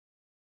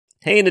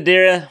Hey,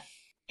 Nadira.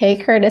 Hey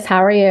Curtis,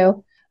 how are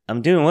you?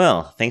 I'm doing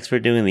well. Thanks for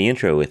doing the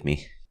intro with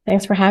me.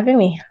 Thanks for having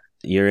me.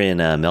 You're in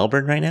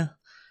Melbourne right now?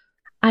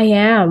 I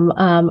am,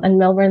 and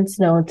Melbourne's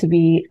known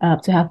to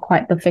have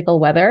quite the fickle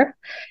weather.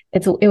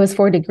 It was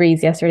 4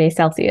 degrees yesterday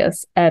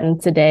Celsius,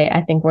 and today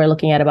I think we're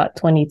looking at about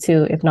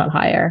 22, if not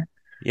higher.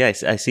 Yeah,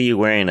 I see you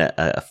wearing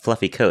a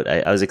fluffy coat.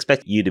 I was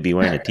expecting you to be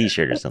wearing a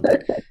t-shirt or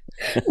something.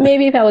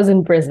 Maybe if I was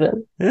in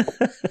Brisbane.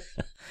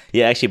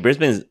 Yeah, actually,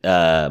 Brisbane's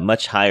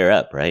much higher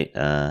up, right?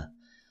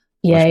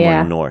 Yeah, Much more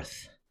yeah,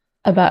 north.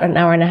 about an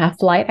hour and a half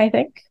flight, I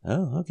think.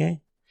 Oh,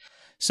 okay.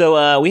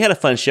 So we had a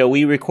fun show.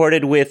 We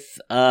recorded with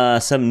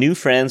some new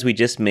friends we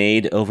just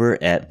made over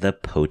at the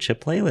Pocha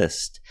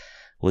playlist.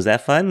 Was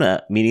that fun,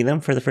 meeting them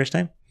for the first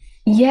time?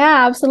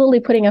 Yeah,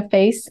 absolutely. Putting a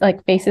face,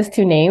 like faces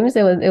to names.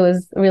 It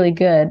was really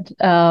good.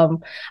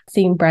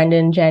 Seeing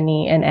Brendan,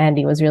 Jenny, and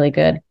Andy was really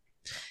good.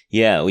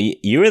 Yeah,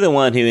 you were the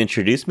one who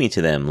introduced me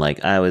to them.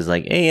 Like, I was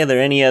like, hey, are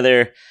there any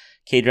other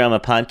K-drama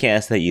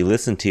podcasts that you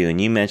listen to?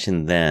 And you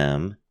mentioned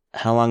them.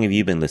 How long have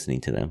you been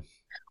listening to them?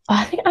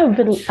 I think I've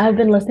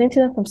been listening to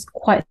them for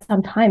quite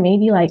some time,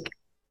 maybe like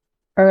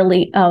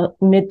early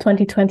mid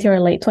 2020 or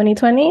late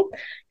 2020,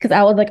 because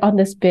I was like on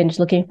this binge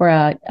looking for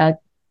a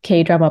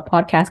K-drama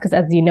podcast, because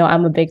as you know,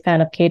 I'm a big fan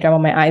of K-drama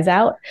My Eyes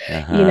Out.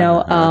 Uh-huh,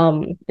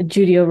 uh-huh.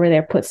 Judy over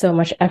there put so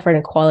much effort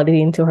and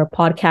quality into her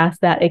podcast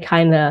that it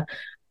kind of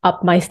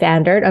upped my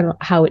standard on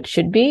how it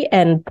should be,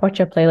 and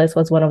Portrait Playlist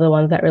was one of the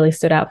ones that really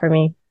stood out for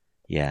me.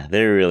 Yeah,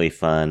 they're really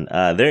fun.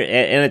 And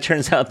it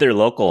turns out they're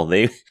local.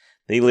 They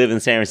live in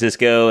San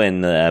Francisco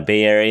and the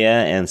Bay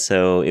Area, and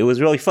so it was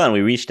really fun.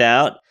 We reached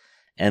out,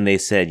 and they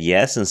said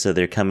yes, and so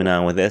they're coming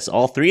on with us.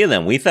 All three of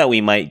them. We thought we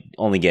might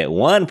only get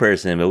one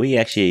person, but we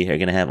actually are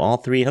going to have all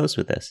three hosts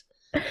with us.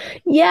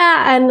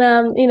 Yeah, and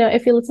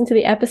if you listen to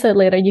the episode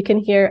later, you can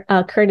hear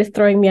Curtis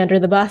throwing me under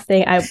the bus,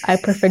 saying I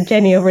prefer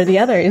Jenny over the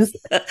others.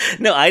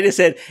 No, I just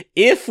said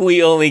if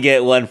we only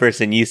get one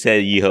person. You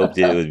said you hoped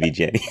it would be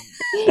Jenny.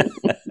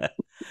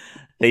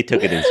 They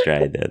took it in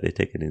stride, though. They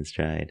took it in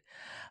stride.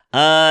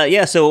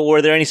 Yeah. So,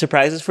 were there any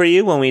surprises for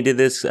you when we did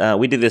this?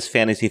 We did this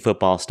fantasy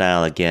football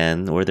style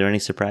again. Were there any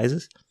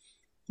surprises?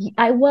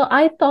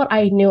 I thought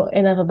I knew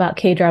enough about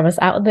K dramas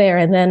out there,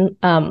 and then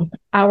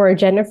our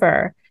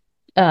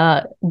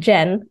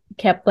Jen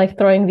kept like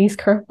throwing these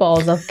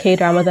curveballs of K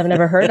dramas I've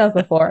never heard of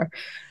before.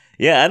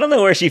 Yeah, I don't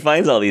know where she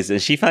finds all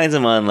these. She finds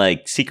them on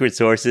like secret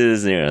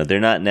sources. You know, they're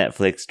not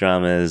Netflix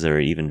dramas or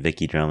even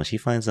Viki dramas. She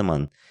finds them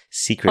on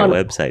secret on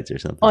websites or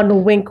something.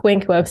 on Wink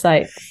Wink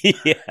website.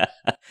 Yeah,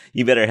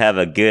 you better have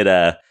a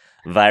good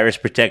virus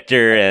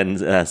protector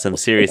and some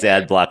serious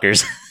ad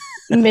blockers.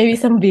 Maybe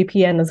some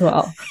VPN as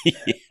well. Yeah.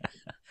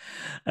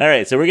 All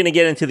right, so we're going to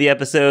get into the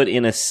episode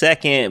in a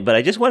second, but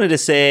I just wanted to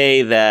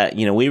say that,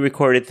 we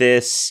recorded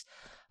this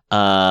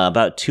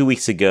about 2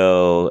 weeks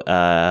ago,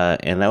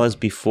 and that was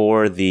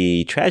before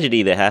the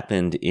tragedy that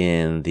happened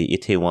in the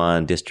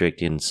Itaewon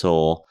district in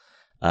Seoul,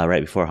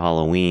 right before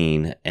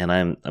Halloween. And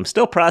I'm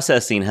still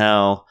processing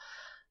how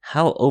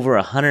over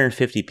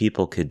 150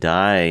 people could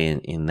die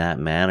in that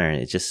manner.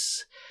 It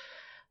just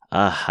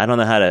I don't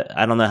know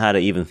how to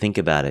even think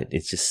about it.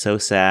 It's just so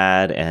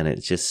sad, and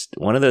it's just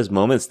one of those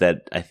moments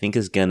that I think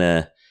is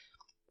gonna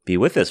be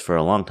with us for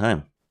a long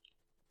time.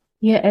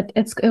 Yeah,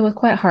 it was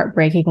quite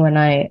heartbreaking when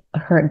I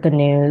heard the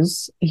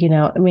news.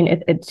 I mean,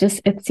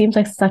 it seems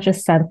like such a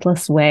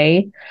senseless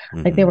way.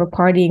 Like they Hmm. were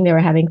partying, they were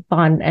having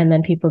fun, and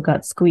then people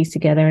got squeezed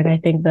together. And I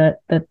think that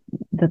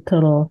the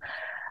total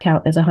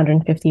count is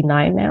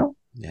 159 now.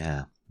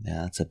 Yeah,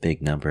 that's a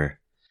big number.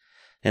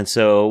 And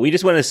so we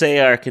just want to say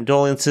our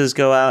condolences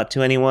go out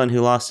to anyone who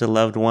lost a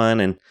loved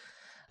one. And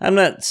I'm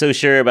not so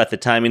sure about the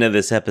timing of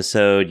this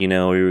episode. We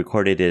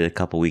recorded it a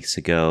couple weeks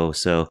ago.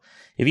 So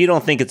if you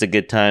don't think it's a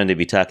good time to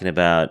be talking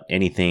about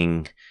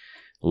anything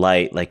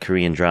light like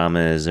Korean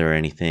dramas or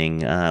anything,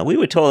 we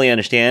would totally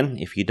understand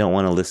if you don't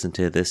want to listen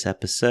to this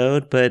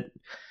episode. But,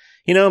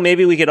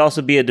 maybe we could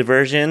also be a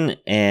diversion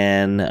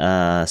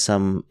and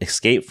some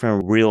escape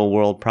from real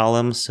world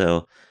problems.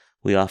 So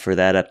we offer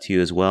that up to you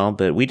as well.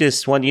 But we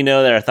just want you to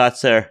know that our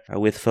thoughts are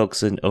with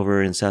folks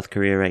over in South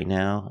Korea right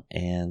now.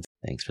 And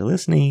thanks for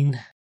listening.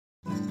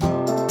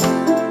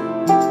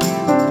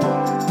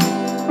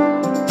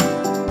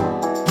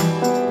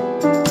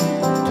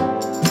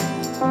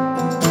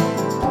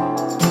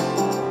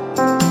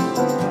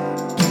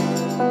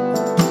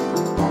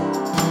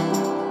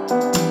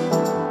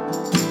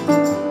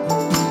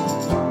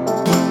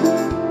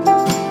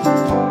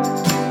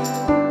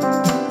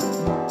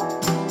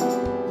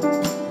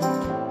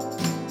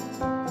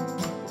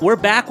 We're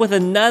back with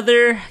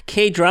another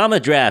K-drama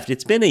draft.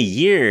 It's been a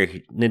year.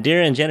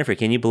 Nadira and Jennifer,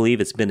 can you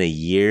believe it's been a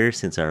year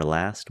since our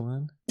last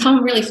one?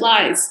 Time really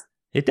flies.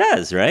 It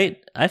does, right?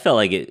 I felt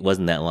like it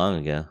wasn't that long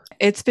ago.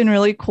 It's been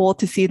really cool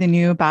to see the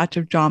new batch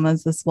of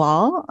dramas as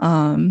well.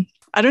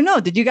 I don't know.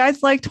 Did you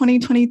guys like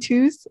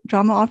 2022's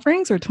drama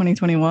offerings or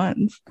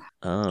 2021's?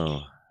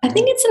 Oh. I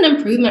think it's an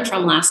improvement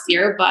from last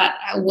year, but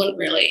I wouldn't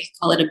really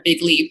call it a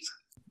big leap.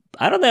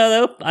 I don't know,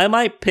 though. I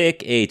might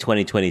pick a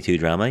 2022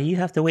 drama. You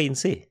have to wait and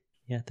see.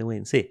 You have to wait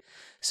and see.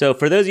 So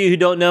for those of you who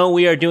don't know,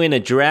 we are doing a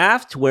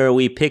draft where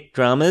we pick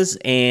dramas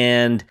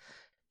and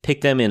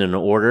pick them in an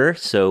order.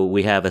 So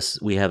we have a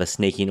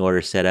snaking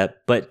order set up.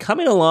 But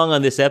coming along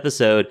on this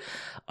episode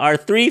are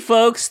three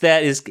folks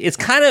that it's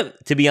kind of,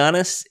 to be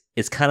honest,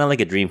 it's kind of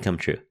like a dream come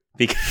true.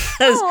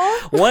 Because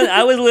one,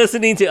 I was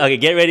listening to, okay,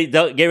 get ready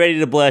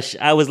to blush.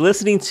 I was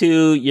listening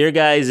to your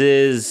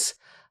guys's,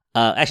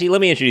 actually,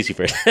 let me introduce you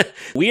first.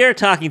 We are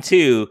talking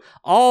to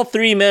all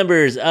three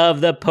members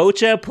of the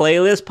Pocha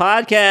Playlist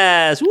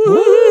podcast.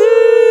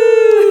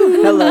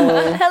 Woo!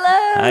 Hello.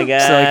 Hi,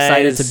 guys. So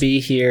excited to be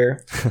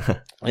here.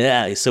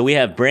 Yeah, so we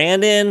have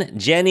Brandon,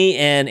 Jenny,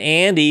 and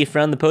Andy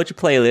from the Pocha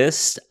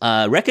Playlist,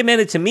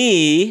 recommended to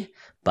me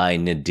by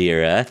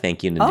Nadira.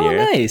 Thank you,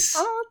 Nadira. Oh, nice.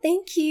 Oh,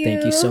 thank you.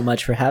 Thank you so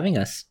much for having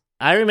us.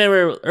 I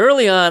remember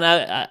early on,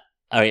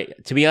 all right,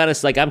 to be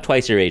honest, like I'm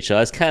twice your age, so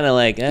I was kind of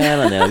like, I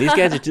don't know, these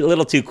guys are a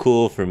little too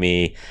cool for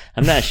me.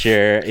 I'm not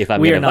sure if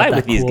I'm going to vibe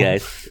with these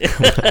guys.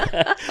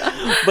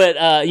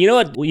 But you know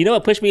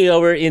what pushed me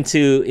over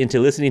into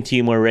listening to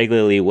you more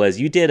regularly was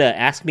you did a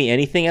Ask Me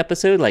Anything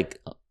episode like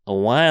a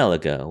while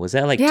ago. Was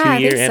that like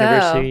 2-year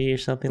anniversary or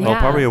something? Oh,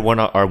 probably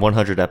our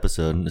 100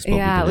 episode. Is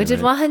what We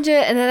did 100,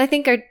 and then I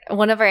think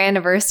one of our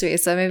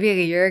anniversaries, so maybe a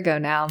year ago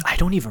now. I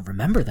don't even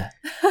remember that.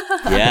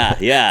 Yeah.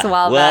 It's a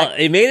while back.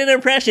 It made an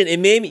impression. It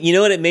made me, you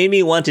know what it made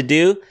me want to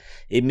do?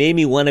 It made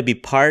me want to be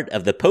part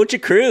of the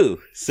Pocha crew.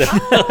 So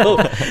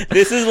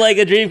this is like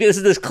a dream. This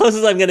is as close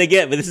as I'm going to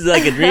get, but this is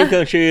like a dream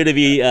come true to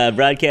be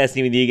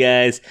broadcasting with you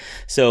guys.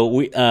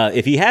 So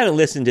if you haven't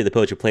listened to the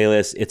Pocha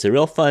Playlist, it's a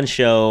real fun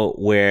show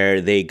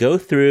where they go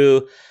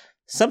through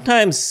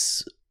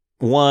sometimes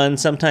one,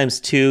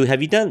 sometimes two.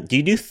 Do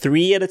you do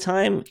 3 at a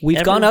time?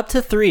 We've gone up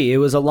to 3. It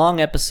was a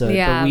long episode,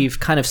 Yeah. but we've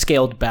kind of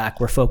scaled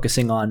back. We're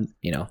focusing on,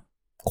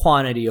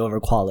 quantity over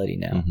quality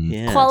now. Mm-hmm.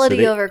 Yeah,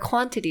 Quality over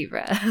quantity,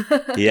 Brett.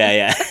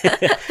 Yeah.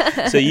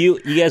 So you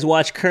guys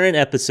watch current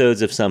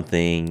episodes of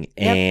something,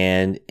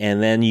 and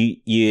then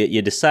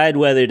you decide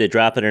whether to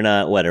drop it or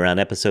not. What, around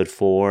episode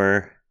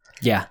 4?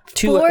 Yeah.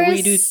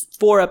 We do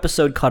 4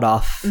 episode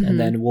cutoff, and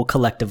then we'll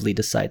collectively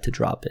decide to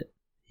drop it.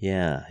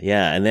 Yeah.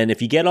 And then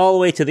if you get all the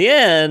way to the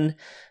end,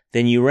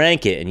 then you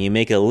rank it and you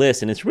make a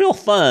list, and it's real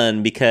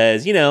fun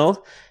because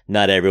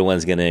not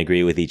everyone's going to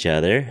agree with each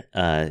other.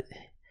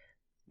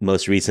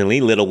 Most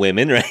recently, Little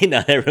Women, right?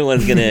 Not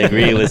everyone's going to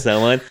agree with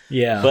someone.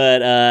 Yeah.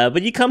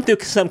 But you come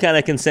to some kind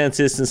of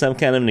consensus and some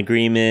kind of an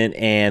agreement,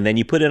 and then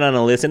you put it on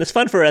a list, and it's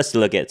fun for us to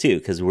look at too,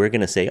 because we're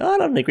going to say, I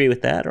don't agree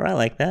with that, or I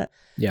like that.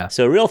 Yeah.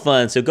 So real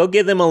fun. So go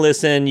give them a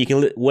listen. You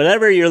can,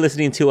 whatever you're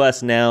listening to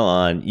us now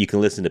on, you can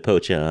listen to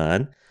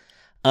Pocha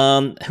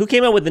on. Who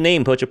came up with the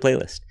name Pocha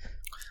Playlist?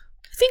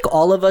 I think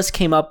all of us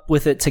came up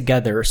with it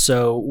together.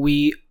 So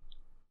we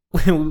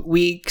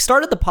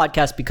started the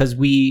podcast because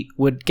we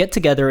would get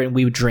together and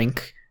we would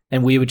drink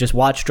and we would just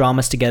watch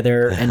dramas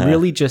together and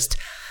really just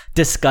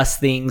discuss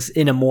things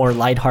in a more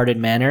lighthearted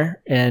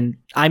manner. And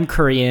I'm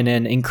Korean,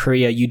 and in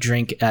Korea you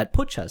drink at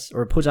pochas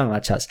or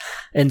pojanggachas.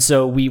 And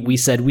so we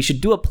said we should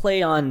do a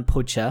play on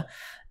pocha.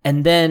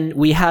 And then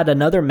we had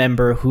another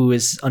member who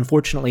is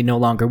unfortunately no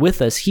longer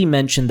with us. He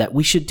mentioned that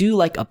we should do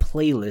like a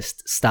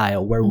playlist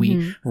style where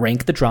we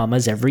rank the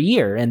dramas every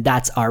year. And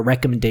that's our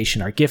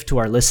recommendation, our gift to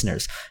our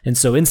listeners. And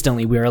so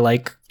instantly we were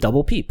like,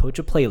 double P,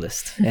 Pocha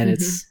Playlist. And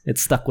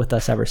it's stuck with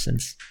us ever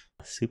since.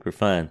 Super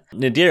fun.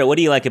 Nadira, what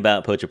do you like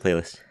about Pocha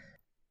Playlist?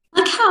 I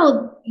like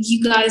how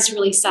you guys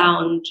really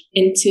sound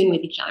in tune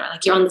with each other.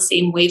 Like you're on the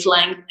same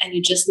wavelength and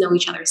you just know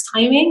each other's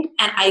timing.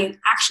 And I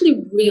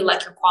actually really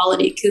like your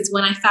quality, because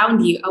when I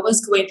found you, I was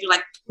going through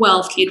like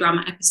 12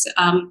 K-drama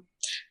episode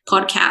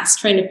podcasts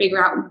trying to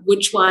figure out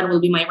which one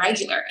will be my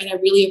regular. And I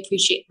really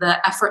appreciate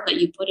the effort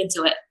that you put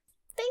into it.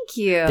 Thank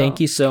you. Thank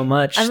you so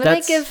much. I'm going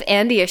to give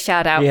Andy a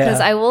shout out because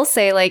I will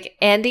say, like,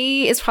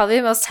 Andy is probably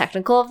the most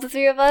technical of the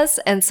three of us.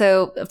 And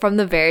so from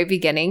the very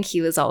beginning,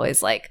 he was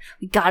always like,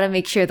 we got to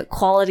make sure the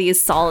quality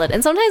is solid.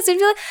 And sometimes he'd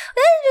be like,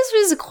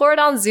 just record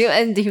on Zoom.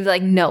 And he'd be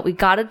like, no, we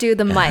got to do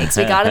the mics.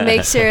 We got to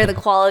make sure the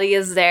quality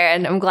is there.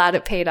 And I'm glad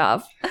it paid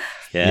off.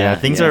 Yeah,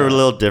 things are a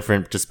little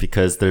different just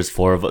because there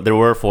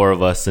were 4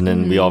 of us, and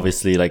then we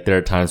obviously, like, there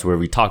are times where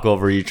we talk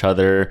over each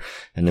other,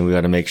 and then we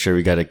got to make sure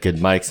we got a good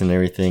mics and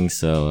everything.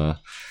 So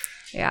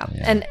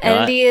and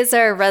Andy is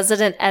our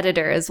resident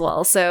editor as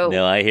well. So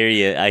no, I hear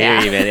you,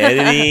 man.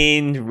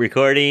 Editing,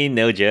 recording,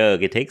 no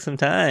joke. It takes some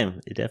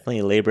time. It's definitely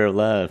a labor of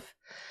love.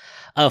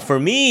 For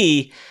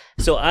me,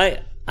 so I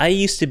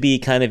used to be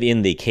kind of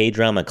in the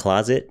K-drama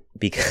closet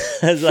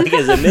because, like,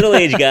 as a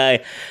middle-aged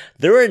guy,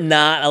 there were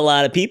not a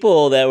lot of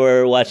people that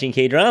were watching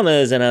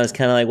K-dramas, and I was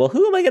kind of like, well,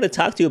 who am I going to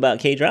talk to about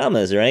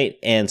K-dramas, right?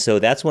 And so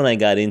that's when I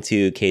got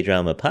into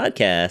K-drama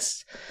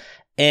podcasts,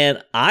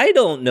 and I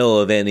don't know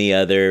of any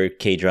other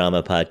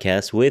K-drama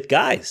podcasts with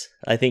guys.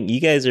 I think you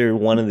guys are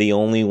one of the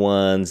only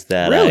ones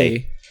that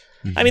really?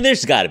 I mean,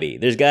 there's got to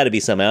be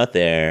some out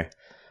there.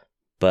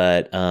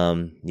 But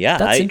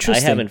I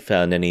haven't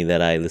found any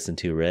that I listen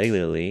to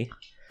regularly.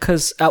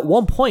 Because at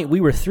one point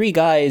we were 3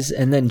 guys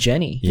and then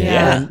Jenny.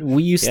 Yeah. And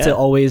we used to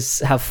always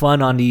have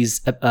fun on these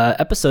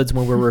episodes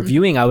when we're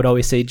reviewing. I would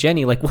always say,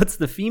 Jenny, like, what's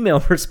the female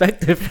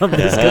perspective from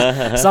this?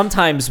 'Cause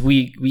sometimes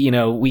we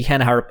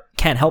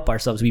can't help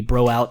ourselves. We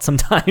bro out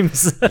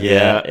sometimes.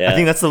 Yeah. I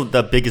think that's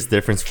the biggest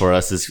difference for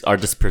us is our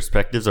just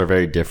perspectives are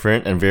very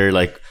different and very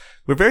like,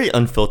 we're very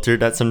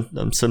unfiltered at some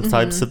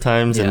types of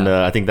times. And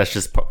I think that's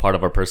just part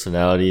of our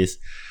personalities.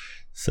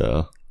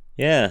 So...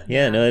 Yeah,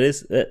 no, it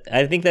is.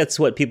 I think that's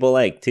what people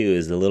like too,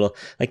 is the little,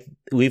 like,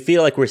 we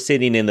feel like we're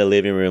sitting in the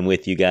living room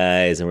with you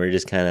guys and we're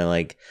just kind of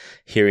like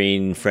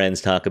hearing friends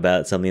talk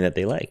about something that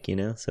they like, you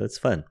know? So it's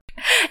fun.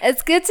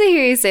 It's good to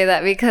hear you say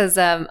that because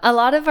a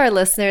lot of our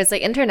listeners,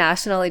 like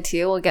internationally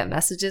too, will get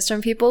messages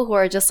from people who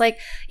are just like,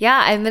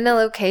 yeah, I'm in a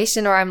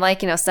location or I'm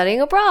like, studying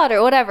abroad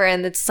or whatever.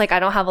 And it's like, I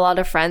don't have a lot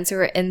of friends who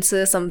are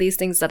into some of these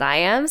things that I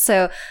am.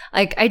 So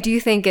like, I do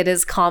think it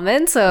is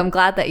common. So I'm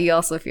glad that you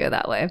also feel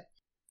that way.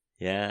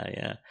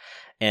 Yeah.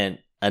 And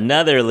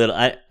another little,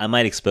 I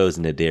might expose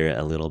Nadira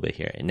a little bit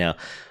here. Now,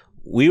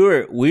 we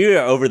were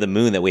over the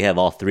moon that we have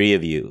all 3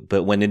 of you.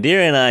 But when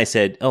Nadira and I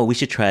said, oh, we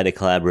should try to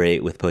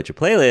collaborate with Pocha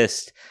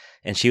Playlist,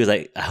 and she was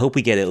like, I hope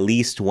we get at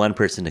least one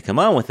person to come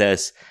on with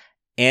us.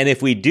 And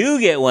if we do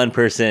get one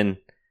person,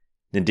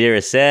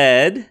 Nadira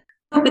said...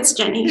 I hope it's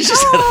Jenny. She said,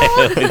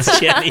 I hope it's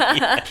Jenny.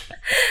 Yeah.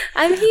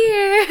 I'm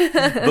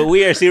here. But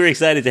we are super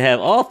excited to have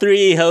all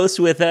 3 hosts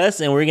with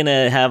us, and we're going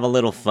to have a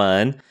little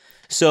fun.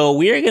 So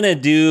we are going to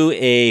do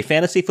a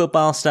fantasy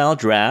football style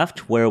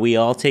draft where we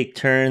all take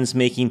turns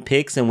making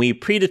picks and we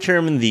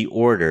predetermine the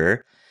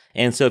order.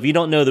 And so if you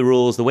don't know the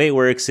rules, the way it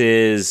works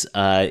is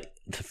the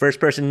first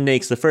person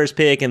makes the first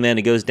pick and then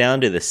it goes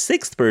down to the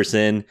 6th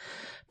person.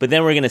 But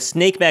then we're going to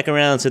snake back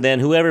around. So then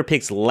whoever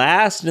picks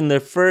last in the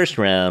first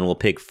round will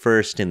pick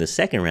first in the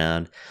second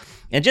round.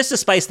 And just to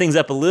spice things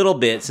up a little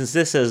bit, since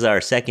this is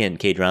our second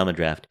K-drama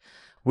draft,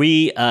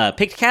 we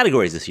picked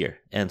categories this year.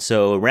 And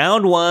so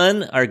round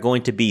 1 are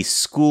going to be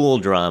school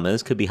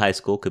dramas. Could be high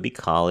school, could be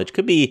college,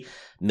 could be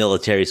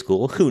military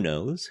school. Who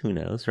knows,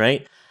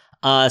 right?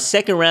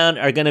 Second round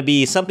are going to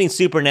be something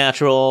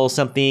supernatural,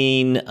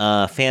 something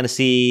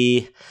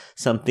fantasy,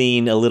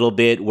 something a little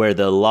bit where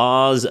the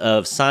laws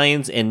of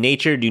science and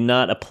nature do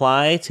not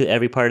apply to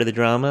every part of the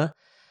drama.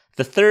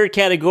 The third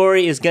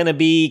category is going to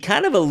be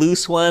kind of a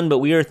loose one, but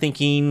we are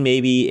thinking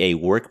maybe a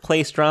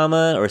workplace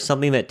drama or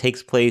something that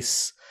takes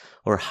place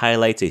or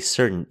highlights a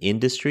certain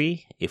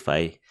industry, if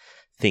I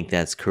think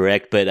that's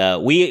correct.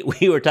 But we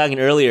were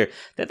talking earlier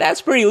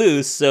that's pretty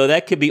loose, so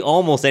that could be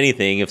almost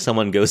anything if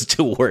someone goes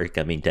to work.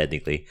 I mean,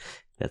 technically,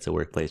 that's a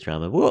workplace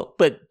drama. Well,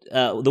 but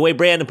the way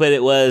Brandon put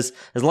it was,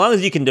 as long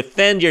as you can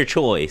defend your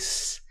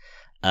choice,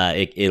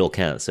 it'll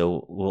count.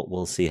 So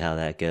we'll see how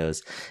that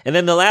goes. And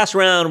then the last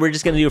round, we're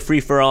just going to do a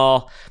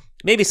free-for-all,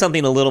 maybe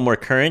something a little more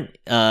current,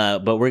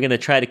 but we're going to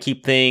try to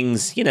keep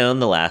things, in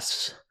the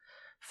last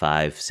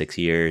 5-6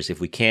 years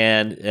if we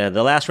can.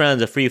 The last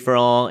round is a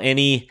free-for-all,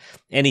 any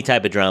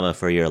type of drama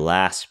for your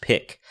last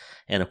pick.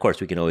 And of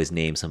course, we can always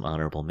name some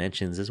honorable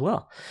mentions as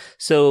well.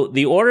 So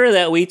the order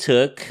that we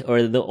took,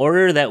 or the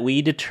order that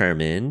we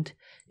determined,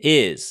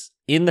 is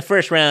in the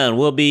first round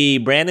will be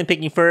Brandon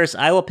picking first,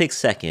 I will pick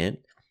second,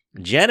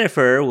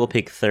 Jennifer will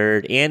pick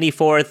third, Andy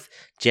fourth,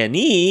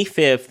 Jenny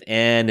fifth,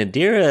 and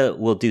Nadira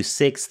will do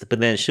sixth,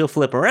 but then she'll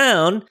flip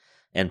around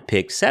and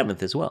pick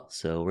seventh as well.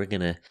 So we're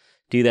going to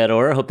do that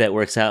order. Hope that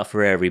works out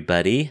for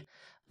everybody.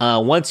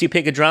 Once you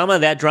pick a drama,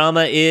 that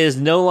drama is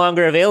no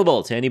longer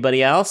available to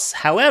anybody else.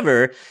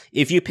 However,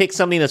 if you pick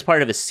something that's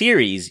part of a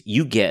series,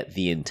 you get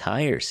the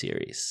entire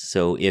series.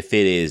 So if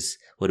it is,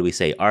 what do we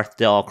say,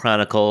 Arthdal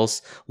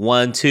Chronicles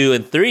 1, 2,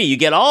 and 3, you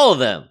get all of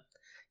them.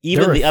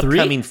 Even the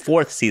upcoming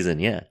 4th season,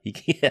 yeah, you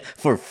get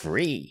for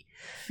free.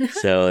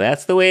 So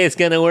that's the way it's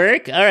going to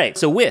work. All right,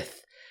 so with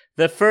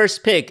the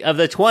first pick of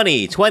the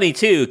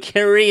 2022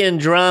 Korean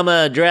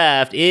drama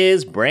draft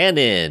is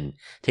Brandon.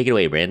 Take it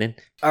away, Brandon.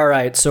 All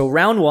right, so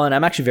round one,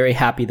 I'm actually very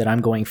happy that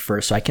I'm going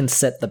first, so I can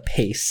set the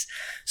pace.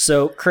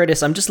 So,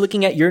 Curtis, I'm just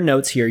looking at your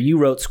notes here. You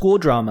wrote school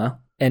drama,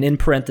 and in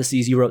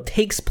parentheses, you wrote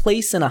takes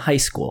place in a high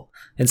school.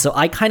 And so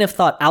I kind of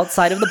thought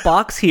outside of the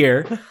box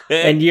here,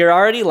 and you're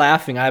already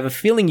laughing. I have a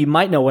feeling you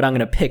might know what I'm going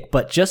to pick,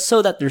 but just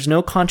so that there's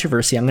no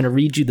controversy, I'm going to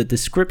read you the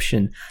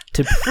description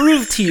to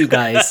prove to you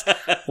guys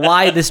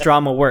why this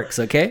drama works,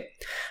 okay?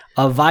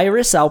 A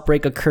virus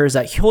outbreak occurs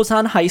at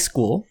Hyosan High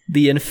School.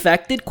 The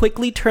infected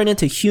quickly turn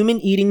into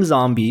human-eating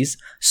zombies.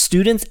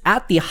 Students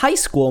at the high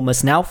school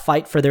must now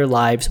fight for their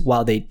lives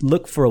while they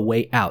look for a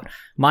way out.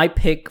 My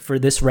pick for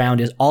this round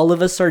is All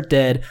of Us Are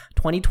Dead,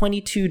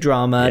 2022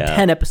 drama,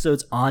 10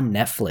 episodes on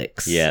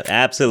Netflix. Yeah,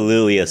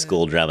 absolutely a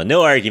school drama.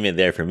 No argument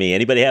there for me.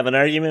 Anybody have an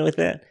argument with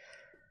that?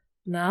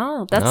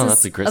 No,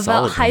 that's a great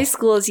about high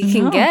school as you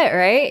can get,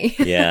 right?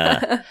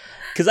 Yeah.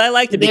 Because I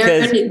liked it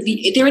because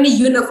they're in a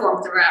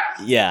uniform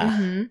throughout. Yeah.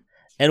 Mm-hmm.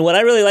 And what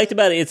I really liked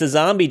about it, it's a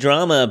zombie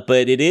drama,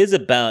 but it is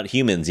about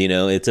humans, you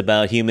know? It's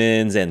about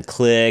humans and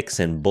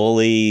cliques and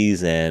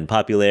bullies and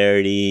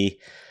popularity.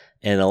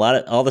 And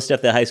all the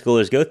stuff that high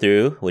schoolers go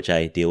through, which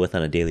I deal with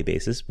on a daily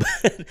basis,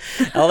 but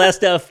all that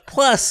stuff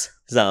plus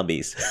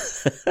zombies.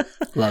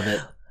 Love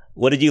it.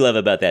 What did you love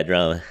about that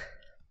drama?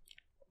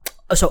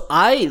 So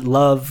I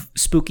love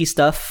spooky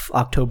stuff.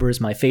 October is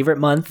my favorite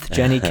month.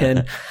 Jenny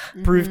can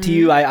prove to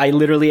you. I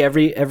literally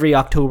every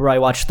October I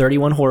watch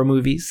 31 horror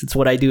movies. It's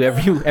what I do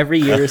every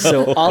year.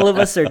 So All of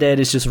Us Are Dead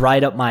is just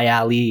right up my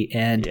alley.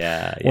 And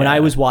when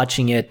I was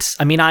watching it,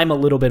 I mean, I'm a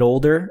little bit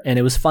older, and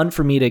it was fun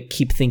for me to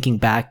keep thinking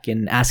back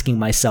and asking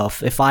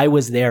myself, if I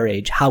was their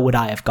age, how would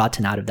I have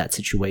gotten out of that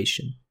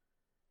situation?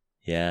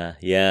 Yeah.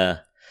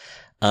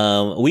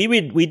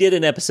 We did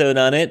an episode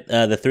on it.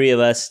 The three of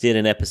us did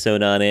an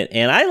episode on it,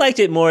 and I liked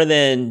it more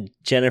than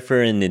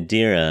Jennifer and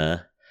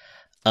Nadira.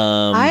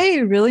 I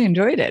really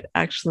enjoyed it,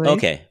 actually.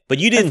 Okay, but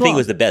you didn't think it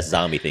was the best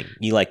zombie thing.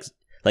 You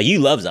you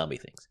love zombie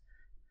things.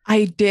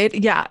 I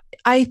did, yeah.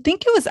 I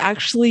think it was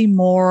actually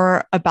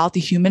more about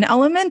the human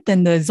element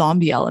than the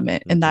zombie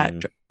element in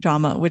that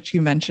drama, which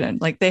you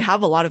mentioned. Like, they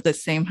have a lot of the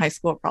same high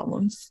school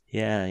problems.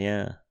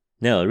 Yeah.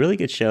 No, a really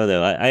good show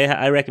though.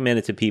 I recommend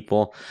it to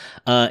people,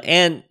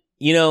 and.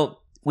 You know,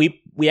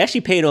 we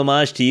actually paid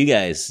homage to you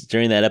guys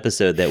during that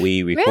episode that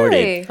we recorded.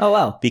 Really? Oh,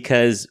 wow.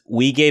 Because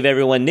we gave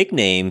everyone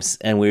nicknames,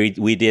 and we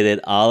did it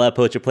a la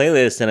Pocha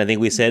Playlist. And I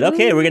think we said,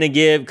 okay, we're going to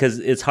give, because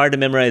it's hard to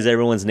memorize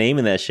everyone's name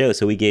in that show.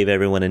 So we gave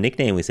everyone a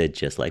nickname. We said,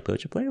 just like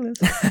Pocha Playlist.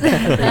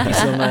 Thank you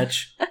so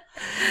much.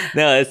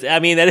 No,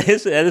 that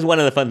is one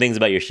of the fun things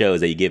about your show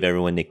is that you give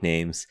everyone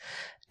nicknames.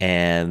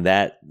 And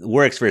that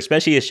works for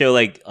especially a show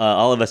like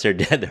All of Us Are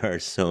Dead. There are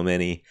so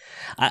many.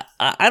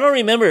 I don't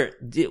remember.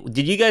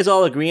 Did you guys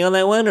all agree on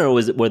that one, or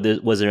was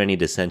there any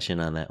dissension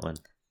on that one?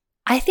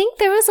 I think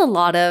there was a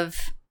lot of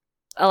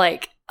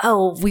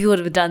we would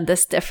have done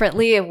this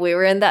differently if we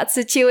were in that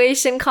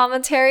situation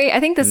commentary. I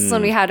think this is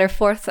when we had our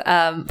fourth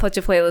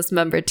Pocha Playlist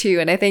member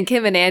too, and I think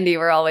him and Andy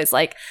were always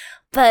like,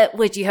 but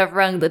would you have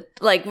rung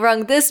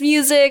this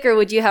music, or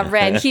would you have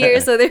ran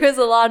here? So there was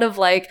a lot of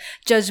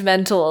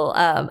judgmental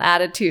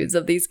attitudes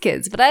of these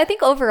kids. But I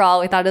think overall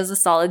we thought it was a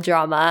solid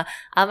drama.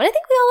 And I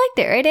think we all liked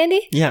it, right,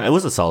 Andy? Yeah, it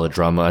was a solid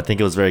drama. I think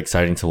it was very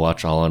exciting to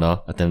watch all in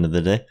all at the end of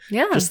the day.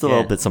 Yeah. Just a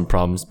little bit some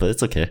problems, but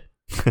it's okay.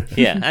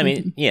 Yeah, I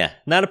mean,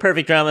 not a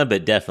perfect drama,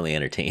 but definitely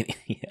entertaining.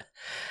 Yeah.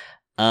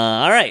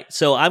 All right,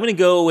 so I'm going to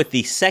go with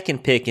the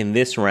second pick in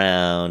this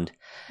round.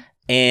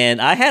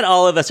 And I had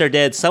All of Us Are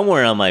Dead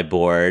somewhere on my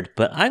board,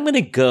 but I'm going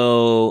to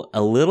go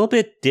a little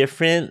bit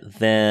different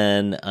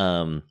than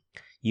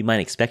you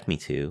might expect me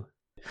to.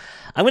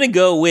 I'm going to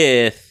go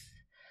with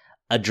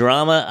a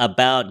drama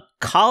about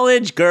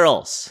college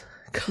girls,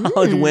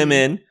 college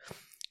women,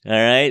 all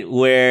right,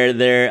 where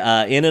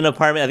they're in an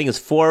apartment. I think it's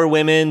 4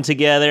 women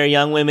together,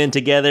 young women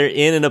together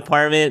in an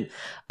apartment.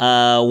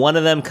 One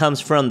of them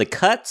comes from the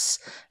Cuts,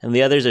 and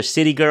the others are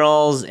city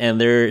girls, and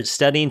they're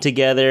studying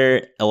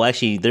together. Oh,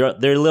 actually, they're a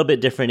little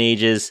bit different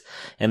ages,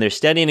 and they're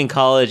studying in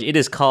college. It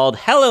is called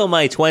Hello,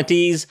 My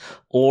 20s,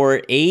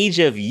 or Age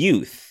of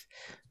Youth,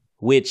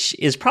 which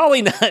is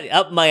probably not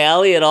up my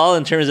alley at all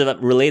in terms of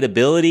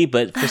relatability,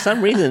 but for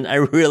some reason, I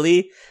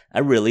really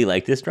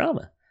like this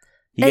drama.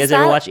 You guys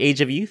ever watch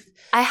Age of Youth?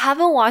 I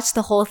haven't watched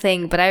the whole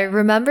thing, but I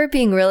remember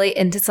being really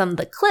into some of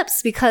the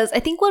clips because I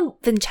think when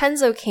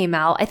Vincenzo came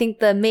out, I think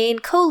the main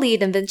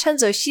co-lead in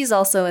Vincenzo, she's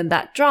also in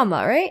that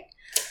drama, right?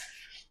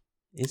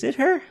 Is it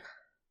her?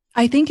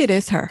 I think it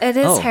is her. It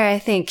is her, I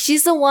think.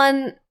 She's the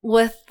one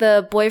with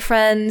the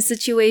boyfriend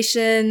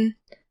situation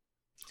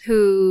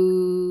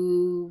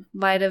who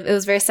it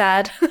was very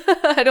sad.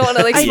 I don't want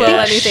to spoil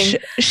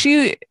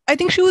anything. I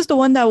think she was the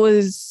one that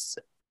was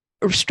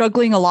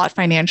struggling a lot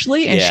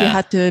financially, and she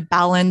had to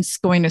balance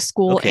going to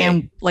school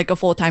and a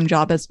full-time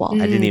job as well.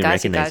 I didn't even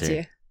recognize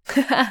her.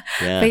 But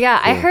cool.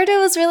 I heard it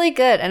was really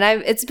good, and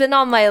it's been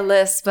on my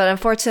list, but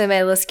unfortunately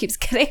my list keeps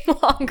getting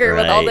longer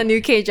with all the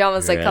new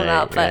K-dramas that come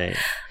out. But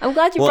I'm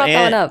glad you brought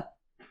that one up.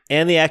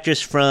 And the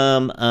actress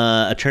from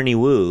Attorney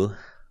Woo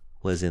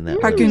was in that.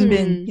 Park Eun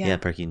Bin. Yeah,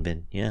 Park Eun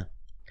Bin. Yeah.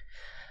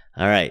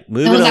 All right,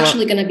 moving on. That was along.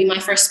 actually going to be my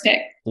first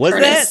pick. Was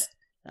Curtis. that?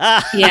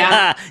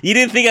 Yeah. You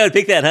didn't think I would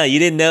pick that, huh? You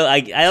didn't know.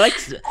 I like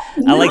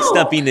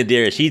stumping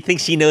Nadira. She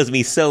thinks she knows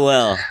me so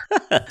well.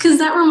 Because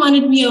that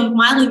reminded me of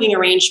my living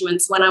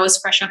arrangements when I was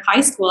fresh out of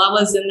high school. I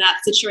was in that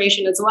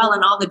situation as well,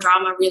 and all the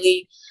drama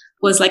really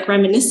was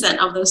reminiscent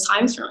of those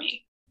times for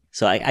me.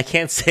 So I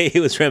can't say it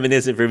was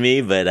reminiscent for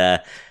me,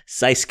 but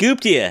I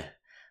scooped you.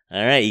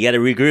 All right, you got to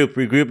regroup,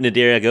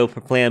 Nadira. Go for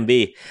plan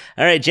B.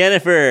 All right,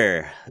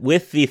 Jennifer,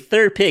 with the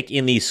third pick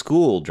in the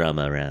school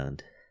drama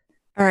round.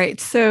 All right,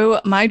 so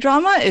my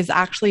drama is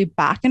actually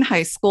back in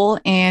high school,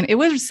 and it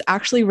was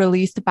actually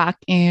released back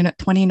in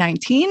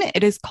 2019.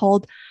 It is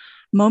called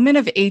Moment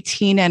of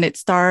 18, and it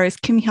stars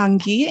Kim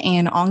Hyung-gi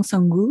and Ong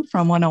Sung-woo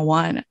from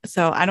 101.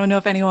 So I don't know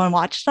if anyone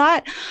watched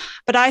that,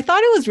 but I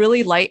thought it was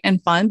really light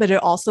and fun, but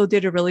it also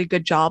did a really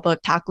good job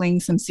of tackling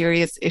some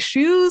serious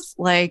issues,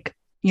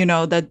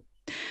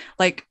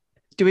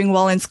 doing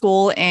well in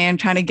school and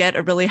trying to get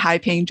a really high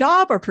paying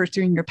job or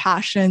pursuing your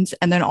passions.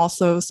 And then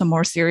also some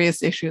more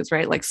serious issues,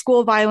 right? Like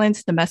school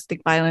violence,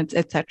 domestic violence,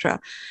 etc.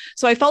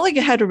 So I felt like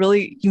it had a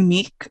really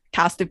unique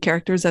cast of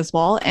characters as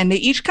well. And they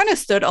each kind of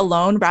stood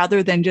alone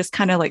rather than just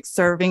kind of like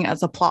serving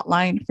as a plot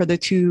line for the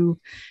two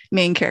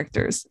main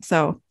characters.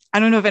 So I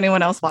don't know if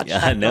anyone else watched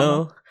that.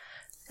 No.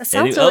 That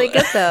sounds really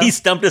good though. He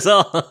stumped us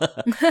all. All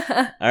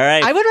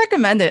right. I would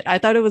recommend it. I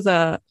thought it was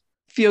a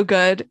feel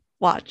good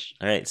watch.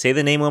 All right. Say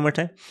the name one more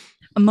time.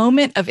 A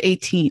Moment of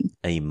 18.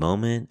 A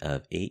Moment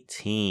of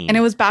 18. And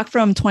it was back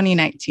from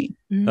 2019.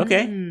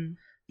 Okay.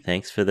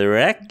 Thanks for the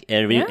rec.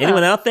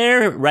 Anyone out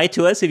there, write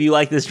to us if you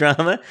like this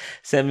drama.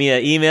 Send me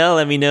an email.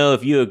 Let me know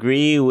if you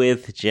agree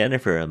with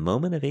Jennifer. A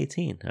Moment of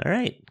 18. All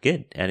right.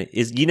 Good. And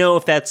you know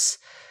if that's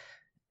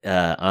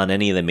on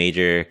any of the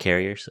major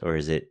carriers, or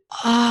is it?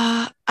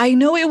 I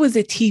know it was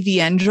a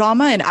TVN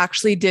drama and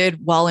actually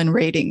did well in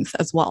ratings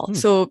as well.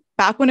 So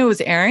back when it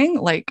was airing,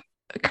 like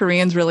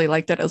Koreans really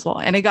liked it as well.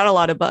 And it got a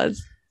lot of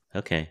buzz.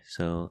 Okay.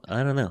 So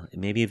I don't know.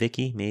 Maybe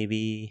Vicky,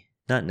 maybe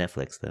not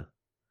Netflix though.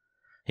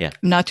 Yeah.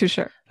 I'm not too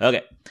sure.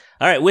 Okay.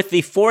 All right. With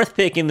the fourth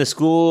pick in the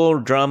school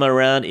drama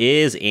round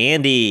is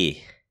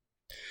Andy.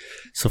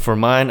 So for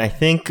mine, I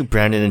think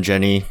Brandon and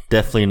Jenny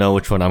definitely know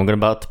which one I'm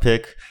about to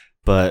pick.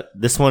 But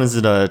this one is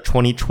a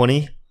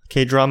 2020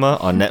 K-drama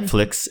on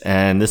Netflix.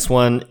 And this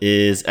one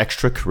is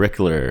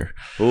Extracurricular.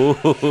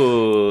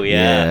 Ooh,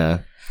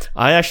 yeah.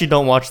 I actually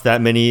don't watch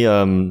that many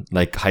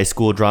like high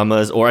school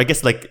dramas, or I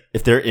guess like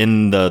if they're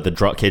in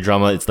the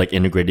K-drama, it's like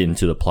integrated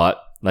into the plot,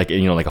 like,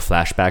 you know, like a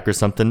flashback or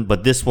something.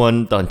 But this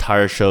one, the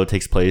entire show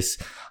takes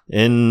place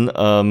in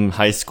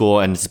high school,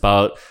 and it's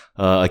about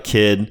a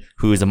kid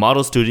who is a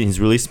model student. He's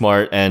really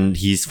smart, and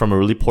he's from a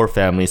really poor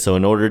family. So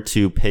in order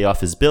to pay off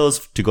his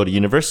bills to go to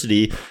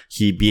university,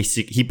 he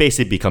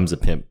basically becomes a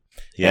pimp.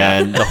 Yeah.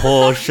 And the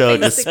whole show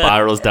just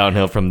spirals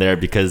downhill from there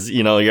because,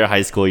 you know, you're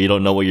high school, you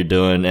don't know what you're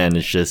doing, and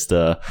it's just it's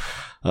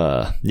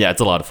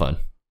a lot of fun.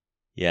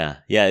 Yeah.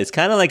 It's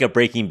kind of like a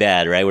Breaking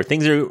Bad, right? Where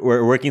things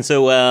were working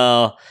so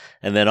well,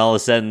 and then all of a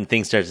sudden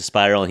things start to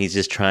spiral, and he's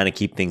just trying to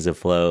keep things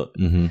afloat.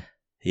 Mm-hmm.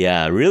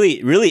 Yeah,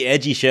 really, really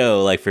edgy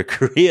show. Like for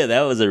Korea,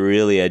 that was a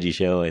really edgy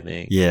show, I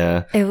think.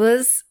 Yeah. It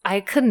was, I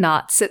could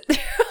not sit through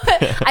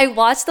it. I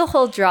watched the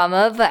whole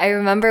drama, but I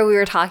remember we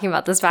were talking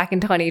about this back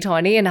in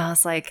 2020, and I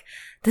was like,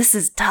 this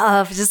is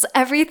tough. Just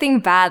everything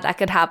bad that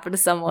could happen to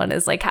someone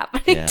is like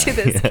happening to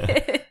this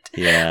kid.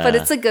 Yeah. But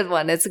it's a good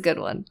one. It's a good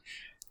one.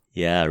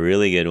 Yeah,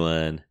 really good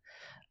one.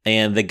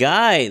 And the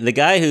guy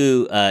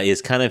who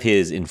is kind of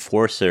his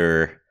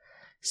enforcer,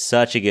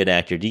 such a good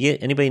actor.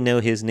 Anybody know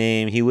his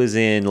name? He was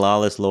in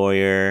Lawless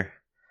Lawyer.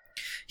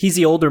 He's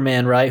the older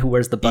man, right? Who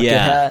wears the bucket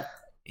hat.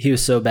 He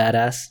was so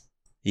badass.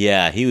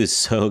 Yeah, he was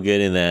so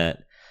good in that.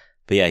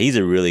 But yeah, he's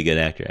a really good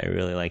actor. I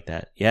really like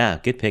that. Yeah,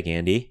 good pick,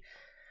 Andy.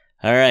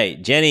 All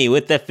right, Jenny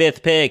with the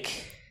fifth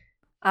pick.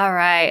 All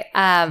right.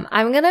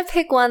 I'm going to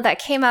pick one that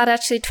came out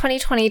actually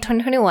 2020,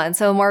 2021,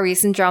 so a more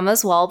recent drama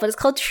as well, but it's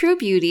called True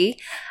Beauty.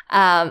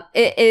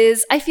 It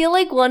is, I feel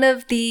like, one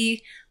of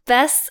the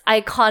best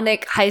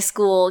iconic high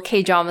school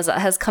K-dramas that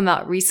has come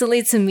out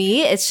recently to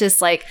me. It's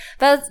just like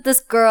about this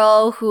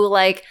girl who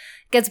like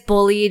gets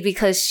bullied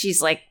because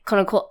she's like quote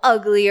unquote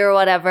ugly or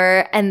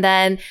whatever, and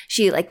then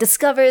she like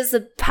discovers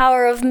the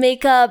power of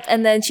makeup,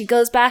 and then she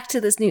goes back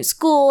to this new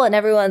school and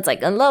everyone's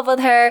like in love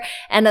with her,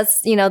 and it's,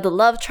 you know, the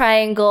love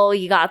triangle,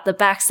 you got the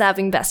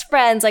backstabbing best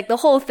friends, like the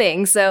whole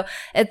thing. So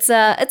it's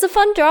a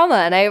fun drama,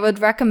 and I would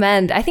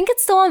recommend. I think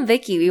it's still on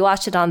Viki. We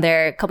watched it on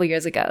there a couple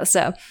years ago,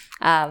 so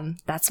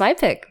that's my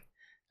pick.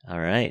 All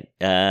right,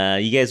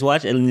 you guys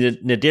watch?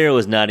 Nadira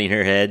was nodding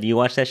her head. You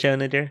watch that show,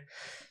 Nadira?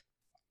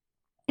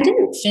 I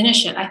didn't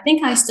finish it. I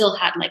think I still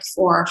had like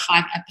 4 or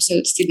 5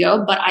 episodes to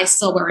go, but I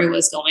saw where it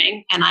was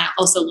going. And I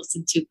also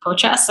listened to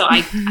Pocha, so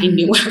I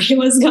knew where it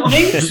was going.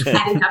 I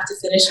didn't have to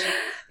finish it.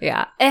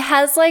 Yeah. It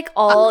has like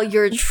all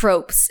your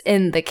tropes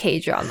in the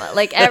K-drama.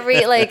 Like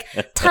every like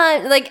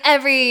time, like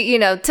every, you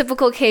know,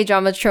 typical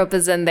K-drama trope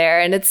is in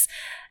there. And it's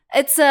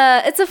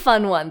a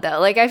fun one though.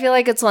 Like I feel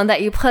like it's one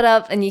that you put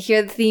up and you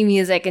hear the theme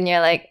music and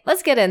you're like,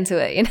 let's get into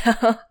it, you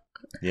know?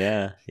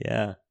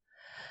 Yeah.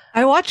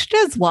 I watched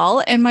it as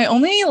well, and my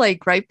only like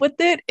gripe with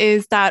it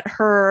is that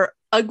her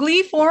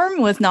ugly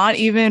form was not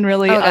even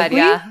really ugly. God,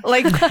 yeah.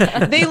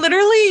 Like they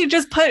literally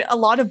just put a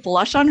lot of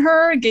blush on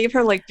her, gave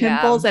her like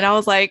pimples, and I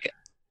was like,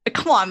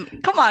 come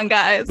on,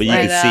 guys. But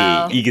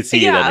you could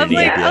see it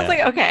underneath. I was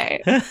like,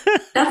 okay.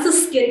 That's a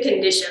skin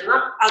condition,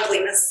 not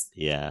ugliness.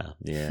 Yeah.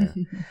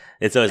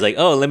 It's always like,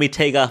 oh, let me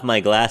take off my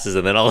glasses,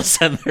 and then all of a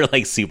sudden they're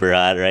like super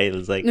hot, right?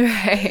 It's like,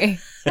 right.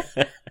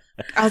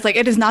 I was like,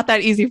 it is not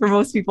that easy for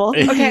most people.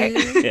 Okay.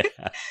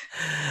 Yeah.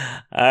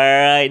 All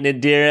right,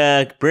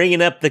 Nadira,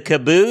 bringing up the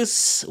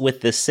caboose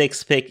with the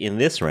 6th pick in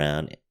this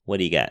round. What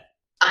do you got?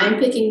 I'm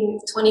picking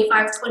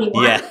 25-21.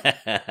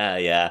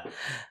 Yeah.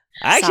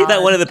 I actually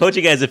thought one of the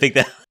Pocha guys would pick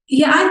that.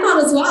 Yeah, I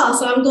thought as well.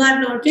 So I'm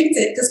glad no one picked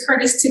it because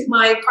Curtis took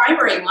my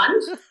primary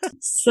one.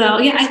 So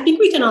yeah, I think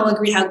we can all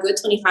agree how good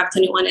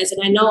 25-21 is.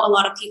 And I know a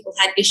lot of people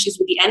had issues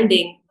with the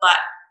ending, but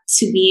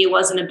to me, it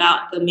wasn't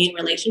about the main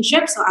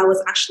relationship. So I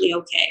was actually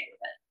okay with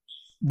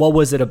it. What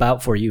was it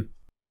about for you?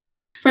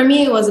 For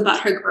me, it was about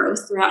her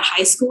growth throughout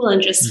high school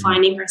and just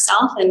finding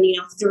herself. And,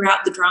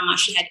 throughout the drama,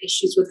 she had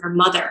issues with her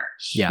mother.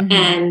 Yeah.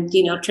 And,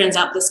 turns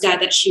out this guy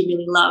that she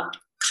really loved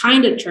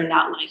kind of turned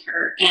out like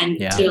her. And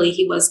clearly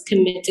he was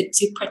committed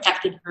to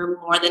protecting her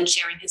more than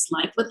sharing his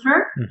life with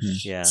her.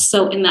 Yeah.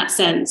 So in that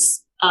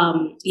sense,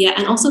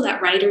 and also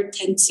that writer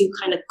tends to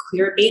kind of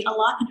queer bait a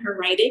lot in her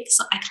writing.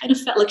 So I kind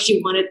of felt like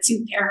she wanted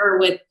to pair her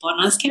with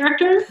Bona's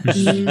character,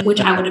 which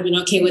I would have been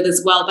okay with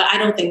as well. But I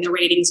don't think the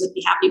ratings would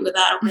be happy with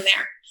that over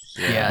there.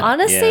 Yeah.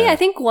 Honestly, I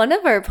think one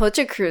of our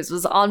Pocha crews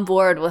was on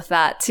board with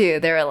that too.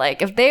 They were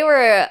like, if they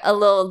were a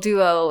little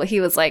duo, he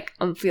was like,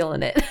 I'm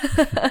feeling it.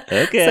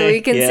 Okay. So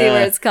we can see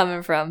where it's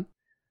coming from.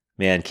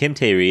 Man, Kim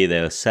Tae-ri,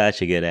 though,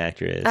 such a good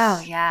actress.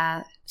 Oh,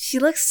 yeah. She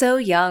looks so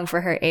young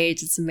for her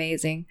age. It's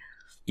amazing.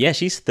 Yeah,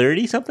 she's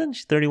 30-something?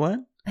 She's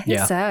 31? I think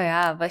so,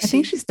 yeah. But I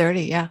think she's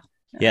 30, yeah.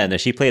 Yeah, no,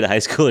 she played a high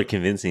schooler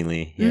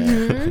convincingly.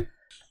 Yeah.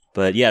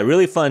 But yeah,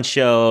 really fun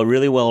show,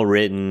 really well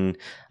written.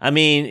 I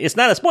mean, it's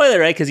not a spoiler,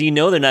 right? Because they're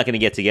not going to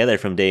get together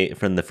from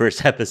the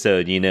first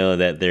episode. You know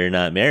that they're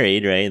not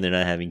married, right? And they're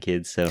not having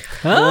kids. So,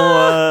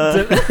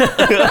 Spoiler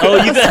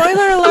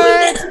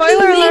alert!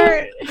 Spoiler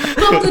alert!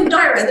 The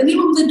daughter. The name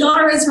of the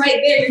daughter is right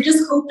there. You're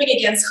just hoping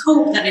against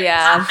hope that it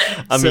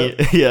happens. I mean,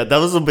 that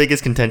was the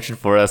biggest contention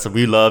for us.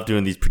 We love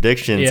doing these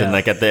predictions, and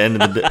like at the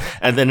end of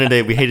the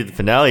day, we hated the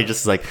finale.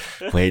 Just like,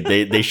 wait,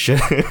 they should.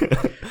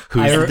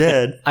 Who's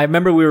dead? I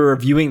remember we were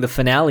reviewing the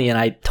finale, and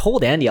I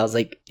told Andy, I was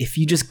like, if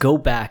you just go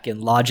back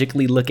and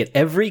logically look at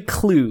every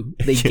clue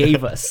they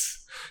gave us,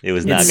 it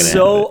was not going to happen. It's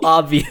so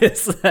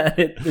obvious that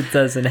it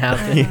doesn't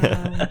happen.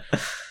 Yeah.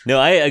 No,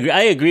 I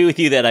agree with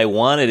you that I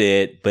wanted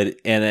it, but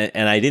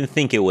I didn't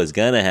think it was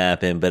going to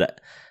happen, but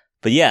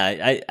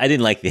yeah, I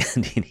didn't like the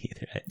ending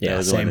either.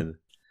 Yeah, same.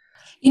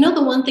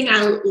 The one thing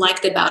I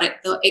liked about it,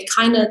 though, it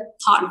kind of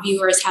taught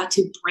viewers how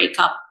to break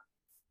up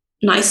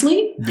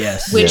nicely.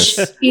 Yes. Which,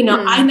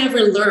 I never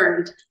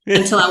learned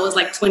until I was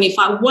like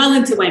 25, well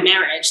into my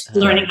marriage,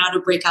 learning how to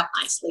break up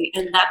nicely.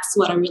 And that's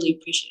what I really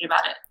appreciate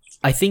about it.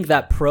 I think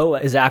that pro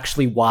is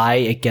actually why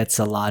it gets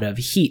a lot of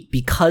heat,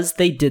 because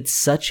they did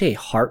such a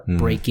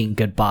heartbreaking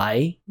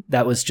goodbye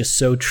that was just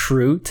so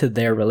true to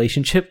their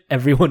relationship.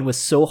 Everyone was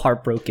so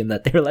heartbroken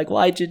that they were like,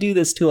 why'd you do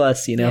this to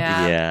us?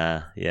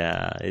 Yeah.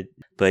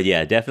 But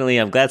yeah, definitely.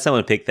 I'm glad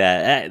someone picked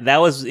that. It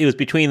was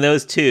between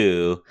those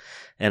two.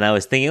 And I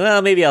was thinking,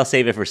 well, maybe I'll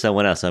save it for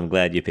someone else. So I'm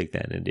glad you picked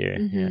that,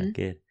 Nadira. Yeah,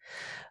 good.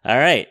 All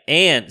right.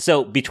 And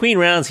so between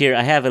rounds here,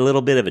 I have a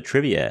little bit of a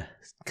trivia.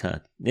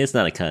 It's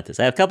not a contest.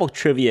 I have a couple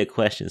trivia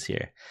questions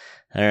here.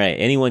 All right.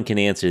 Anyone can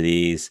answer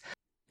these.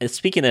 And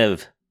speaking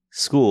of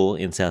school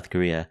in South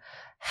Korea,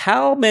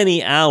 how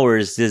many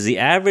hours does the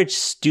average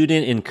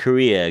student in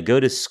Korea go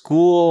to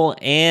school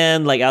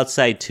and like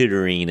outside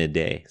tutoring a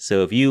day?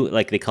 So if you,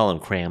 like they call them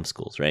cram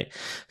schools, right?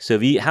 So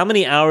how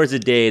many hours a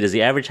day does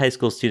the average high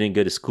school student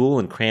go to school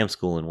and cram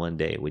school in one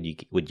day? Would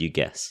you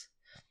guess?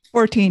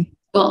 14.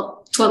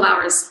 Well, 12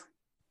 hours.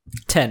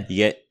 10.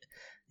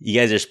 You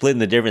guys are splitting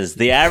the difference.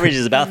 The average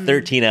is about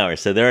 13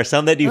 hours. So there are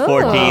some that do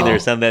 14. There are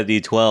some that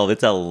do 12.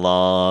 It's a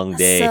long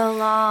day. So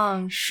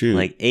long. Shoot.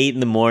 Like 8 in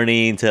the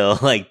morning till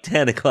like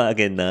 10 o'clock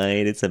at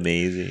night. It's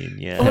amazing.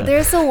 Yeah. Well,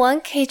 there's the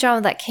one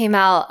K-drama that came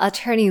out,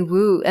 Attorney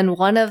Woo, and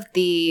one of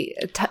the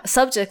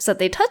subjects that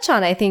they touch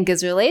on, I think,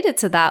 is related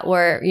to that,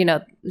 where,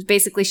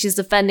 basically she's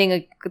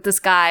defending this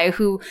guy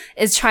who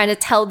is trying to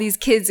tell these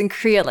kids in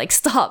Korea, like,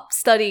 stop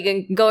studying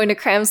and going to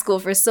cram school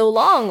for so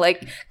long,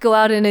 like, go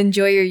out and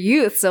enjoy your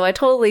youth. So I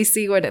totally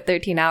see where the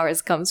 13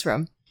 hours comes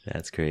from.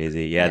 That's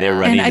crazy. Yeah, they're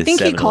running. And I think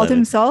he called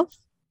himself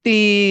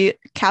the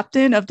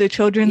captain of the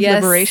Children's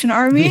Liberation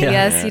Army. Yeah.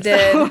 Yes, he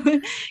did. So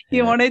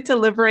he wanted to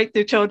liberate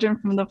the children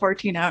from the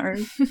 14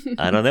 hours.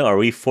 I don't know. Are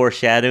we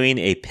foreshadowing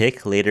a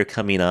pick later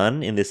coming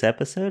on in this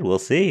episode? We'll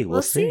see.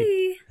 We'll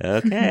see.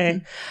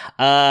 Okay.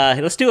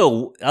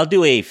 I'll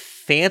do a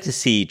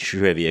fantasy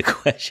trivia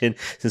question,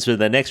 since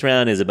the next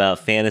round is about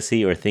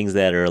fantasy or things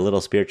that are a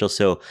little spiritual.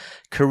 So,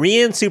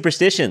 Korean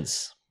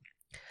superstitions.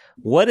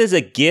 What is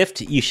a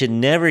gift you should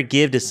never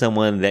give to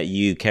someone that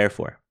you care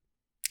for?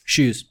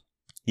 Shoes.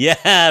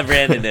 Yeah,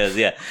 Brandon knows.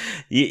 Yeah.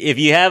 If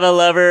you have a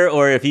lover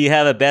or if you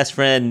have a best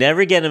friend,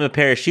 never get them a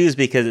pair of shoes,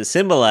 because it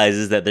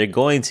symbolizes that they're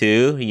going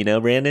to,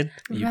 Brandon?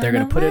 They're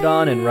going to put it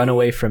on and run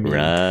away from you.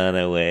 Run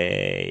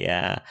away.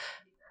 Yeah.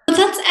 But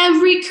that's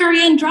every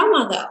Korean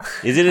drama,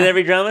 though. Is it in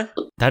every drama?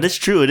 That is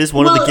true. It is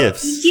one of the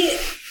gifts.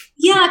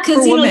 Yeah,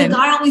 because, the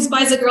guy always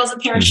buys the girls a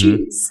pair of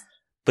shoes.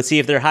 But see,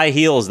 if they're high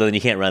heels, then you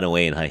can't run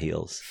away in high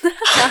heels.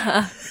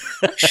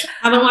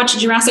 Haven't watched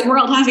Jurassic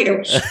World, have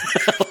you?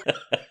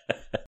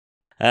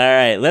 All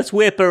right, let's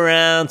whip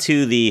around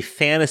to the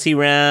fantasy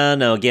round.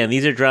 Now, again,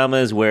 these are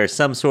dramas where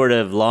some sort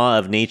of law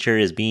of nature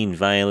is being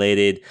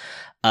violated.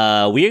 We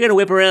are going to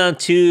whip around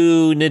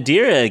to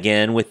Nadira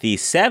again with the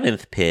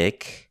 7th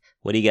pick.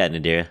 What do you got,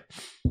 Nadira?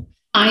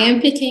 I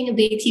am picking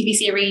the TV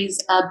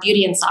series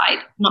Beauty Inside,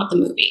 not the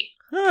movie.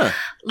 Huh.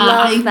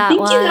 Love that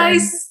one. You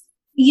guys...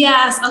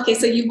 Yes. Okay.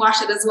 So you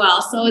watched it as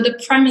well. So the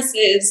premise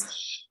is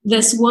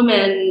this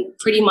woman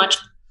pretty much,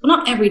 well,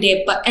 not every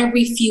day, but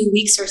every few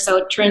weeks or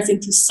so turns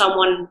into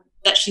someone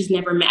that she's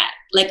never met.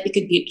 Like it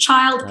could be a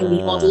child, it can be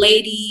an old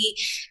lady,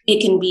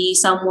 it can be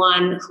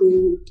someone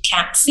who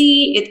can't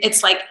see.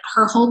 It's like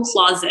her whole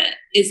closet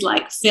is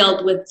like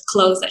filled with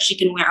clothes that she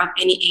can wear of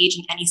any age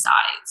and any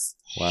size.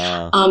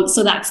 Wow.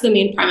 So that's the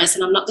main premise.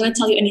 And I'm not going to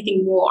tell you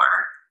anything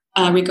more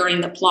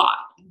regarding the plot.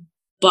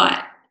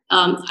 But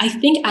I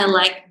think I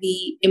like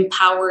the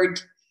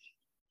empowered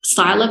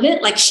style of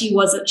it. Like she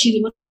wasn't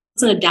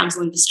a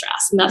damsel in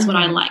distress. And that's what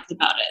I liked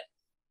about it.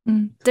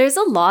 There's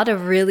a lot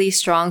of really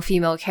strong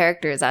female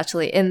characters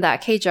actually in that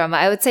K-drama.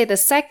 I would say the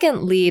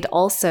second lead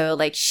also,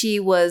 like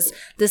she was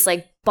this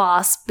like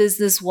boss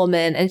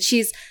businesswoman, and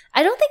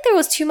I don't think there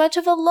was too much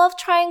of a love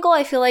triangle.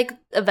 I feel like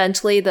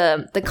eventually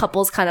the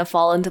couples kind of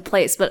fall into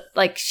place, but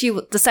like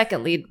the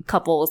second lead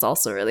couple was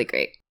also really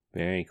great.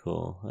 Very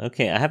cool.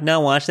 Okay, I have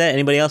not watched that.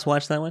 Anybody else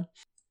watch that one?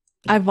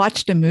 I've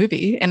watched a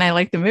movie and I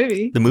like the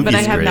movie. The movie, but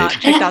I have great. not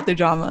checked out the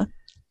drama.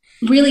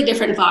 Really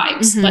different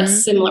vibes, but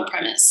similar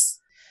premise.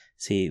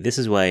 See, this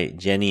is why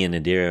Jenny and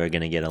Nadira are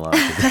going to get along.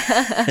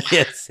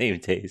 Yeah, same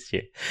taste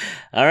here.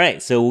 All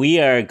right, so we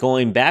are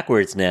going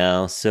backwards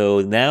now.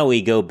 So now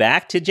we go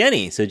back to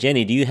Jenny. So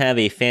Jenny, do you have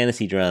a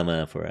fantasy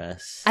drama for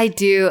us? I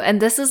do, and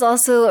this is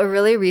also a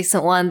really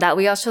recent one that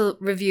we also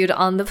reviewed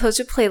on the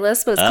Pocha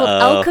playlist, but it's called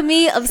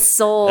Alchemy of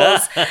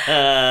Souls.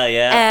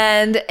 Yeah.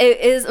 And it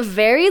is a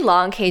very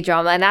long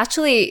K-drama, and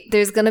actually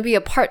there's going to be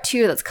a part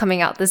 2 that's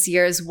coming out this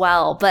year as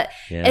well. But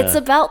it's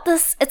about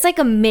this, it's like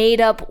a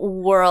made-up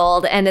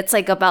world, and it's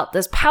like about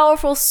this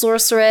powerful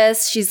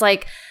sorceress. She's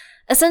like,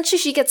 essentially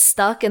she gets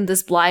stuck in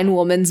this blind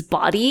woman's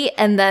body,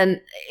 and then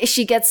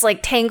she gets like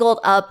tangled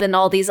up in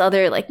all these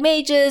other like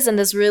mages and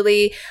this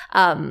really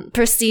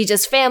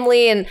prestigious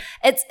family, and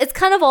it's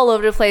kind of all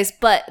over the place,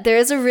 but there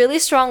is a really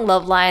strong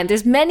love line.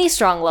 There's many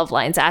strong love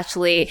lines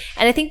actually,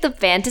 and I think the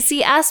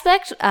fantasy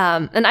aspect,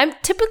 and I'm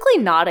typically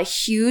not a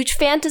huge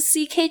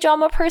fantasy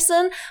K-drama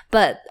person,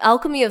 but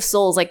Alchemy of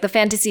Souls, like the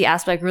fantasy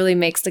aspect really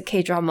makes the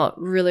K-drama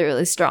really,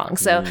 really strong.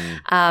 So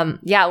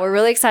yeah, we're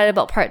really excited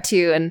about part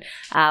 2, and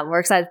we're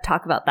excited to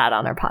talk about that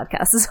on our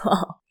podcast as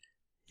well.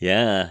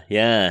 Yeah.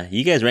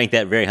 You guys ranked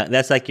that very high.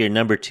 That's like your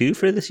number 2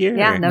 for this year?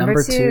 Yeah,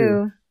 number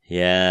 2.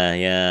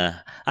 Yeah.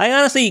 I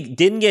honestly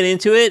didn't get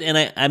into it, and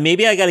I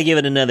maybe I got to give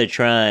it another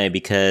try,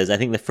 because I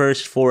think the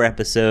first 4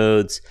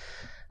 episodes,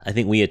 I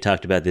think we had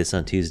talked about this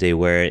on Tuesday,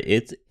 where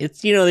it's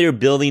they were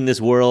building this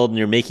world and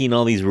you're making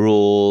all these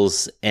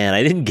rules, and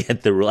I didn't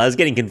get the rule. I was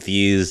getting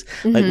confused.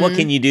 Like, what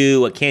can you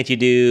do? What can't you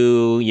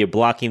do? You're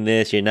blocking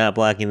this. You're not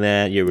blocking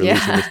that. You're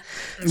releasing this.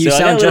 You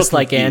sound just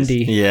like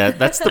Andy. Yeah,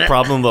 that's the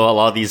problem with a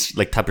lot of these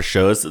like type of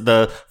shows.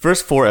 The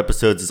first 4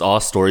 episodes is all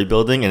story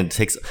building, and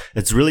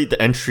it's really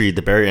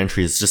the barrier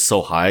entry is just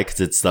so high, because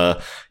it's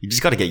you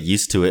just got to get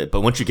used to it.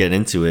 But once you get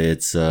into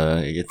it,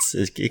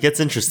 it gets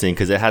interesting,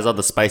 because it has all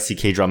the spicy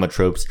K-drama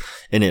tropes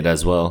in it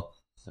as well.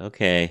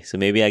 Okay, so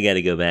maybe I got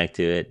to go back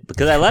to it,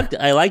 because I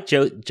like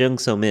Jung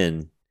So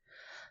Min.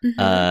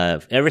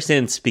 Ever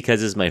since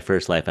Because It's My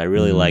First Life, I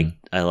really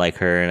like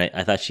her, and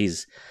I thought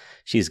she's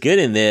good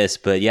in this,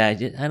 but yeah,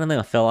 I don't know,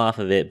 I fell off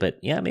of it, but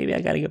yeah, maybe I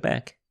got to go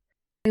back.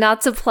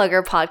 Not to plug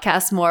our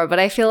podcast more, but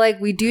I feel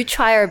like we do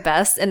try our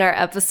best in our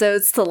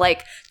episodes to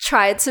like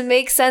try to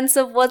make sense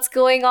of what's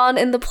going on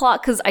in the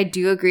plot, because I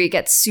do agree it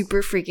gets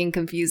super freaking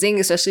confusing,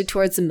 especially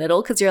towards the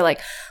middle, because you're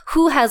like,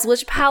 who has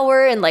which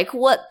power and like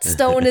what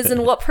stone is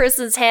in what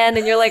person's hand,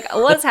 and you're like,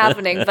 what's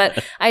happening?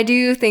 But I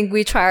do think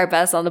we try our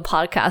best on the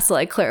podcast to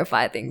like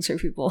clarify things for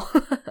people.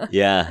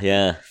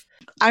 Yeah.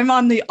 I'm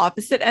on the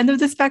opposite end of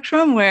the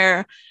spectrum,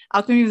 where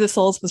Alchemy of the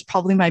Souls was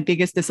probably my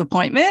biggest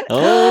disappointment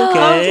of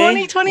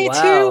 2022.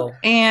 Wow.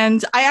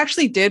 And I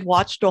actually did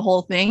watch the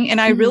whole thing, and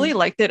I really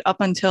liked it up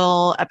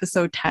until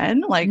episode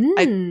 10. Like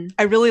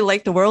I really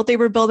liked the world they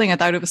were building. I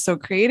thought it was so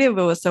creative.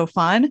 It was so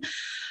fun.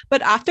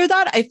 But after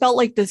that, I felt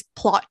like this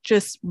plot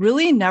just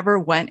really never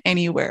went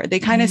anywhere. They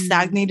kind of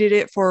stagnated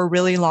it for a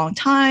really long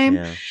time.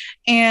 Yeah.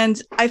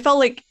 And I felt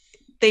like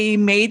they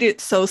made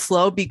it so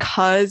slow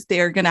because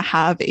they're going to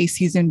have a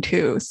season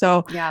 2.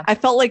 So I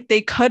felt like they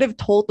could have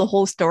told the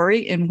whole story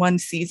in one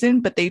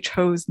season, but they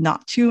chose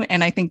not to.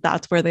 And I think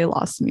that's where they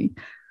lost me.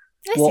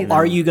 Well,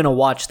 are you going to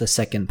watch the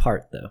second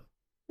part though?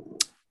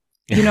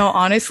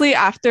 Honestly,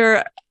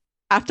 after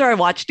I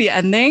watched the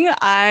ending,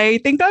 I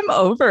think I'm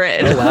over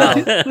it. Oh,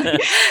 wow.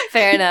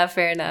 Fair enough.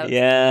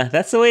 Yeah,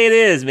 that's the way it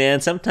is,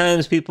 man.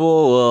 Sometimes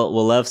people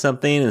will love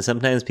something, and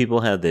sometimes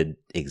people have the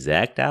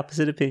exact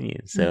opposite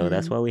opinion. So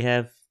that's why we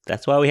have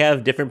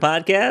different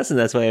podcasts, and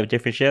that's why we have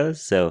different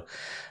shows. So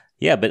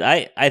yeah, but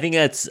I think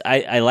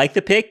I like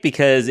the pick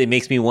because it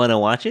makes me want to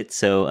watch it.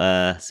 So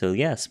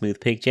yeah,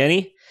 smooth pick,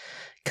 Jenny.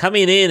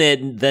 Coming in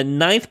at the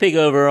 9th pick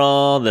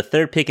overall, the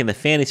 3rd pick in the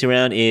fantasy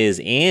round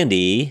is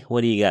Andy. What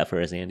do you got for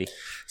us, Andy?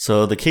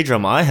 So the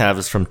K-drama I have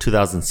is from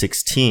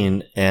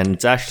 2016, and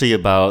it's actually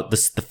about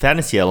this. The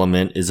fantasy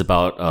element is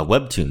about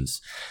webtoons,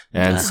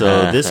 and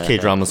so this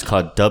K-drama is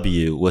called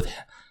W with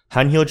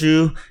Han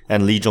Hyo-ju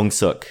and Lee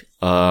Jong-suk.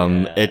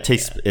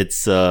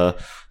 It's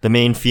the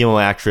main female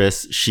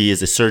actress. She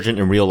is a surgeon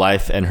in real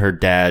life, and her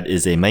dad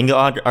is a manga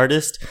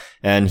artist,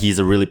 and he's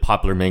a really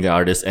popular manga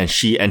artist. And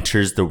she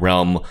enters the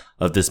realm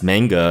of this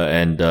manga,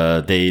 and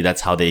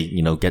that's how they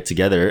get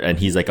together. And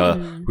he's like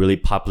a really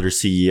popular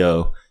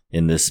CEO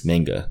in this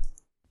manga.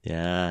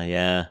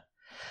 Yeah.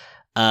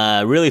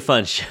 Really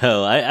fun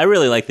show. I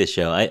really like this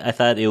show. I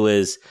thought it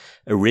was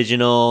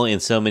original in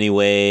so many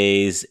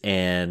ways,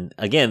 and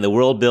again, the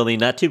world building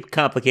not too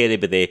complicated,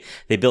 but they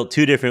built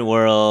two different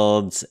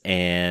worlds,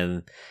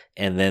 and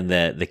then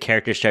the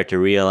characters start to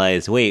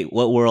realize, wait,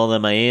 what world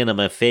am I in? Am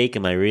I fake?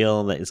 Am I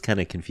real? That is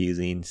kind of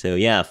confusing. So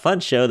yeah,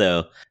 fun show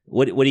though.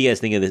 What do you guys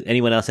think of this?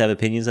 Anyone else have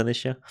opinions on this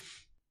show?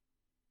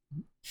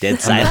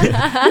 Dead silent.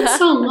 It's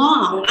so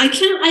long.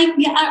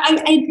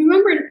 I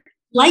remember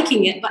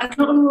liking it, but I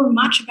don't remember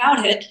much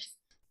about it.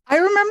 I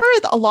remember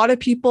a lot of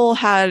people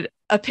had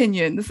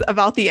opinions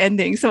about the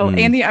ending. So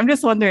Andy, I'm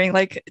just wondering,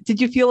 like, did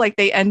you feel like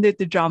they ended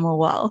the drama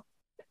well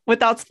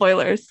without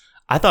spoilers?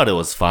 I thought it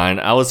was fine.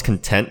 I was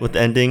content with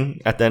the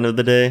ending at the end of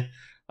the day.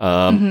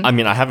 I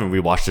mean, I haven't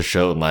rewatched the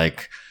show in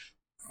like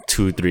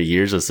 2-3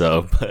 years or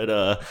so, but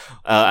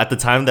at the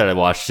time that I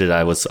watched it,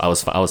 I was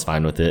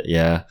fine with it.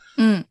 Yeah.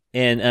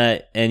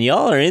 And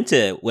y'all are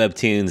into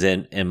webtoons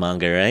and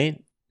manga,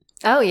 right?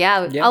 Oh,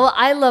 yeah.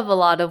 I love a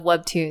lot of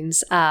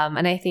webtoons.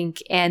 And I think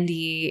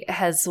Andy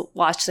has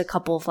watched a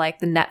couple of like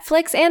the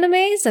Netflix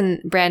animes,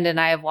 and Brandon and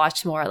I have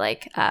watched more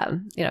like,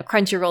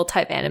 Crunchyroll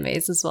type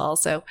animes as well.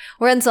 So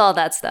we're into all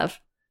that stuff.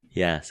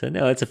 Yeah. So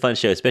no, it's a fun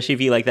show, especially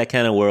if you like that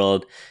kind of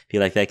world, if you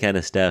like that kind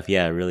of stuff.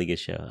 Yeah, really good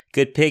show.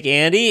 Good pick,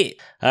 Andy.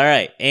 All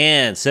right.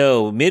 And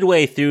so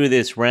midway through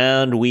this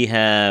round, we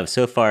have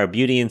so far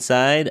Beauty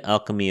Inside,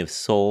 Alchemy of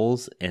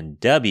Souls, and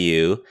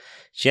W.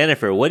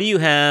 Jennifer, what do you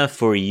have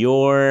for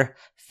your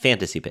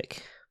fantasy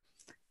pick?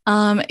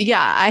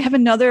 I have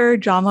another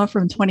drama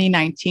from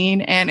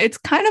 2019, and it's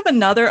kind of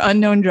another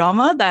unknown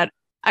drama that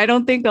I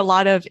don't think a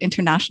lot of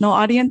international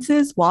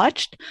audiences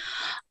watched.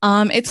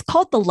 It's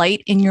called The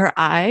Light in Your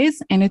Eyes,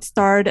 and it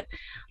starred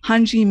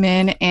Han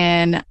Ji-min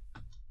and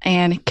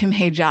Kim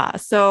Hae-ja.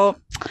 So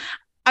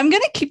I'm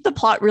going to keep the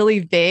plot really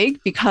vague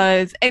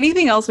because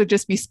anything else would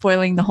just be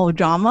spoiling the whole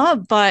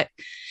drama, but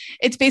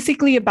it's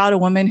basically about a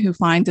woman who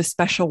finds a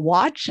special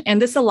watch,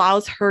 and this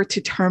allows her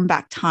to turn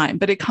back time,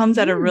 but it comes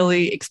at a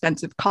really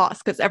expensive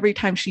cost because every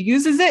time she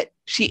uses it,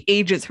 she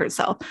ages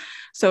herself.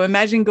 So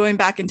imagine going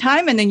back in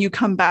time and then you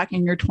come back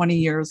and you're 20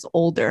 years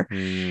older.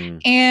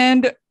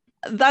 And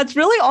that's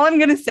really all I'm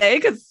going to say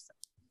because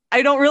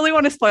I don't really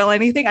want to spoil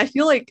anything. I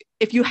feel like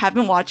if you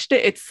haven't watched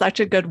it, it's such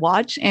a good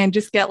watch, and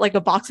just get like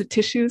a box of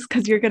tissues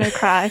because you're going to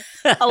cry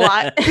a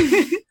lot.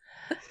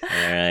 All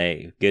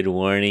right. Good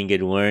warning.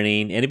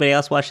 Anybody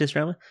else watch this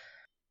drama?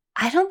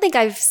 I don't think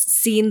I've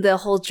seen the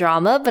whole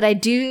drama, but I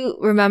do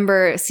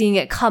remember seeing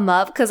it come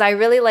up because I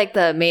really like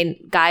the main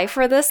guy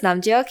for this,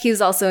 Nam Ji-hyuk. He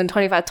was also in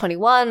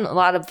 2521, a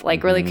lot of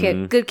like really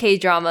good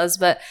K-dramas.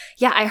 But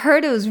yeah, I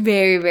heard it was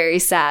very, very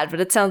sad, but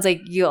it sounds like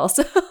you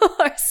also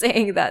are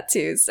saying that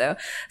too. So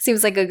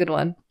seems like a good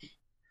one.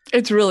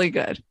 It's really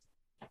good.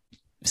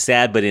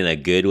 Sad, but in a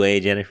good way,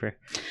 Jennifer?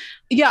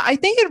 Yeah, I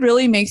think it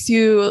really makes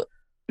you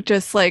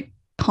just like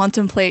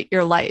contemplate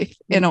your life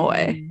in a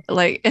way.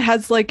 Like it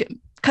has like,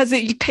 because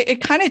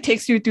it kind of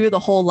takes you through the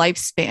whole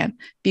lifespan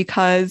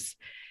because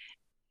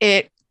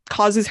it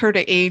causes her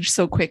to age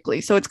so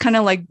quickly. So it's kind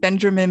of like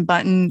Benjamin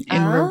Button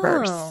in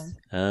reverse.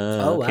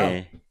 Oh,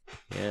 okay. Wow.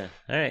 Yeah.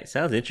 All right.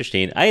 Sounds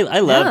interesting. I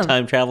love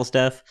time travel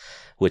stuff,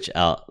 which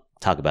I'll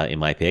talk about in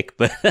my pick,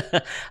 but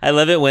I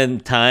love it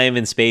when time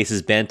and space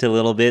is bent a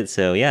little bit.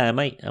 So yeah, I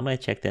might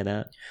check that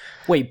out.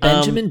 Wait,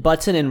 Benjamin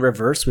Button in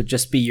reverse would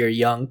just be you're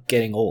young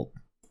getting old.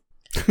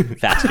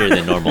 Faster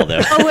than normal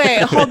though. Oh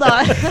wait, hold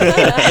on.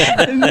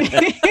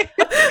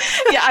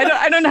 Yeah,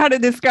 I don't know how to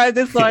describe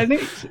this one.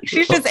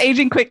 She's just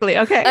aging quickly.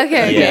 Okay.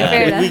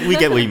 Fair enough. We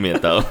get what you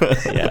meant though.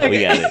 Yeah,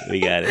 okay.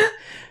 We got it.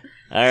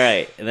 All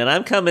right, and then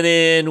I'm coming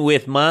in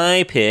with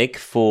my pick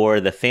for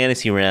the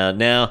fantasy round.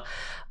 Now,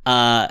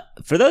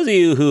 for those of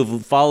you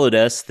who've followed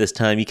us this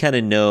time, you kind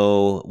of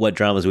know what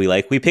dramas we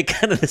like. We pick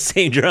kind of the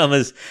same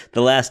dramas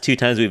the last two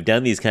times we've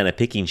done these kind of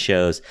picking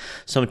shows.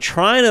 So I'm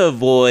trying to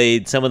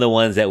avoid some of the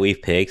ones that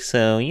we've picked.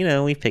 So,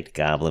 we've picked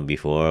Goblin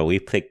before.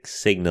 We've picked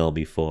Signal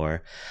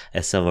before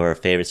as some of our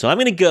favorites. So I'm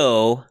going to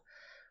go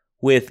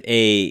with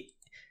a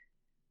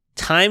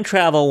time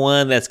travel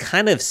one that's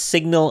kind of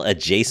Signal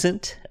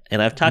adjacent. And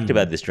I've talked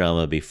about this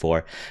drama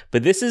before.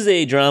 But this is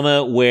a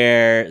drama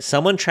where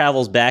someone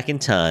travels back in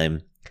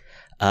time.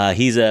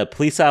 He's a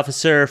police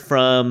officer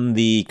from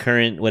the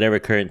whatever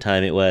current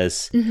time it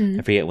was.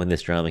 I forget when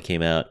this drama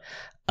came out.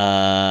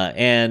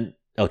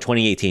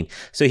 2018.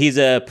 So he's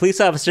a police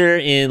officer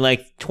in like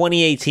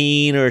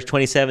 2018 or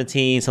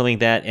 2017, something like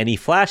that. And he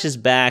flashes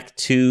back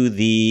to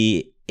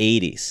the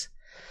 80s.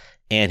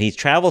 And he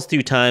travels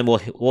through time.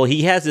 Well,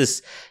 he has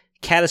this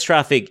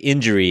catastrophic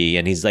injury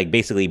and he's like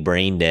basically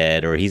brain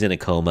dead, or he's in a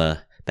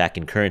coma back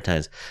in current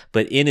times.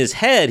 But in his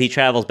head, he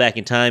travels back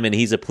in time and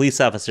he's a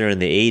police officer in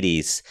the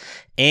 80s.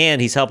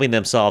 and he's helping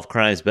them solve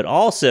crimes, but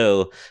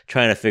also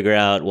trying to figure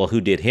out, well,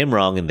 who did him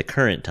wrong in the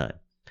current time.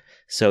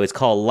 So it's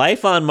called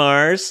Life on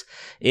Mars.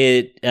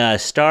 It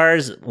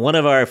stars one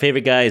of our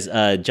favorite guys,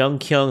 Jung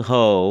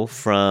Kyung-ho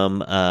from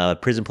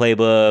Prison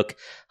Playbook,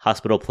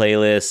 Hospital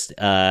Playlist,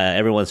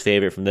 everyone's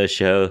favorite from those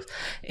shows.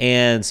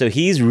 And so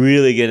he's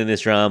really good in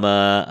this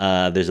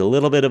drama. There's a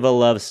little bit of a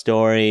love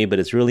story, but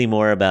it's really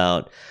more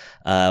about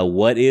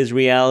what is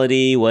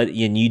reality,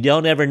 and you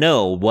don't ever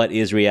know what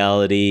is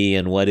reality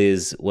and what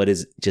is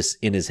just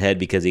in his head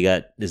because he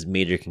got this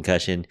major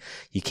concussion.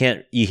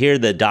 You hear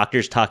the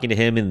doctors talking to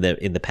him in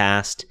the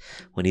past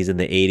when he's in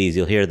the 80s.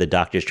 You'll hear the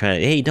doctors trying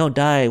to, hey, don't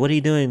die, what are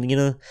you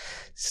doing,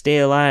 stay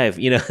alive,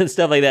 and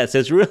stuff like that. So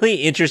it's a really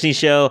interesting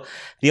show.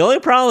 The only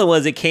problem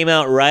was it came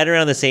out right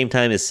around the same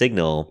time as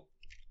Signal.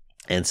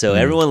 And so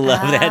everyone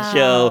loved that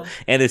show,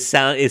 and it's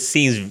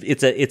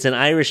an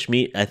Irish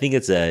I think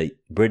it's a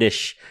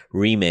British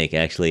remake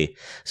actually.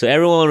 So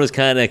everyone was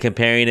kind of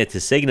comparing it to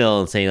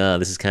Signal and saying, "Oh,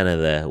 this is kind of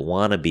the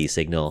wannabe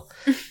Signal."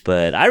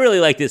 But I really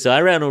liked it, so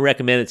I would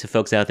recommend it to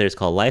folks out there. It's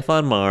called Life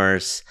on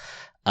Mars.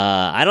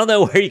 I don't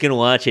know where you can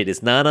watch it.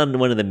 It's not on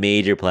one of the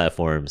major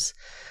platforms,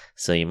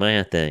 so you might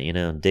have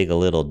to, dig a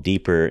little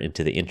deeper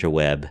into the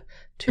interweb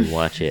to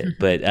watch it.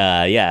 But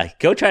yeah,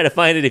 go try to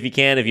find it if you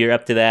can, if you're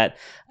up to that.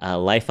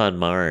 Life on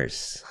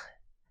Mars.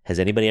 Has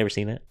anybody ever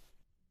seen that?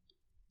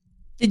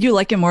 Did you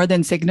like it more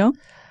than Signal?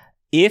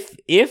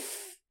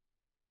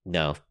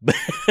 No.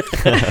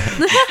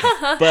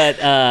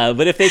 But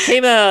if they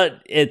came out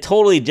at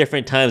totally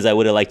different times, I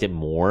would have liked it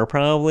more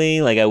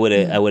probably. Like I would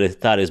have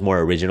thought it was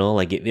more original.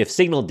 Like if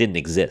Signal didn't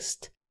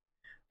exist.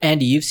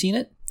 Andy, you've seen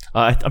it?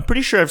 I'm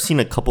pretty sure I've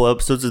seen a couple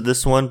episodes of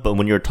this one, but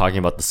when you were talking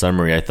about the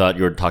summary, I thought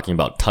you were talking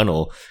about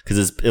Tunnel because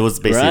it was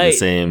basically the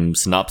same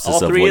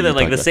synopsis. All three of them,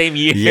 like the same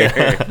year.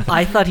 Yeah.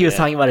 I thought he was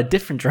talking about a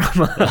different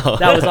drama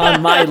that was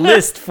on my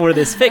list for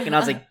this pick, and I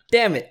was like,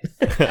 "Damn it!"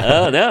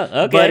 Oh no,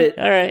 okay,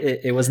 all right.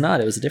 It was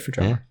not. It was a different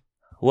drama. Yeah.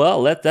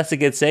 Well, that's a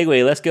good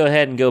segue. Let's go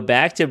ahead and go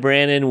back to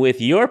Brandon with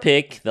your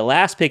pick, the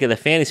last pick of the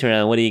fantasy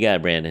round. What do you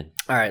got, Brandon?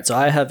 All right, so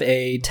I have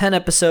a 10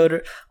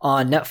 episode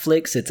on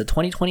Netflix. It's a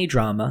 2020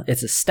 drama.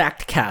 It's a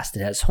stacked cast.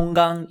 It has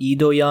Honggang, Lee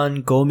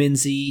Do-yeon, Go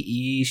Min-si,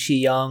 Lee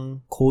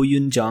Si-young, Ko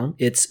Yoon-jung.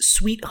 It's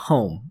Sweet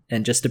Home.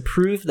 And just to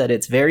prove that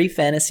it's very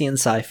fantasy and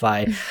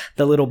sci-fi,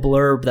 the little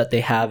blurb that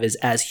they have is,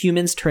 as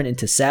humans turn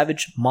into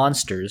savage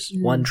monsters,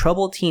 one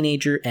troubled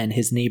teenager and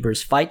his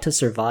neighbors fight to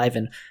survive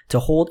and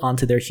to hold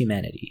onto their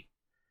humanity.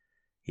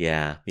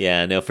 Yeah,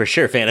 no, for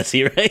sure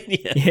fantasy, right?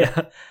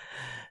 Yeah.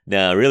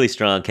 No, really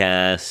strong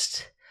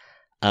cast.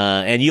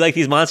 And you like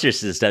these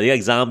monsters and stuff. You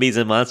like zombies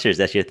and monsters.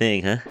 That's your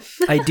thing, huh?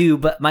 I do,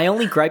 but my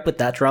only gripe with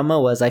that drama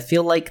was I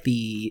feel like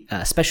the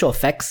special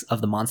effects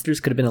of the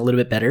monsters could have been a little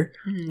bit better.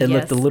 It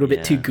looked a little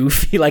bit too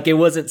goofy. Like it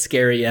wasn't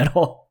scary at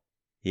all.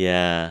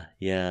 Yeah.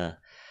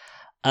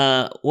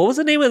 What was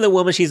the name of the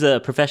woman? She's a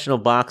professional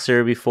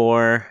boxer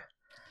before.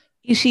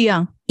 Lee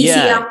Si-young.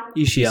 Yeah.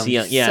 Lee Si-young.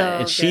 Yeah. So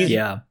and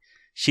good.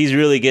 she's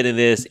really good in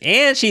this.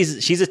 And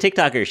she's a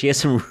TikToker. She has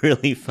some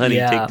really funny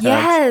TikToks.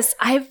 Yes,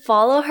 I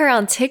follow her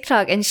on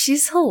TikTok and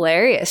she's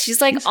hilarious.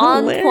 She's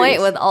on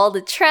point with all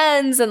the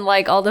trends and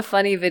like all the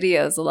funny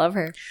videos. I love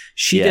her.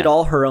 She did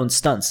all her own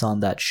stunts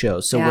on that show.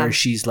 So where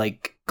she's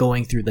like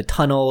going through the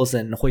tunnels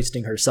and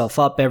hoisting herself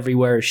up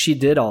everywhere, she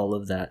did all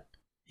of that.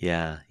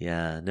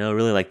 Yeah. No, I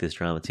really like this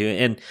drama too.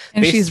 And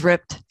she's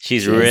ripped.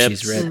 She's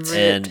ripped.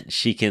 And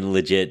she can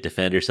legit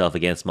defend herself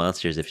against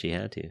monsters if she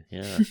had to.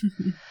 Yeah.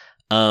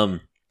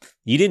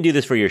 You didn't do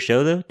this for your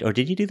show though, or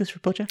did you do this for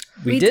Pocha?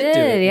 We did do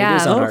it. Yeah.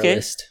 It is on our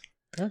list.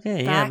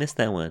 Okay, I missed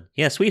that one.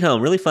 Yeah, Sweet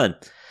Home, really fun.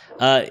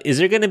 Is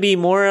there going to be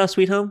more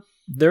Sweet Home?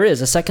 There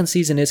is. A second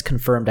season is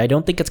confirmed. I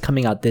don't think it's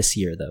coming out this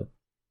year though.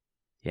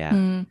 Yeah,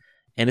 and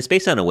it's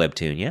based on a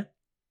webtoon. Yeah,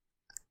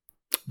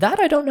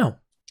 that I don't know.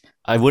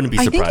 I wouldn't be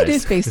surprised. I think it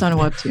is based on a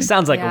webtoon.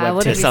 Sounds like a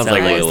webtoon. It sounds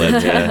like a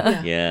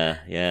webtoon.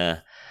 Yeah.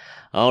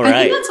 All right.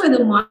 I think that's why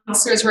the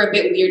monsters were a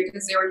bit weird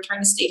because they were trying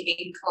to stay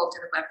faithful to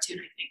the webtoon,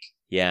 I think.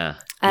 Yeah.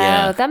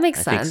 Oh, that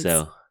makes sense. I think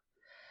so.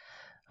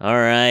 All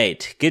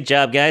right. Good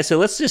job, guys. So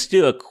let's just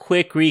do a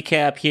quick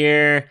recap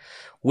here.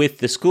 With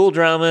the school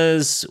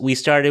dramas, we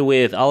started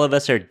with All of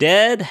Us Are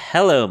Dead,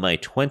 Hello, My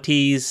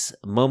 20s,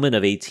 Moment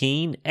of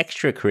 18,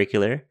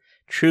 Extracurricular,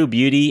 True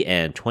Beauty,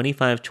 and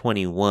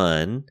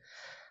 2521.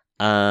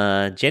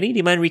 Jenny, do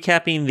you mind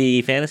recapping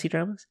the fantasy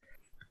dramas?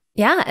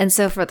 Yeah, and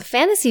so for the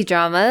fantasy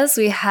dramas,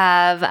 we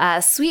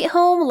have Sweet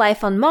Home,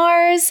 Life on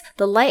Mars,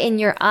 The Light in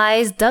Your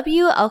Eyes,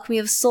 W, Alchemy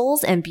of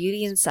Souls, and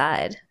Beauty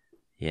Inside.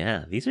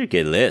 Yeah, these are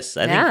good lists.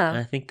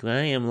 I think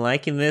I am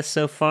liking this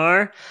so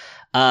far.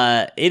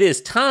 It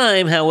is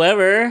time,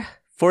 however,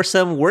 for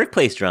some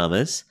workplace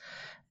dramas.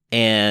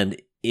 And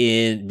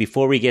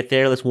before we get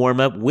there, let's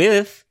warm up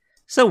with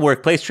some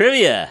workplace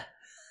trivia.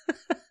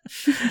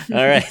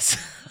 All right.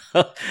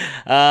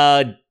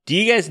 So, do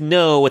you guys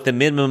know what the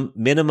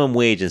minimum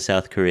wage in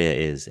South Korea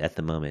is at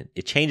the moment?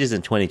 It changes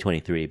in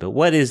 2023, but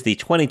what is the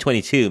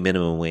 2022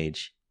 minimum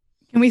wage?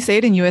 Can we say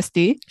it in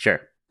USD?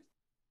 Sure.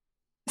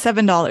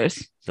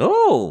 $7.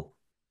 Oh,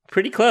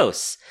 pretty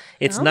close.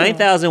 It's Oh.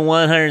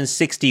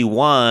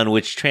 9,161,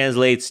 which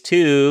translates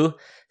to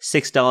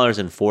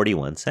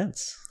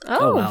 $6.41.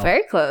 Oh, wow.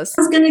 very close.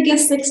 I was gonna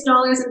guess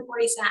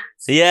 $6.40.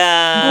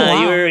 Yeah, Oh,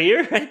 wow.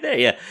 you're right there.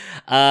 Yeah,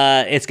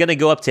 it's gonna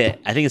go up to.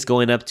 I think it's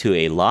going up to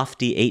a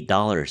lofty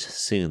 $8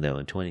 soon, though,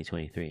 in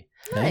 2023.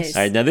 Nice.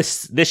 All right, now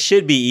this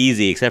should be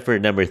easy, except for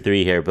number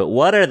 3 here. But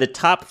what are the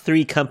top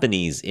 3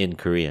 companies in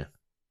Korea?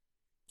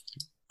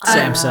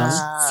 Samsung.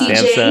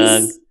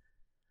 CJ's.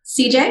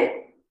 CJ?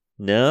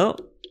 No,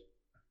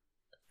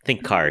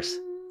 think cars.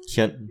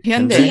 Hyundai. Yeah,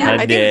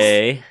 I think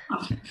Hyundai.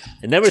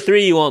 And number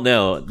 3 you won't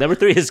know. Number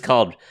 3 is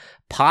called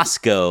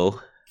POSCO.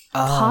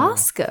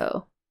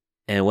 Costco.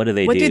 And what do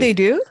they what do? do they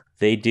do?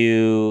 They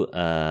do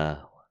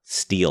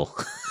steel.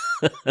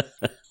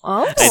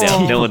 Oh, I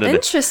know, no one knows.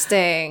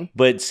 interesting.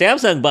 But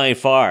Samsung by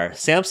far.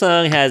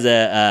 Samsung has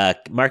a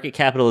market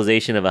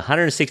capitalization of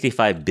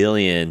 165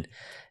 billion,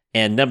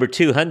 and number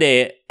 2,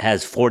 Hyundai,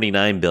 has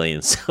 49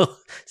 billion. So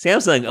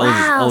Samsung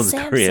owns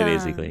Korea Samsung.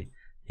 basically.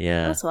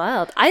 Yeah. That's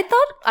wild.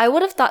 I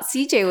would have thought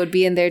CJ would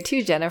be in there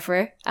too,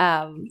 Jennifer.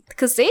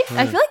 Because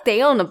I feel like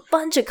they own a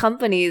bunch of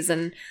companies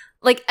and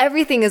like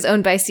everything is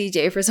owned by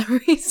CJ for some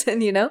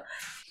reason, you know?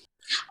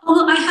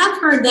 Well, I have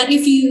heard that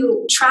if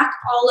you track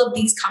all of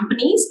these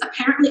companies,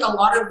 apparently a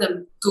lot of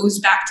them goes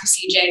back to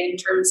CJ in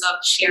terms of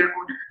share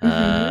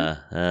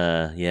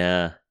owner.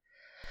 Yeah.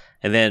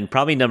 And then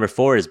probably number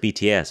 4 is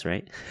BTS,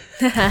 right?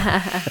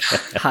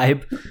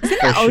 Hype. Isn't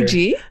that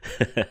LG?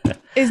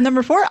 Is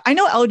number 4? I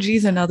know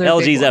LG's another. big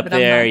LG's one, up but I'm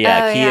there. not-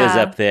 Yeah. Oh, Kia's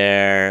yeah. up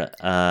there.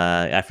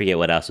 I forget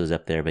what else was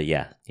up there, but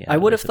yeah. I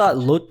would have thought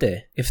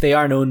Lotte, if they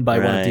aren't owned by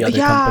one of the Right. other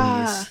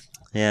Yeah. companies.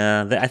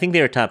 Yeah. I think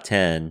they were top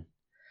 10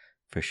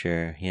 for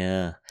sure.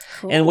 Yeah.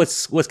 Cool. And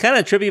what's kind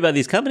of trippy about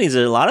these companies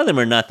is a lot of them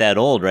are not that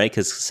old, right?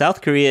 Because South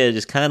Korea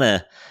just kind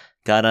of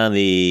got on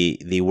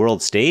the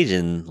world stage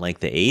in like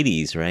the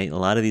 80s, right? A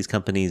lot of these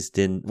companies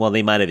didn't, well,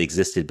 they might have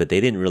existed, but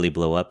they didn't really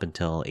blow up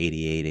until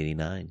 88,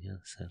 89. Yeah,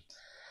 so.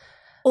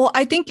 Well,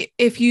 I think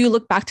if you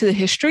look back to the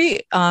history,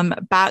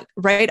 back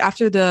right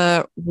after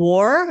the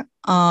war,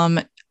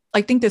 I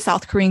think the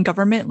South Korean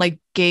government like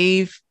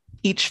gave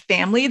each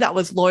family that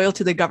was loyal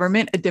to the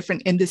government a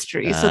different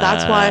industry. So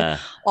that's why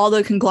all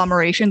the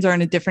conglomerations are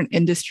in a different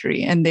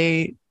industry and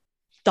they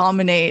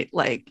dominate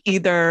like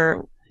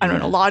either, I don't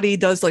know, Lottie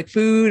does like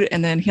food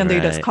and then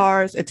Hyundai does Right.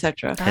 cars,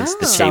 etc. Hence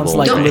the Oh. Sounds stable.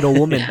 like Don't- Little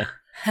Woman.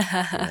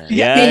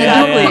 Yeah.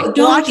 exactly. Don't-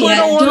 Watch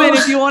yeah, Little Woman don't-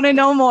 if you want to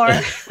know more.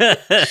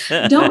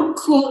 Don't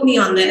quote me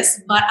on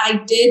this, but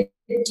I did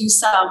do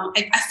some,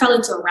 I fell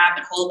into a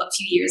rabbit hole a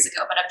few years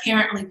ago, but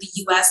apparently the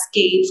US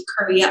gave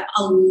Korea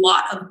a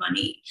lot of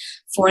money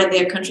for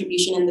their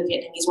contribution in the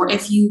Vietnamese War.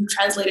 If you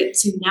translate it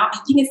to now, I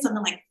think it's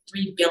something like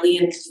 $3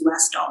 billion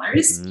US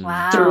dollars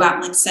Wow.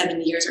 throughout like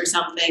 7 years or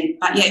something.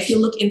 But yeah, if you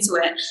look into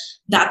it,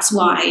 that's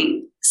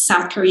why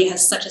South Korea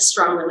has such a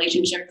strong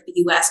relationship with the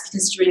US,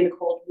 because during the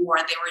Cold War,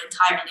 they were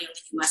entirely on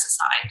the US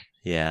side.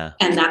 Yeah.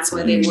 And that's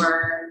why they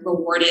were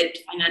rewarded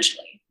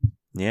financially.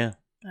 Yeah.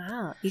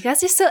 Wow. You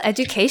guys are so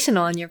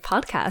educational on your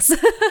podcast.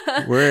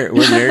 We're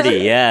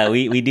nerdy. Yeah.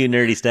 We do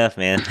nerdy stuff,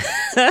 man.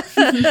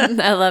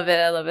 I love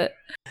it.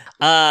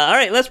 All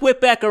right, let's whip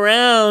back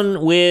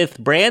around with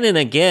Brandon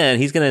again.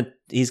 He's gonna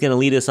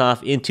lead us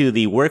off into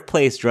the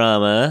workplace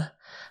drama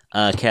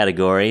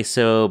category.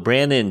 So,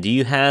 Brandon, do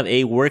you have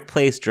a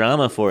workplace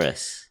drama for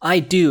us? I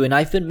do, and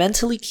I've been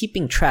mentally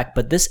keeping track,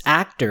 but this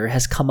actor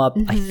has come up,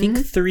 I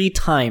think, 3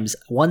 times.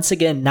 Once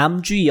again,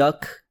 Nam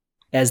Ju-yeok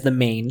as the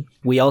main.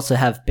 We also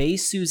have Bae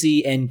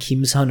Suzy and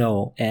Kim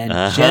Sun-ho. And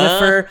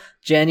Jennifer,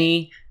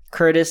 Jenny,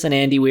 Curtis, and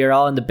Andy, we are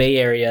all in the Bay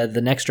Area.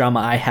 The next drama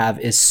I have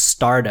is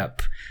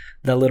Startup.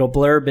 The little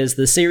blurb is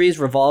the series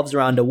revolves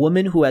around a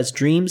woman who has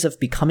dreams of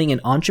becoming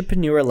an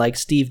entrepreneur like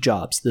Steve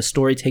Jobs. The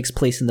story takes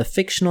place in the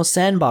fictional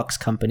Sandbox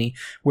company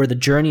where the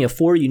journey of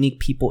 4 unique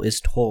people is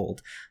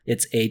told.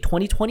 It's a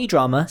 2020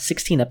 drama,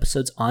 16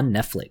 episodes on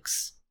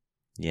Netflix.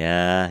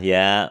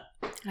 Yeah.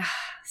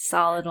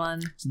 Solid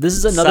one. So this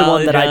is another Solid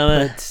one that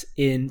drama. I put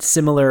in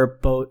similar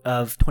boat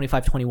of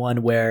 25-21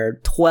 where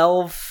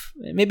 12,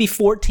 maybe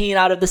 14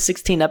 out of the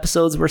 16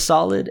 episodes were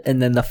solid.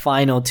 And then the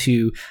final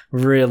 2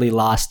 really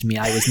lost me.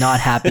 I was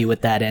not happy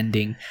with that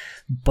ending.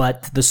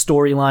 But the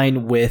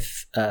storyline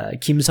with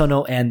Kim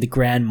Sun-ho and the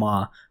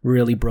grandma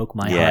really broke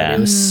my heart. It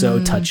was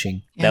so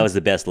touching. That was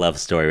the best love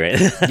story, right?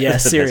 Yeah, That's the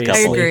best seriously.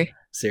 couple. I agree.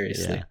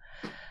 Seriously. Yeah.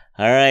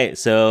 All right,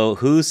 so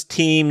who's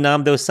Team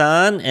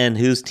Namdo-san and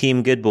who's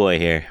Team Good Boy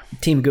here?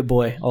 Team Good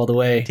Boy all the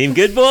way. Team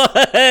Good Boy!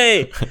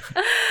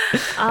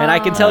 And I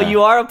can tell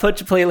you are a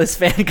Pocha Playlist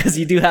fan because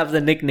you do have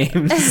the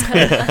nicknames.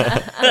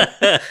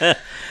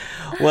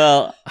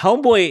 Well,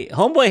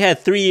 Homeboy had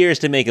 3 years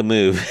to make a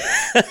move.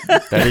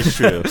 That is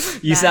true.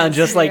 You sound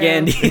just like true.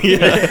 Andy.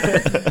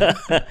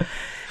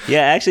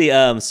 Yeah, actually,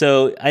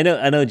 so I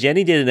know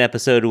Jenny did an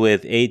episode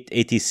with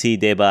ATC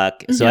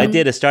Debak. So I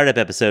did a startup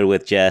episode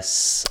with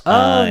Jess.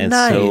 Oh, and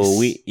nice. so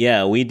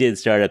we did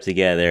startup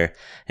together.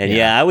 And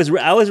I was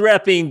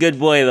repping Good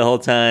Boy the whole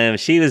time.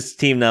 She was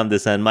Team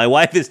Namdo-san. My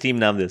wife is Team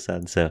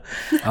Namdo-san. So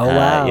Oh,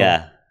 wow.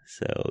 yeah.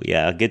 So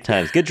yeah, good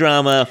times, good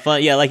drama,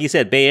 fun. Yeah, like you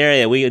said, Bay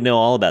Area, we know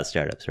all about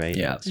startups, right?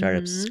 Yeah.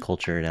 Startups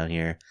culture down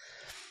here.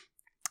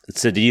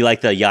 So do you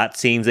like the yacht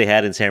scenes they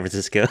had in San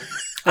Francisco?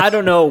 I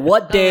don't know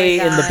what day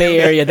in the Bay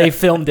Area they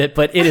filmed it,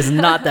 but it is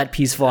not that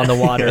peaceful on the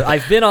water.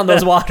 I've been on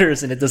those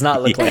waters and it does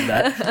not look like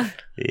that.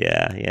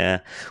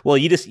 Yeah. Well,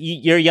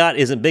 your yacht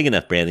isn't big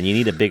enough, Brandon. You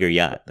need a bigger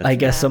yacht. I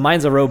guess so.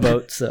 Mine's a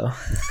rowboat, so.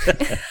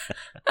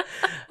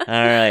 All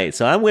right.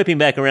 So I'm whipping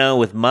back around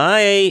with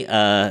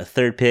my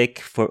third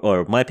pick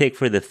my pick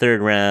for the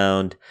third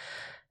round.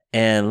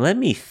 And let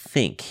me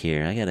think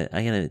here. I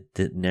gotta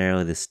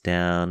narrow this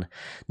down.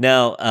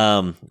 Now,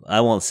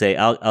 I won't say.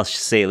 I'll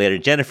say it later.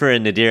 Jennifer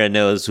and Nadira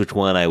knows which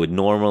one I would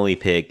normally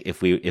pick if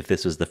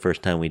this was the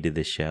first time we did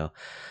this show.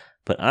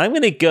 But I'm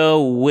gonna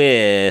go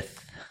with.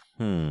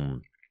 All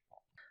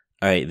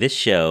right. This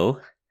show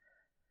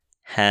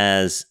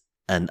has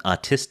an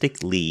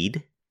autistic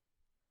lead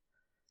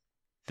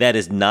that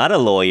is not a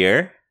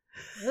lawyer.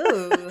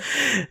 Ooh.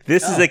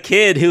 This is a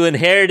kid who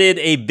inherited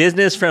a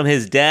business from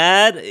his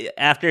dad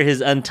after his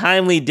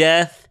untimely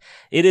death.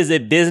 It is a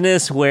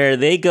business where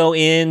they go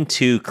in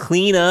to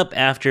clean up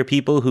after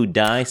people who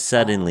die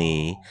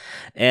suddenly.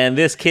 And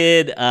this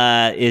kid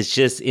is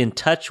just in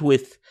touch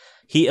with,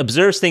 he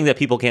observes things that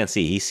people can't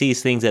see. He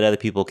sees things that other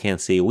people can't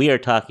see. We are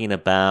talking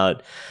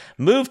about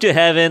Move to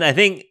Heaven. I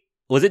think,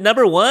 was it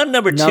number one,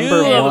 number two?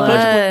 Number one.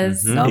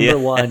 Mm-hmm. Number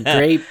one.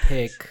 Great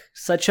pick.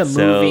 Such a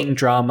moving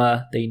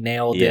drama. They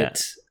nailed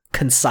it.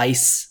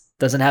 Concise.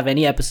 Doesn't have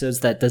any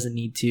episodes that doesn't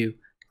need to.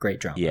 Great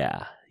drama.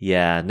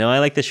 Yeah. No, I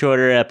like the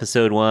shorter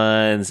episode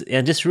ones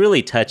and just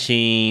really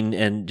touching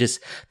and just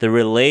the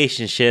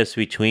relationships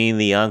between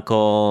the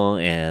uncle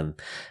and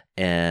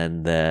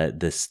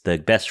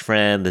the best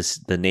friend,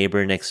 the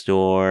neighbor next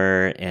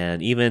door,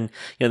 and even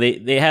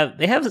they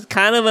have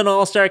kind of an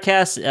all-star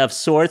cast of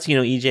sorts.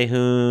 Lee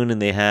Jae-hoon,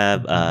 and they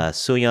have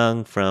Soo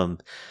Young from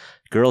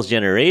Girls'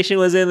 Generation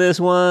was in this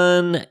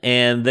one,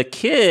 and the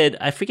kid,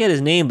 I forget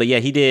his name, but yeah,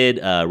 he did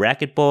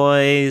Racket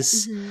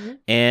Boys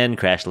and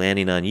Crash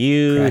Landing on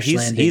You.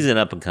 He's an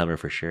up and comer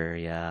for sure.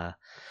 Yeah.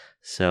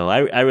 So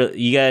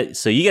you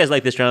guys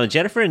like this drama?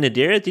 Jennifer and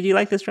Nadira, did you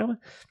like this drama?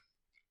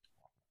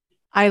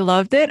 I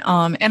loved it.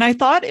 And I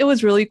thought it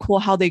was really cool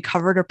how they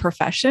covered a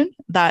profession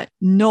that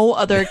no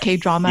other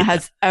K-drama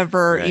has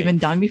ever even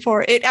done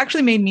before. It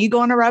actually made me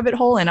go on a rabbit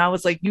hole, and I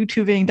was like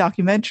YouTubing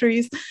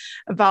documentaries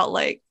about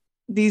like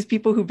these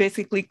people who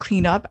basically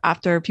clean up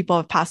after people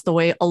have passed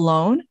away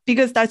alone,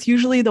 because that's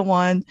usually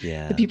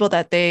the people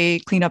that they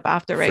clean up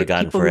after, right?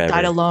 Forgotten people forever. who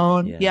died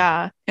alone.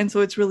 Yeah. And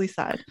so it's really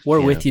sad.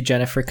 We're with you,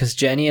 Jennifer, because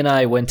Jenny and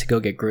I went to go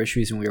get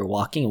groceries and we were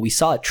walking and we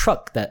saw a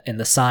truck that, and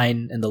the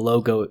sign and the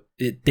logo,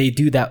 they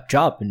do that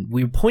job. And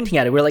we were pointing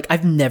at it. We're like,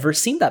 I've never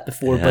seen that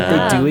before, but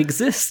they do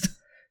exist.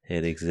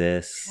 It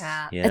exists.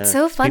 Yeah. It's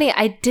so funny.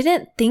 I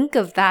didn't think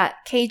of that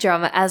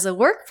K-drama as a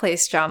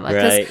workplace drama,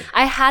 because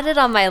I had it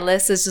on my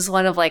list as just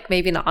one of like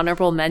maybe an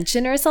honorable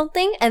mention or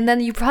something. And then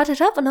you brought it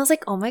up and I was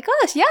like, oh my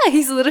gosh, yeah,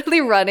 he's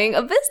literally running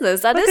a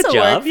business. That is a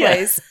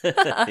workplace.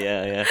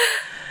 Yeah.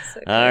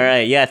 So all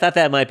right. Yeah, I thought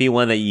that might be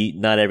one that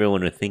not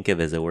everyone would think of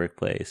as a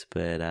workplace.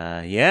 But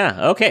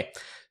yeah. Okay.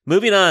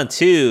 Moving on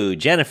to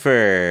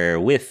Jennifer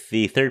with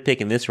the third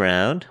pick in this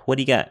round. What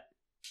do you got?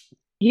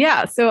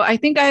 Yeah, so I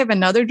think I have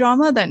another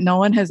drama that no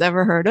one has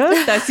ever heard of.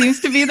 That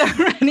seems to be the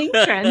running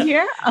trend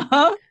here.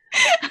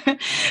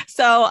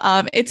 So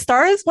it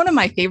stars one of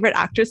my favorite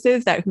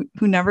actresses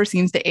who never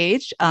seems to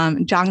age,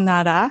 Jang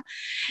Nara,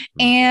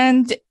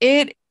 and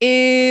it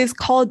is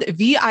called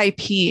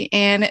VIP.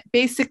 And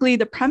basically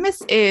the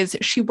premise is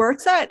she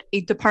works at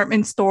a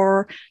department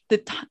store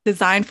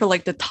designed for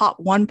like the top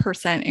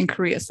 1% in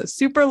Korea, so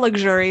super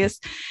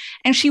luxurious.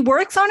 And she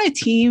works on a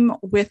team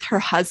with her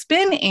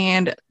husband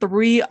and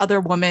 3 other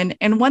women.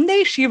 And one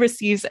day she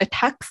receives a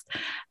text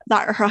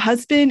that her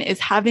husband is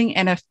having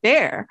an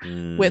affair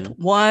with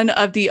one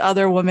of the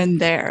other women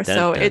there.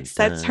 So it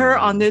sets her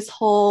on this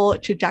whole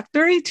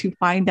trajectory to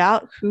find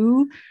out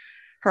who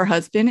her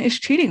husband is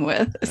cheating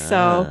with.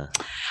 So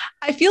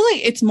I feel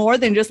like it's more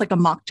than just like a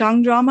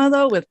makjang drama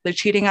though, with the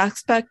cheating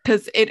aspect,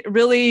 because it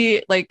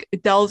really like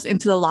delves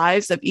into the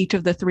lives of each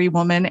of the 3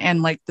 women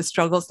and like the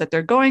struggles that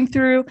they're going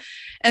through.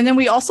 And then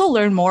we also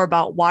learn more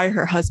about why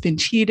her husband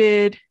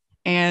cheated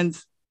and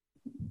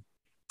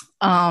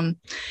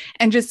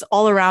just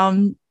all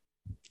around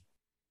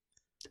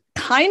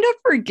kind of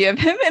forgive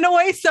him in a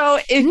way. So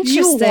if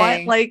you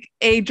want like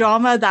a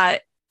drama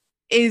that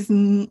is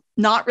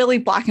not really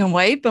black and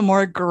white, but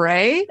more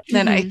gray,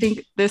 then I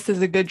think this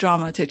is a good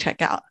drama to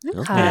check out.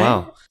 Okay.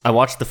 Wow. I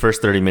watched the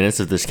first 30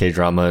 minutes of this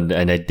K-drama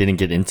and I didn't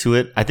get into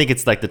it. I think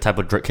it's like the type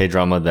of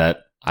K-drama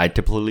that I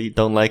typically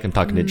don't like. I'm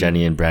talking to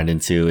Jenny and Brandon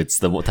too. It's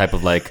the type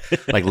of like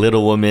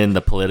Little Women,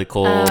 the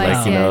political,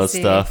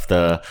 stuff.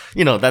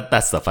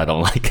 That stuff I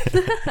don't like.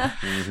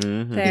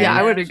 Yeah,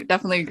 I would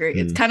definitely agree.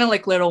 It's kind of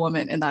like Little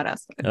Women in that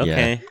aspect.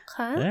 Okay.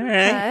 All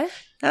right.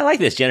 I like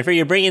this, Jennifer.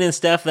 You're bringing in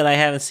stuff that I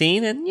haven't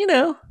seen, and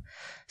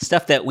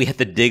stuff that we have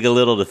to dig a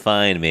little to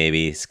find.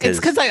 Maybe it's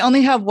because I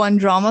only have one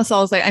drama, so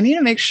I was like, I need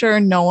to make sure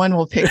no one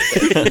will pick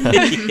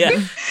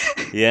this.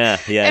 Yeah.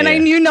 And I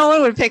knew no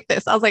one would pick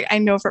this. I was like, I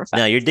know for a fact.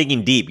 No, you're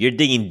digging deep. You're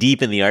digging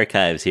deep in the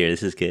archives here.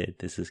 This is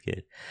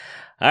good.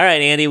 All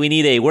right, Andy, we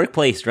need a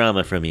workplace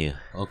drama from you.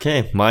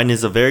 Okay, mine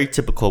is a very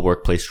typical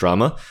workplace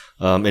drama.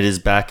 It is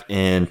back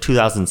in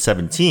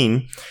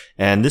 2017,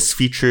 and this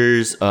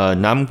features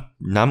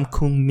Nam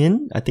Kung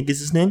Min, I think is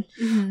his name.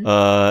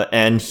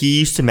 And he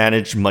used to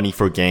manage money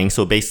for gangs.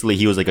 So basically,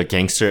 he was like a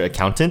gangster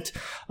accountant.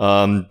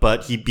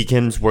 But he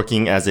begins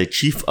working as a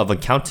chief of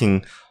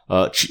accounting.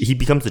 He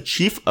becomes the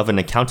chief of an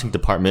accounting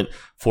department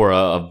for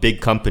a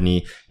big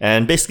company.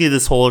 And basically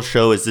this whole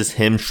show is just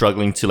him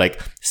struggling to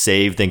like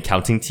save the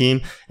accounting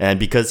team. And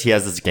because he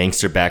has this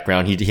gangster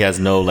background, he has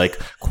no like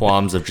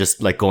qualms of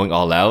just like going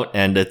all out.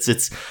 And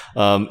it's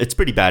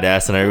pretty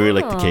badass. And I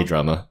really like the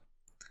K-drama.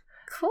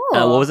 Cool.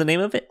 What was the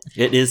name of it?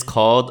 It is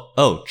called,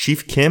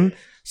 Chief Kim.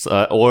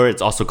 Or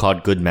it's also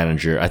called Good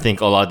Manager. I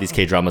think a lot of these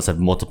K-dramas have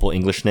multiple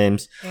English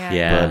names.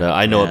 Yeah. But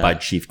I know it by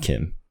Chief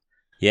Kim.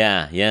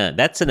 Yeah.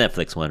 That's a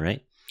Netflix one,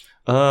 right?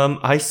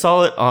 I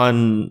saw it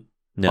on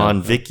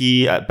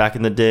Viki back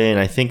in the day, and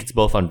I think it's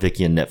both on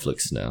Viki and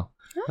Netflix now.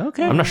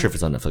 Okay. I'm not sure if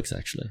it's on Netflix,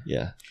 actually.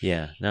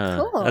 Yeah.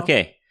 No. Cool.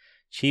 Okay.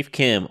 Chief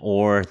Kim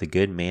or The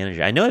Good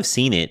Manager. I know I've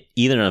seen it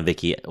either on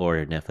Viki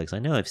or Netflix. I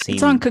know I've seen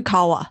It's on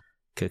Kakawa.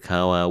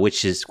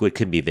 What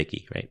could be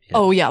Viki, right? Yeah.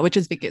 Oh, yeah, which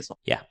is Viki as well.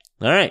 Yeah.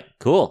 All right.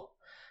 Cool.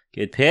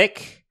 Good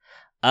pick.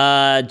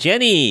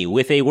 Jenny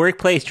with a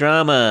workplace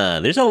drama.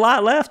 There's a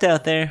lot left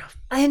out there.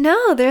 I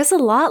know, there's a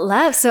lot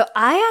left. So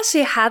I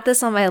actually had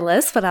this on my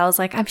list, but I was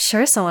like, I'm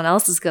sure someone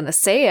else is going to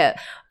say it.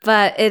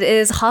 But it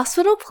is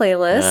Hospital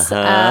Playlist.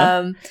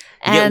 You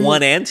get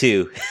 1 and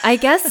 2. I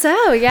guess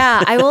so,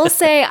 yeah. I will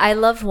say I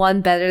loved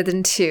 1 better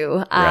than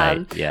 2.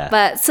 Right, yeah.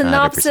 But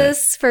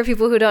synopsis, 100%. For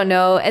people who don't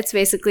know, it's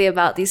basically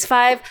about these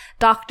 5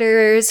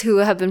 doctors who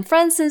have been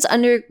friends since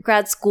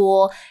undergrad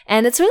school.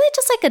 And it's really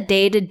just like a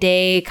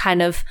day-to-day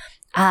kind of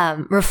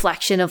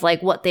reflection of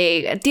like what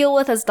they deal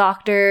with as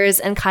doctors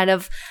and kind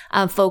of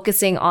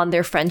focusing on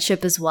their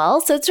friendship as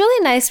well. So it's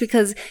really nice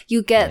because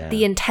you get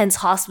the intense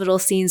hospital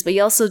scenes, but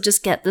you also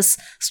just get this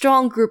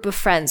strong group of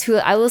friends who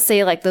I will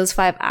say like those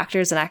 5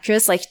 actors and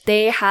actresses, like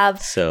they have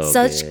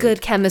such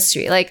good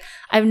chemistry. Like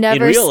I've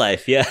never in real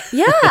life, yeah.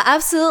 Yeah,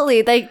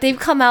 absolutely. Like they've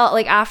come out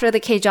like after the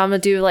K-drama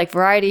do like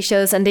variety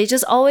shows and they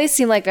just always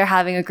seem like they're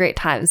having a great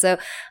time. So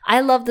I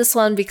love this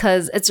one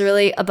because it's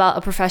really about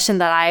a profession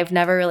that I've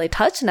never really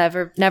touched,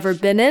 never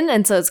been in.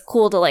 And so it's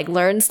cool to like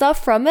learn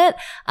stuff from it.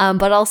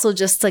 But also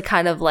just to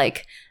kind of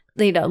like,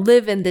 you know,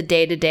 live in the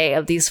day to day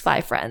of these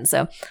 5 friends.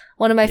 So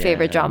one of my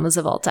favorite dramas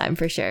of all time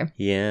for sure.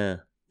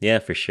 Yeah,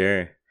 for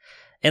sure.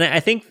 And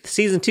I think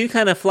season 2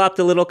 kind of flopped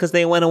a little because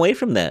they went away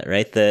from that,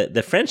 right?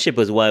 The friendship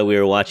was why we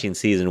were watching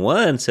season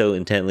 1 so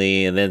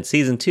intently. And then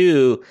season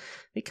 2,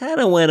 they kind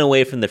of went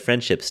away from the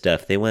friendship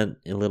stuff. They went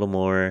a little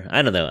more,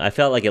 I don't know. I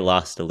felt like it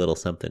lost a little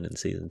something in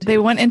season 2. They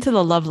went into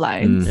the love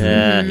lines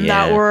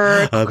that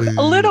were a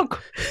little,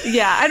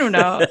 I don't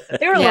know.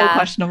 They were a little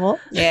questionable.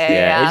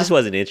 Yeah. It just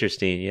wasn't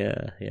interesting.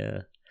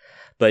 Yeah.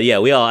 But yeah,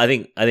 I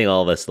think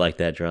all of us like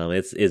that drama.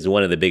 It's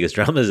one of the biggest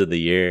dramas of the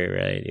year,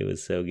 right? It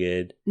was so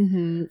good.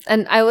 Mm-hmm.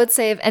 And I would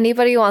say if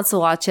anybody wants to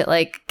watch it,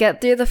 like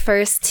get through the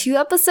first 2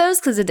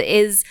 episodes because it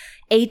is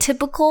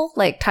atypical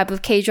like type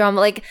of K-drama.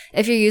 Like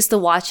if you're used to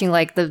watching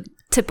like the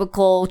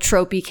typical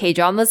tropey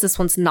K-dramas, this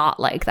one's not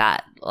like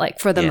that, like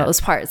for the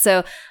most part.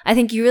 So I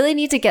think you really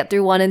need to get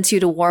through 1 and 2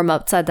 to warm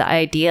up to the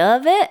idea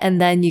of it, and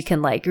then you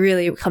can like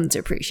really come to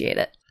appreciate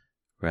it.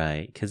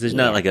 Right, because there's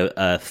not like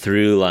a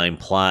through line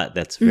plot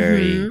that's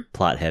very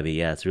plot heavy.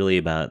 Yeah, it's really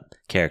about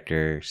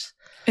characters.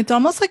 It's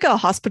almost like a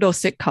hospital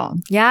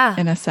sitcom. Yeah,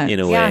 in a sense. In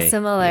a way, yeah,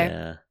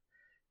 similar.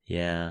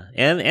 Yeah,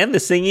 and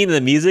the singing,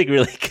 the music,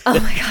 really good. Oh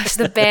my gosh,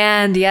 the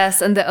band,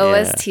 yes, and the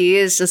OST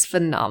is just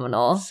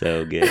phenomenal.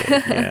 So good.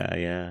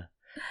 Yeah.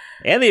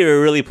 And they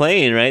were really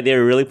playing, right? They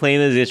were really playing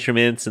those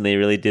instruments, and they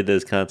really did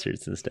those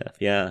concerts and stuff.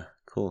 Yeah,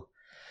 cool.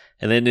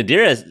 And then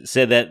Nadira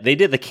said that they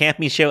did the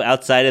camping show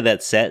outside of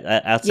that set,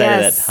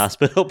 outside of that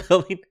hospital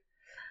building.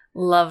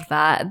 Love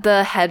that.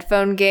 The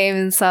headphone game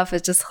and stuff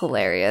is just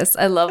hilarious.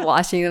 I love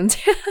watching them do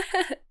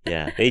it.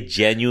 Yeah, they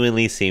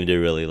genuinely seem to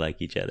really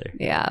like each other.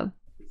 Yeah.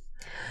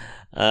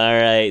 All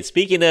right.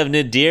 Speaking of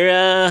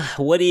Nadira,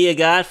 what do you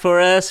got for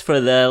us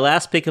for the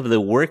last pick of the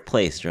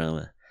workplace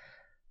drama?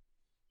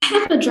 I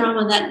have a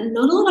drama that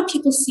not a lot of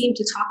people seem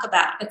to talk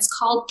about. It's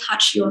called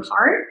Touch Your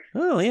Heart.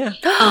 Oh, yeah.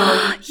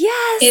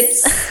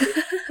 Yes.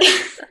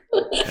 It's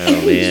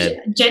oh,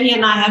 man. Jenny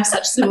and I have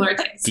such similar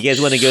tastes. Do you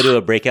guys want to go to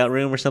a breakout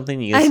room or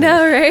something? I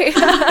know, right?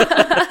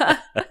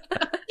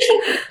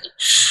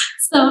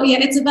 So, yeah,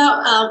 it's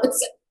about,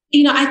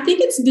 I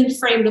think it's been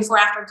framed before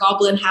after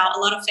Goblin how a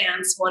lot of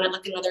fans wanted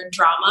like another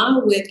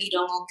drama with Lee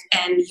Dong-wook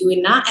and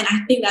Yoo-in-na, and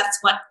I think that's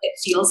what it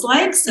feels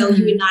like. So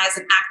Yoo-in-na is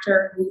an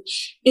actor who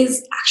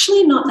is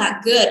actually not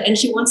that good, and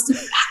she wants to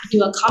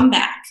do a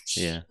comeback.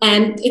 Yeah.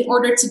 And in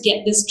order to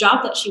get this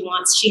job that she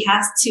wants, she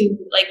has to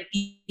like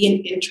be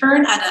an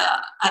intern at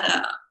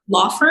a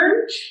law firm,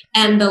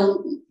 and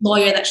the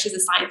lawyer that she's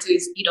assigned to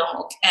is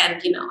Idong,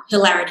 and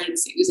hilarity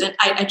ensues. And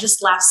I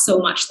just laughed so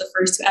much the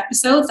first 2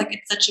 episodes. Like,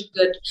 it's such a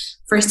good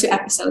first 2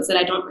 episodes that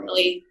I don't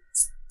really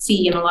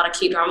see in a lot of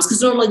K-dramas,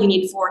 because normally you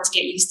need 4 to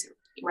get used to,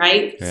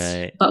 right?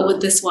 Right. But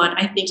with this one,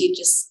 I think you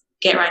just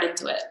get right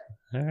into it.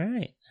 All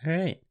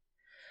right.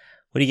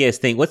 What do you guys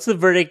think? What's the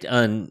verdict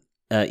on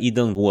Lee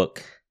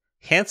Dong-wook?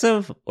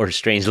 Handsome or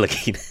strange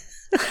looking?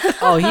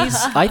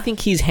 I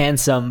think he's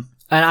handsome.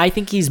 And I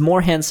think he's more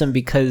handsome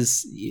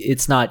because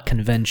it's not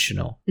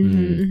conventional.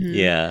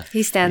 Yeah.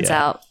 He stands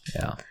out.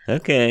 Yeah.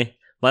 Okay.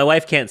 My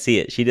wife can't see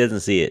it. She doesn't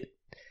see it.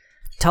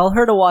 Tell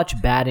her to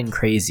watch Bad and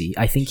Crazy.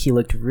 I think he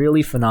looked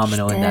really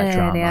phenomenal in that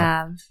drama.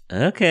 Yeah.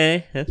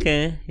 Okay.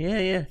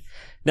 Yeah.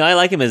 No, I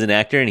like him as an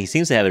actor, and he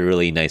seems to have a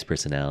really nice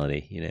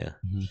personality,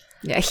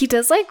 Yeah, he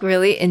does like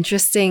really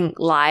interesting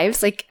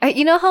lives. Like,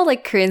 you know how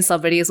like Korean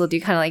celebrities will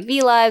do kind of like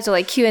V lives or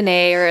like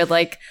Q&A, or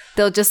like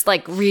they'll just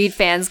like read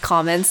fans'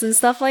 comments and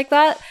stuff like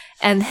that.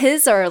 And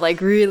his are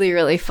like really,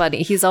 really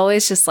funny. He's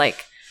always just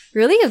like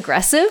really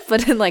aggressive,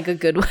 but in like a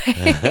good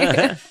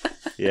way.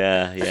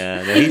 Yeah.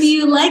 No, If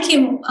you like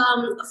him,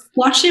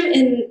 watch him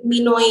in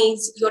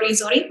Minoi's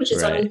Yorizori, which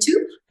is on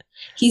YouTube.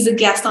 He's a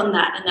guest on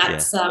that, and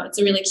that's it's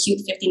a really cute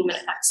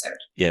 15-minute episode.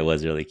 Yeah, it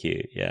was really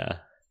cute. Yeah.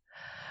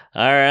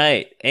 All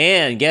right.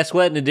 And guess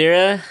what,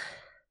 Nadira?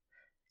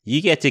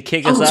 You get to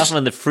kick us off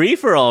on the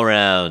free-for-all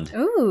round.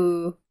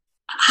 Ooh.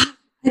 I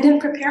didn't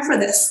prepare for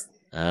this.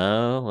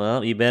 Oh,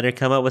 well, you better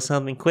come up with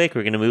something quick.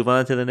 We're going to move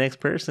on to the next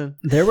person.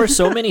 There were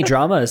so many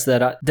dramas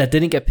that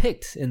didn't get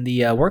picked in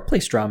the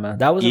workplace drama.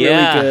 That was a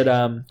really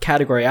good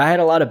category. I had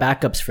a lot of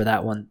backups for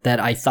that one that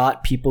I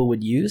thought people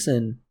would use,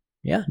 and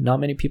yeah,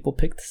 not many people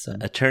picked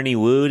some. Attorney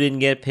Woo didn't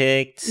get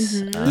picked.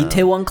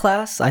 Itaewon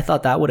Class, I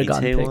thought that would have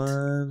gotten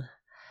picked.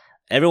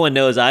 Everyone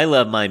knows I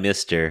love My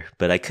Mister,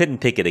 but I couldn't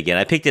pick it again.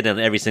 I picked it on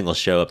every single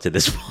show up to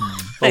this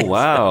point. Oh,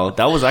 wow.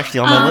 That was actually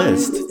on my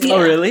list. Yeah.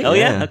 Oh, really? Oh,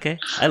 yeah. Okay.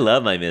 I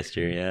love My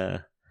Mister, yeah.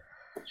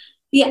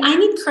 Yeah, I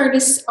need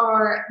Curtis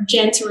or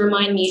Jen to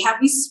remind me. Have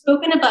we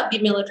spoken about Be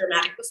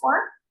Melodramatic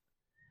before?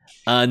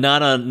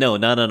 Not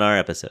on our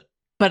episode.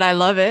 But I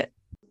love it.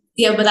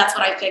 Yeah, but that's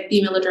what I picked,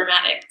 Be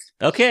Melodramatic.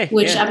 Okay.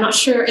 Which I'm not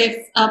sure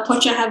if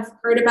Pocha have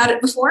heard about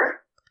it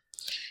before.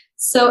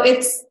 So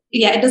it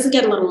doesn't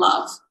get a lot of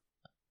love.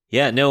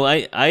 Yeah, no,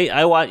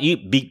 I watched you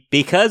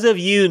because of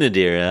you,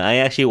 Nadira. I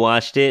actually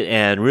watched it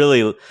and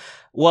really,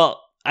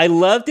 well, I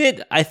loved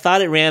it. I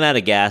thought it ran out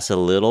of gas a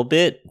little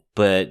bit,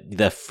 but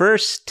the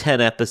first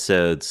 10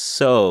 episodes,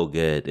 so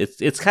good.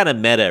 It's kind of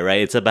meta,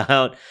 right? It's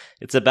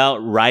about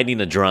writing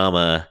a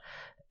drama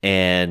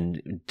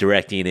and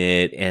directing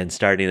it and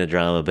starting a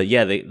drama. But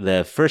yeah,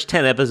 the first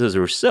 10 episodes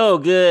were so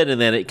good,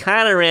 and then it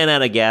kind of ran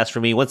out of gas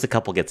for me once the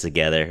couple gets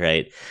together,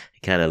 right?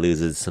 It kind of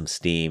loses some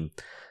steam.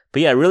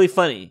 But yeah, really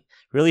funny.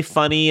 Really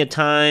funny at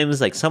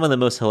times, like some of the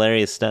most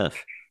hilarious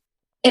stuff.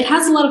 It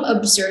has a lot of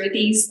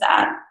absurdities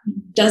that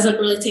doesn't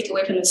really take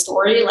away from the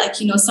story. Like,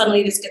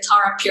 suddenly this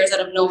guitar appears out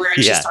of nowhere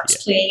and she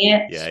starts playing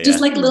it. Just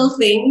like little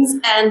things.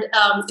 And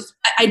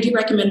I do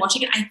recommend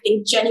watching it. I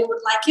think Jenny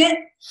would like it.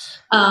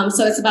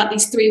 So it's about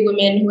these 3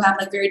 women who have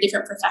like very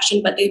different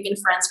profession, but they've been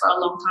friends for a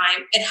long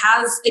time.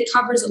 It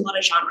covers a lot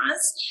of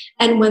genres.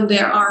 And when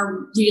there are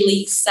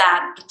really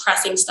sad,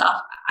 depressing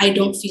stuff, I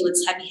don't feel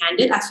it's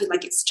heavy-handed. I feel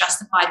like it's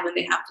justified when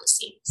they have those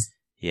scenes.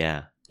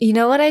 Yeah. You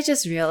know what I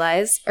just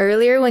realized?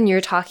 Earlier when you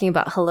were talking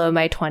about Hello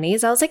My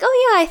 20s, I was like,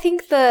 oh yeah, I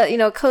think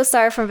the,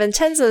 co-star from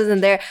Vincenzo's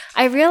in there.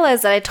 I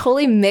realized that I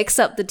totally mixed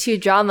up the 2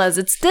 dramas.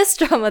 It's this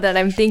drama that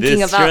I'm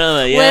thinking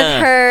about with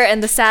her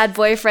and the sad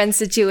boyfriend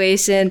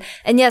situation.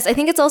 And yes, I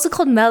think it's also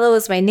called Mellow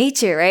is My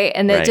Nature, right?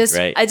 And I just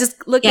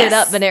looked it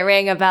up and it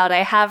rang about.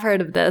 I have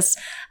heard of this.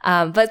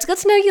 But it's good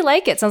to know you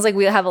like it. Sounds like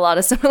we have a lot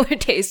of similar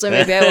tastes, so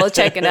maybe I will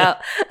check it out.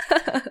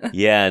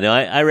 Yeah, no,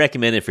 I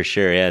recommend it for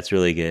sure. Yeah, it's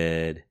really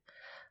good.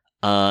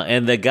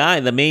 And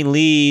the main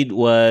lead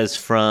was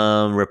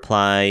from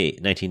Reply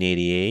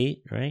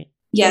 1988, right?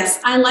 Yes,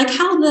 I like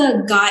how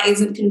the guy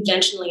isn't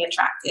conventionally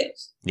attractive.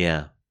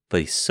 Yeah, but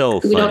he's so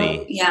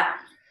funny. Yeah.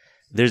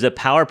 There's a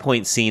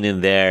PowerPoint scene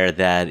in there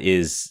that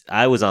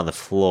I was on the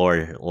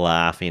floor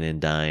laughing and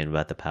dying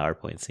about the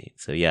PowerPoint scene.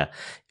 So yeah,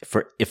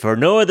 if for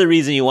no other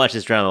reason you watch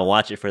this drama,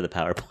 watch it for the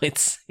PowerPoint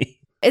scene.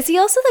 Is he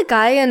also the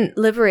guy in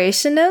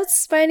Liberation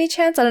Notes by any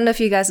chance? I don't know if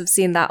you guys have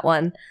seen that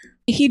one.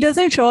 He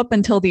doesn't show up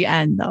until the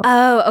end, though.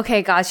 Oh,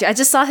 okay, gotcha. I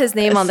just saw his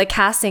name on the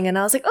casting, and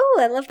I was like, oh,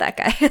 I love that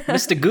guy.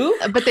 Mr. Goo?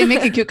 But they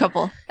make a cute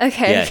couple.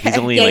 Okay. Yeah, he's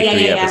only in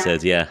 3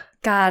 episodes, yeah.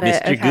 Got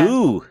it. Mr.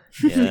 Goo.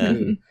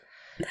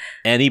 Yeah.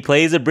 And he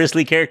plays a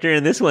bristly character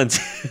in this one,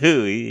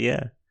 too.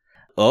 Yeah.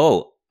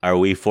 Oh, are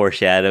we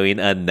foreshadowing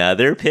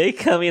another pick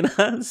coming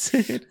on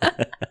soon?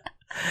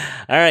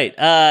 All right,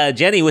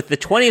 Jenny, with the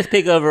 20th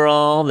pick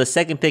overall, the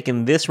second pick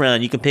in this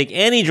round, you can pick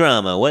any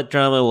drama. What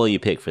drama will you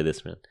pick for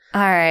this round?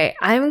 All right,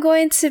 I'm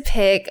going to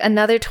pick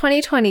another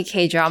 2020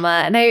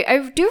 K-drama, and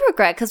I do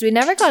regret because we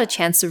never got a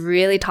chance to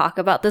really talk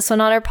about this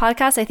one on our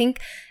podcast. I think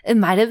it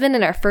might have been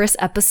in our first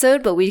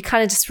episode, but we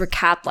kind of just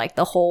recapped like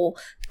the whole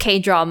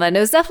K-drama, and it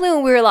was definitely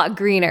when we were a lot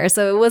greener,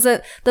 so it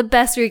wasn't the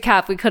best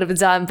recap we could have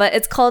done, but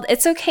it's called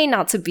It's Okay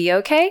Not to Be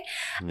Okay.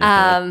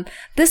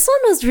 This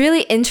one was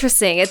really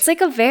interesting. It's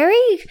like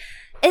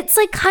it's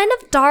like kind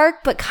of dark,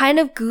 but kind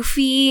of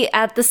goofy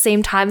at the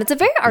same time. It's a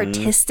very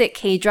artistic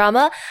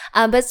K-drama,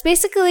 but it's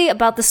basically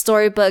about the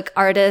storybook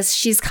artist.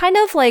 She's kind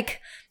of like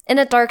in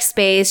a dark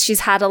space.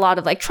 She's had a lot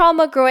of like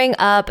trauma growing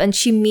up, and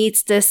she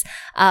meets this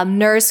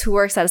nurse who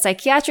works at a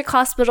psychiatric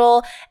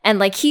hospital, and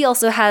like he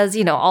also has,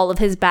 you know, all of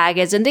his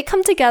baggage, and they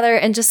come together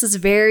in just this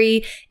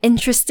very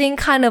interesting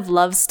kind of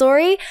love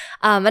story.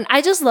 And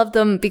I just loved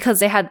them because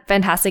they had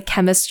fantastic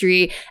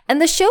chemistry,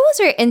 and the show was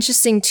very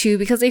interesting too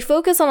because they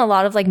focus on a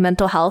lot of like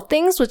mental health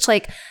things, which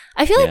like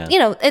I feel like, you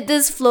know, it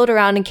does float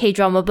around in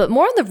K-drama, but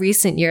more in the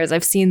recent years,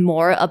 I've seen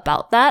more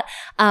about that.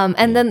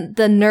 And then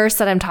the nurse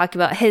that I'm talking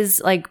about,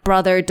 his like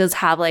brother does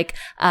have like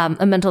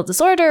a mental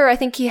disorder. I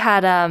think he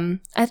had, I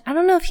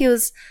don't know if he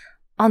was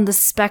on the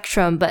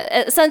spectrum, but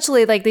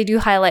essentially like they do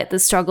highlight the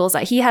struggles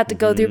that he had to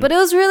go through, but it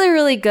was really,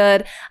 really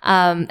good.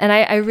 And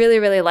I really,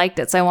 really liked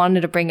it. So I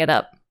wanted to bring it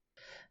up.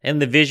 And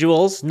the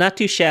visuals, not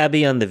too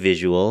shabby on the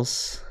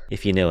visuals,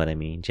 if you know what I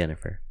mean,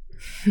 Jennifer.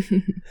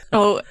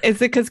 Oh, is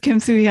it because Kim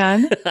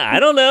Soo-hyun? I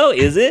don't know.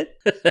 Is it?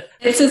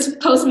 It's his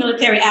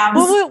post-military abs.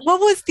 What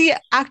was the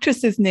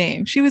actress's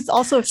name? She was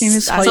also a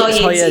famous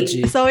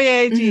actress. So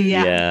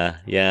Yeah.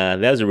 Yeah.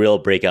 That was a real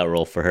breakout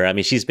role for her. I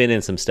mean, she's been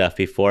in some stuff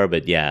before,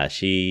 but yeah,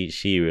 she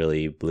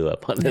really blew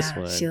up on this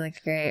one. She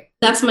looked great.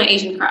 That's my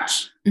Asian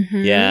crush.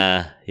 Mm-hmm.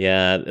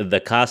 Yeah.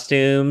 The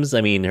costumes,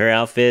 I mean, her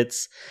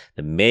outfits,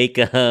 the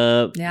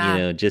makeup, you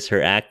know, just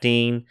her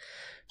acting.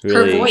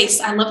 Really. Her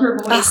voice. I love her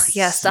voice. Oh,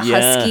 yes, the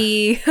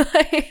husky.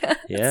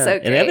 Yeah. So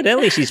great. And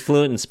evidently she's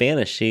fluent in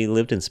Spanish. She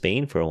lived in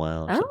Spain for a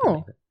while.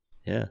 Oh. Like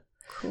yeah.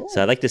 Cool.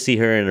 So I'd like to see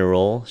her in a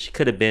role. She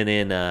could have been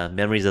in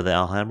Memories of the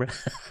Alhambra.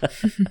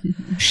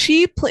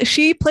 She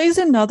plays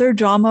another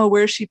drama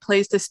where she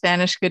plays the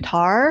Spanish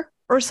guitar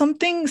or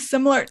something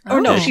similar. Oh.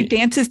 Or no, she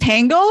dances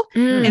tango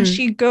and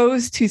she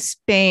goes to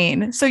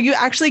Spain. So you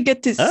actually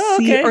get to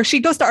see, or she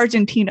goes to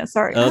Argentina.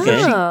 Sorry.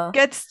 Okay. So she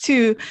gets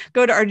to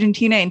go to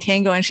Argentina in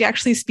tango, and she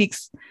actually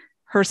speaks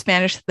her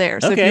Spanish there.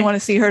 So if you want to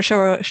see her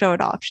show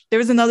it off. There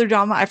was another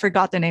drama. I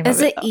forgot the name of it.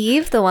 Is it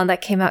Eve, the one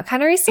that came out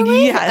kind of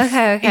recently? Yes.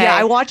 Okay. Yeah,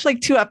 I watched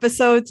like 2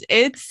 episodes.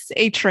 It's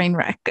a train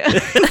wreck.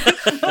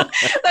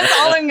 That's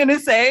all I'm going to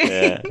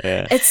say.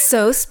 Yeah. It's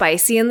so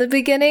spicy in the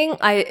beginning.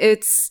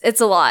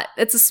 It's a lot.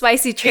 It's a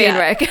spicy train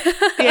wreck.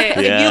 If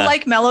you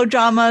like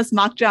melodramas,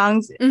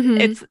 makjangs,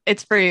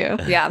 it's for you.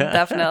 Yeah,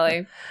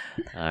 definitely.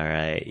 All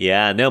right.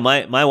 Yeah. No,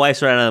 my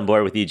wife's right on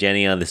board with you,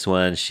 Jenny, on this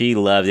one. She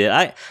loved it.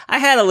 I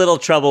had a little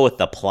trouble with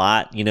the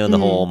plot, you know, the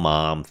whole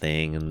mom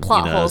thing. And,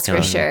 plot you know, holes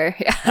for sure.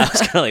 Yeah. I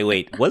was kind of like,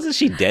 wait, wasn't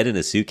she dead in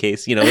a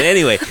suitcase? You know, but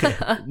anyway,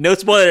 no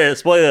spoiler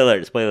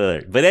alert.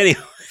 But anyway.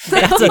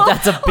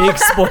 That's a big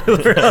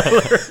spoiler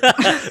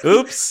alert.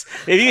 Oops.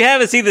 If you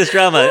haven't seen this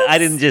drama, I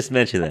didn't just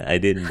mention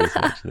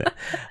that.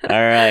 All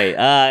right.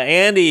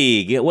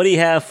 Andy, what do you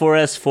have for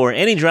us for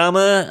any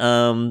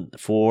drama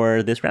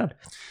for this round?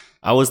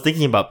 I was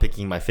thinking about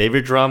picking my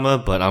favorite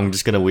drama, but I'm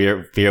just going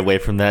to veer away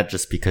from that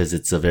just because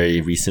it's a very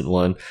recent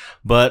one.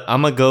 But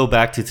I'm going to go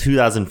back to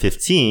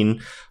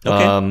 2015.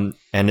 Okay.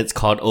 And it's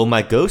called Oh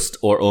My Ghost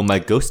or Oh My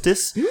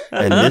Ghostess.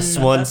 And this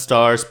one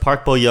stars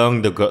Park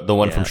Bo-young, the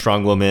one from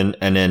Strong Woman,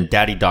 and then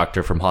Daddy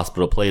Doctor from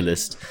Hospital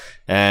Playlist.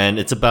 And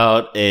it's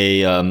about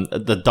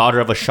the daughter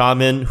of a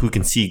shaman who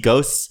can see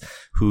ghosts,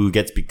 who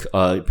gets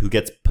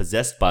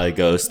possessed by a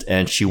ghost,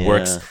 and she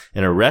works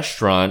in a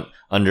restaurant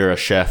under a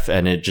chef,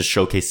 and it just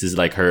showcases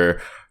like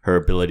her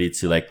ability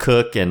to like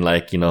cook and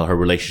like, you know, her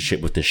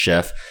relationship with the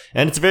chef.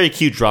 And it's a very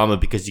cute drama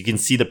because you can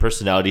see the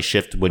personality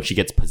shift when she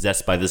gets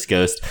possessed by this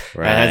ghost.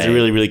 Right. And it has a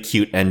really, really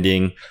cute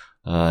ending,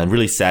 and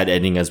really sad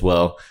ending as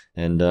well.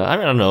 And I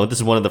don't know, this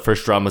is one of the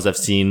first dramas I've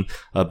seen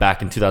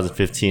back in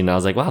 2015. I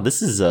was like, wow,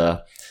 this is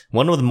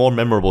one of the more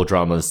memorable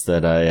dramas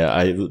that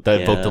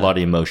that evoked a lot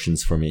of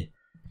emotions for me.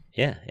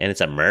 Yeah, and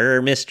it's a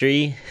murder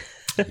mystery.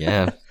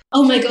 Yeah.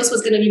 Oh My Ghost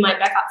was going to be my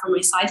backup for my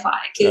sci-fi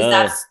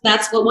because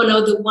that's what one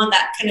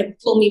that kind of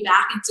pulled me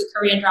back into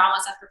Korean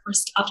dramas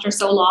after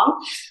so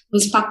long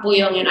was Park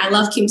Bo-young, and I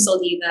love Kim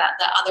So-gi,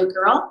 the other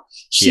girl.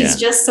 She's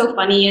just so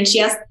funny, and she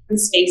has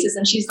spaces,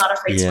 and she's not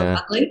afraid to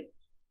look ugly.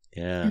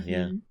 Yeah.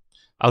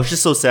 I was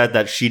just so sad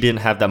that she didn't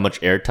have that much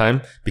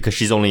airtime because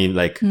she's only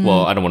like,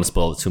 well, I don't want to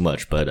spoil it too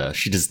much, but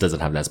she just doesn't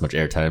have that much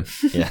airtime.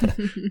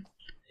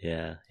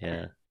 Yeah.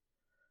 Yeah.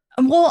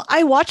 Well,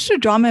 I watched the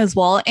drama as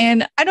well,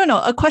 and I don't know.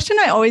 A question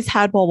I always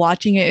had while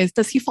watching it is: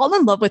 does he fall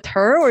in love with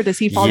her, or does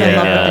he fall in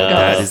love with the ghost?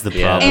 That is the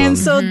problem. And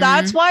so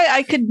that's why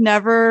I could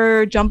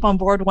never jump on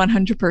board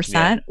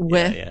 100%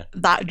 with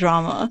that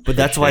drama. But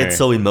that's why it's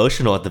so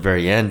emotional at the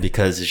very end,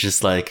 because it's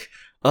just like,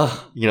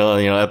 you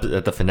know,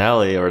 at the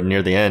finale or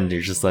near the end,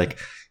 you're just like,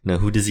 you know,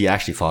 who does he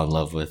actually fall in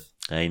love with?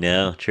 I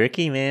know,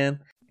 tricky, man.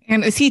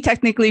 And is he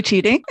technically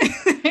cheating?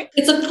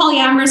 It's a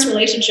polyamorous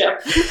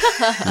relationship.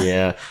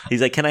 Yeah.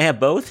 He's like, can I have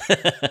both?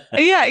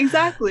 Yeah,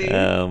 exactly.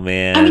 Oh,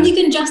 man. I mean, you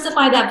can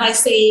justify that by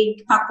saying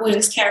Park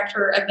Bo-young's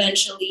character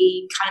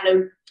eventually kind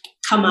of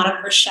come out of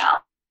her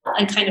shell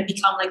and kind of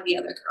become like the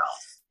other girl.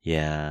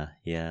 Yeah.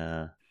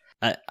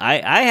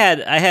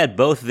 I had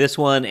both this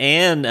one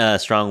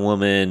and Strong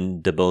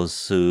Woman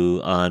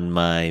Debosu on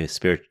my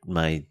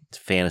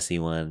fantasy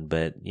one,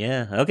 but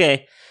yeah,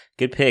 okay,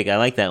 good pick. I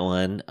like that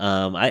one.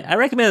 I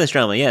recommend this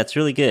drama. Yeah, it's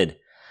really good.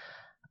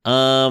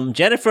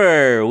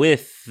 Jennifer,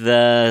 with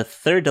the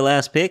third to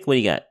last pick, what do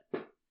you got?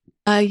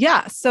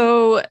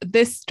 So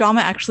this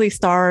drama actually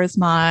stars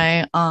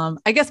my,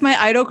 I guess my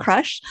idol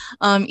crush,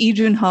 Lee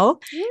Jun-ho,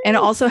 and it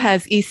also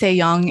has Lee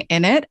Se-young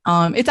in it.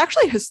 It's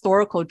actually a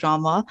historical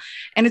drama,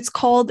 and it's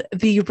called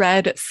The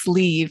Red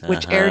Sleeve,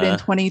 which aired in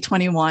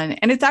 2021,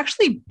 and it's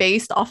actually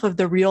based off of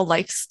the real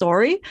life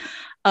story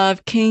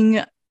of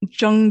King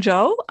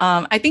Jung-jo.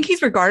 I think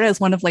he's regarded as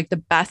one of like the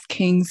best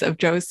kings of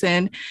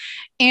Joseon,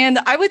 and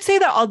I would say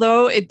that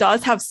although it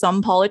does have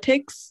some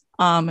politics,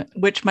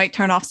 which might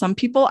turn off some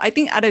people, I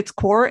think at its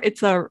core,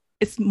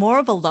 it's more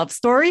of a love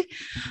story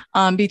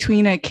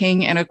between a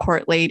king and a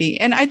court lady.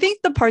 And I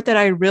think the part that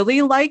I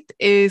really liked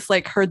is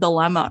like her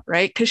dilemma,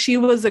 right? Because she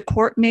was a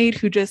court maid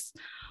who just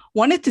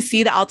wanted to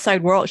see the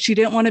outside world. She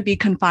didn't want to be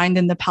confined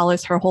in the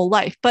palace her whole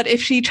life. But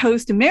if she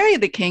chose to marry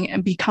the king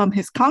and become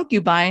his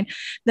concubine,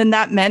 then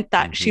that meant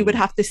that she would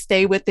have to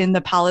stay within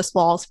the palace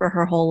walls for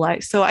her whole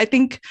life. So I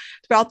think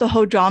throughout the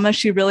whole drama,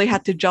 she really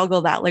had to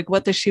juggle that. Like,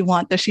 what does she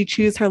want? Does she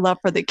choose her love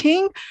for the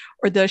king,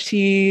 or does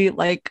she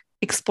like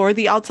explore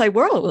the outside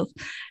world?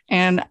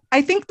 And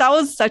I think that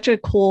was such a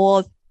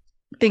cool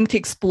thing to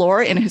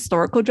explore in a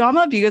historical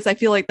drama, because I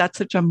feel like that's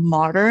such a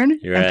modern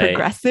and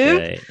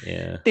progressive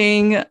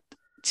thing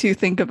to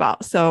think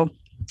about. So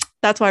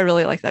that's why I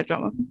really like that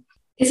drama.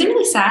 Is it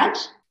really sad?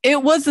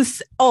 It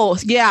was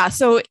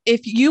so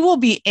if you will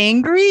be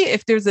angry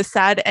if there's a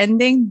sad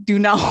ending, do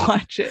not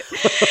watch it.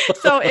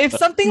 So if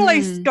something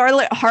like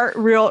Scarlet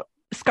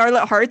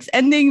Heart's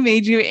ending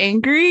made you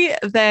angry,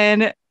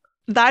 then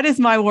that is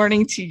my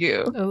warning to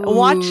you. Ooh.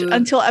 Watch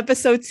until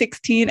episode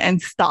 16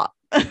 and stop.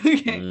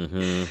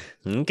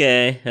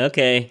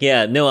 Okay.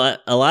 Yeah, no,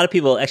 a lot of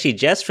people, actually,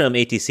 Jess from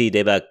ATC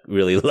Daebak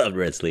really loved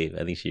Red Sleeve.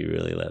 I think she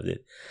really loved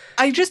it.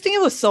 I just think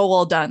it was so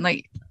well done.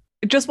 Like,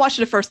 just watch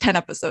the first 10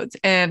 episodes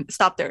and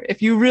stop there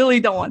if you really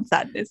don't want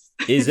sadness.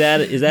 Is that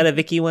a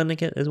Viki one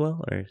again as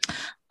well? Or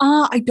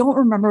I don't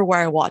remember where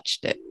I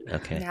watched it.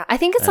 Okay. Yeah, I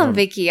think it's on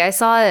Viki. I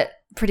saw it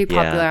pretty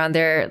popular on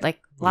there like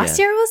last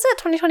year, was it?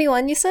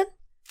 2021, you said?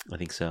 I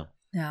think so.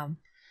 Yeah.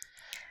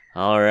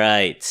 All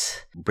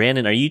right.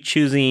 Brandon, are you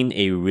choosing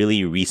a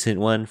really recent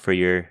one for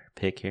your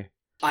pick here?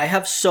 I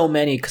have so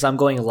many because I'm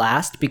going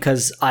last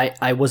because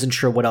I wasn't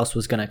sure what else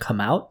was going to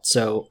come out.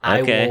 So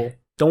I will.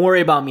 Don't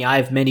worry about me. I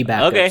have many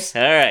backups. Okay.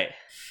 All right.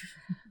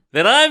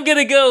 Then I'm going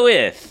to go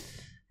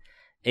with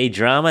a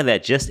drama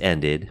that just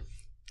ended.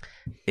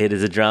 It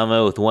is a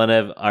drama with one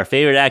of our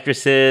favorite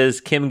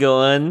actresses, Kim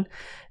Go-eun.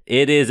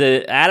 It is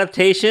an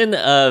adaptation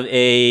of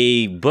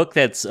a book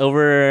that's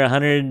over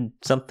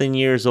 100-something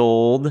years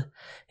old.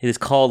 It is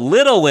called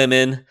Little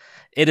Women.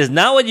 It is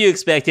not what you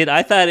expected.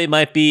 I thought it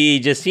might be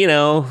just,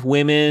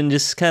 women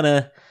just kind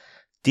of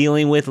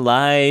dealing with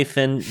life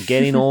and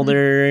getting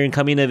older and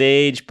coming of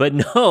age. But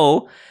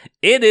no,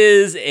 it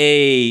is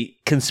a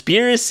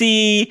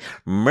conspiracy,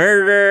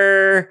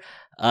 murder.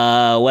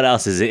 What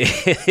else is it?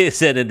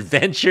 It's an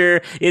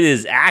adventure. It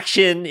is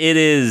action. It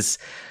is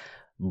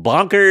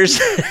bonkers.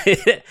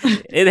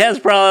 It has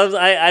problems.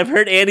 I've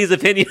heard Andy's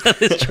opinion on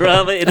this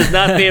drama. It is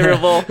not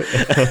favorable.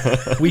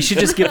 We should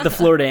just give the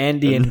floor to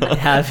Andy and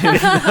have him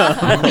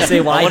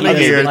say why. I want to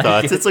hear your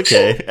thoughts. It's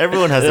okay.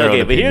 Everyone has their own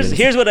opinions. But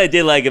here's what I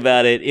did like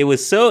about it. It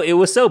was so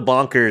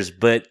bonkers,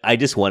 but I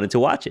just wanted to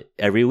watch it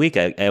every week.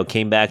 I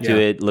came back to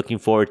it, looking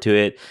forward to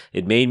it.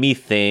 It made me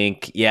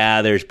think.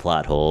 Yeah, there's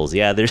plot holes.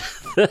 Yeah, there's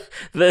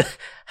the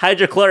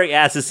hydrochloric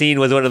acid scene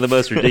was one of the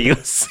most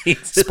ridiculous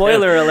scenes.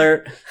 Spoiler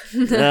alert.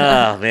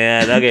 Oh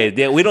man.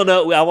 Okay. We don't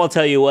know. I won't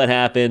tell you what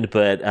happened,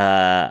 but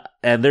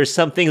and there's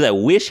some things I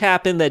wish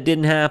happened that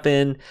didn't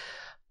happen.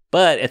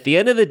 But at the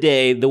end of the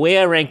day, the way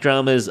I rank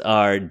dramas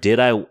are: did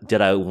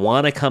I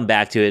want to come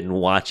back to it and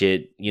watch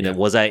it?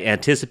 Was I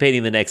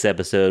anticipating the next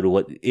episode?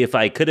 What if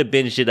I could have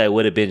binged it? I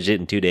would have binged it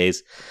in 2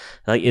 days.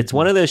 Like, it's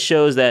one of those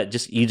shows that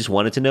you just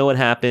wanted to know what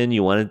happened.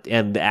 You wanted,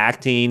 and the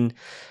acting.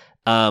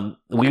 I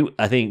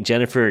think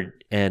Jennifer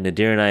and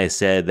Nadir and I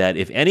said that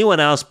if anyone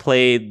else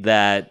played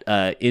that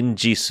In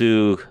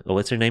Jisoo,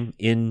 what's her name?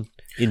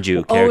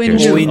 Inju character.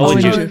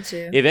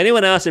 Inju. If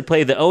anyone else had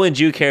played the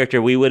Inju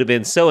character, we would have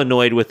been so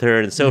annoyed with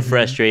her and so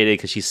frustrated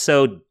because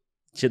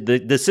the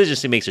decisions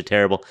she makes are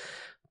terrible.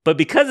 But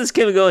because it's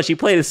Kim Go and she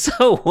played it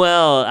so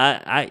well,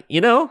 I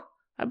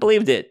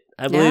believed it.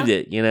 I believed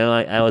it.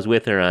 I was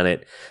with her on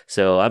it.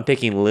 So I'm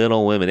picking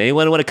Little Women.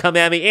 Anyone want to come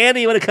at me?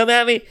 Andy, you want to come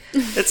at me?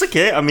 It's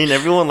okay. I mean,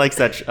 everyone likes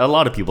that. A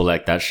lot of people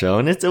like that show,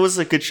 and it was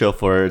a good show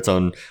for its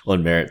own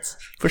merits,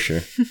 for sure.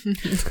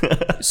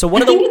 So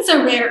I think it's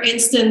a rare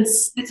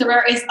instance. It's a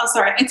rare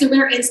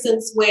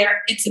instance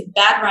where it's a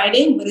bad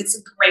writing, but it's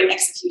a great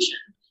execution.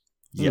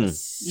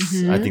 Yes.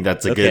 I think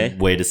that's a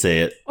good way to say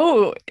it.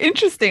 Oh,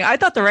 interesting. I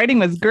thought the writing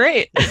was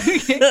great.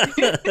 So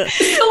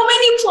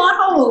many plot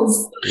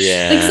holes.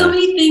 Yeah. Like so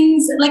many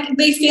things, like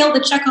they failed the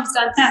Chekhov's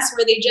gun test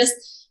where they just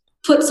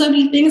put so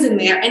many things in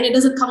there and it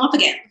doesn't come up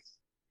again.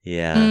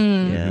 Yeah.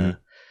 Yeah.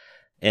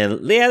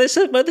 And yeah, there's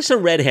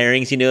some red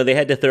herrings, they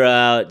had to throw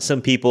out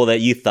some people that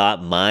you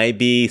thought might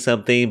be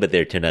something, but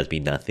they turned out to be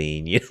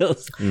nothing, A lot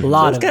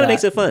so of it kind of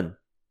makes it fun.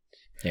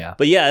 Yeah.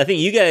 But yeah, I think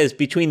you guys,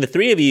 between the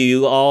three of you,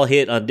 you all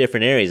hit on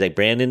different areas. Like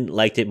Brandon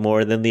liked it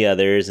more than the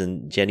others,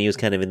 and Jenny was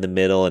kind of in the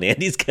middle, and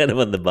Andy's kind of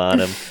on the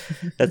bottom.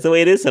 That's the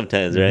way it is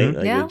sometimes, right?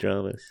 Like with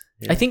dramas.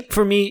 Yeah. I think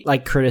for me,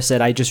 like Curtis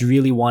said, I just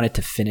really wanted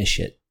to finish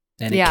it,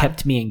 and it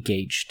kept me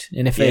engaged.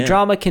 And if a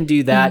drama can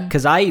do that,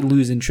 because I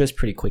lose interest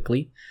pretty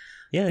quickly,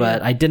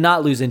 but I did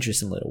not lose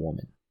interest in Little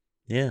Woman.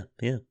 Yeah,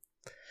 yeah.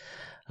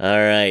 All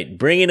right,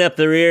 bringing up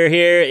the rear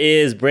here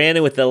is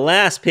Brandon with the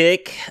last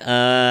pick.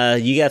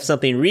 You got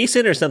something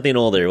recent or something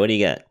older? What do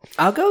you got?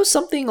 I'll go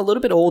something a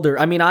little bit older.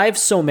 I mean, I have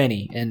so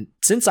many, and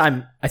since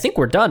I think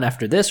we're done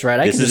after this, right?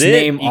 I can just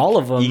name all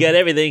of them. You got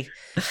everything.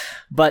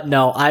 But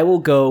no, I will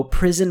go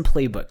Prison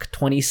Playbook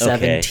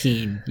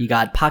 2017. Okay. You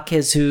got Park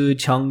Hae-soo,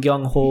 Jung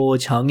Kyung-ho,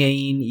 Jung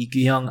Hae-in, Lee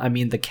Kyu-hyung. I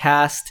mean, the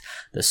cast,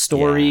 the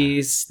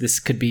stories. Yeah.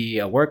 This could be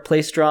a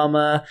workplace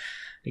drama.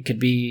 It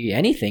could be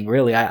anything,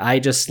 really. I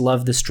just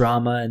love this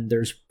drama, and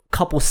there's a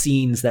couple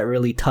scenes that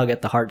really tug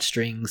at the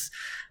heartstrings,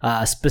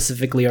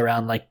 specifically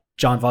around like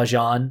John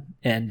Valjean,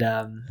 and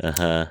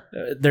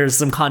there's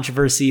some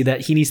controversy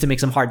that he needs to make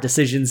some hard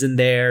decisions in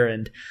there,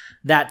 and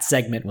that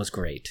segment was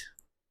great.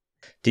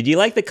 Did you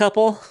like the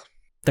couple?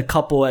 The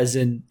couple as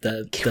in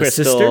the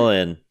Crystal sister?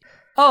 And...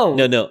 Oh!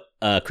 No,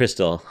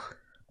 Crystal.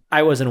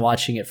 I wasn't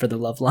watching it for the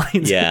love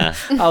lines. Yeah.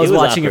 I was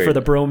watching it for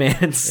the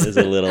bromance. It was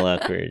a little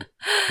awkward.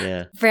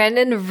 Yeah.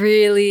 Brandon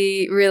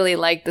really, really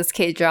liked this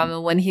K-drama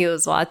when he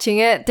was watching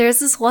it. There's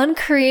this one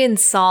Korean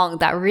song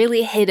that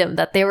really hit him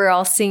that they were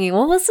all singing.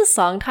 What was the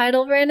song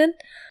title, Brandon?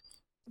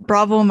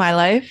 Bravo, My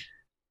Life?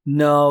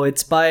 No,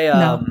 it's by...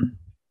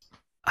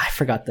 I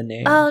forgot the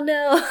name. Oh,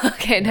 no.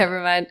 Okay,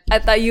 never mind. I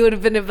thought you would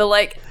have been a bit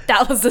like,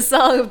 that was the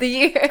song of the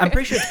year. I'm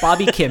pretty sure it's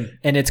Bobby Kim,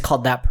 and it's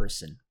called That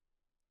Person.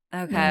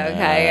 Okay,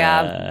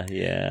 yeah.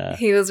 Yeah.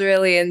 He was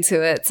really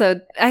into it.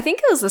 So I think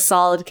it was a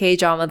solid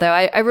K-drama, though.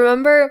 I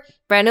remember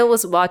Brandon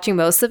was watching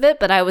most of it,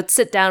 but I would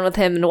sit down with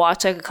him and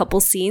watch like a couple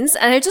scenes.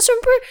 And I just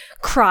remember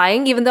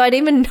crying, even though I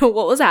didn't even know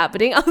what was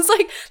happening. I was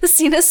like, the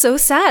scene is so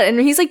sad. And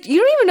he's like, you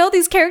don't even know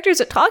these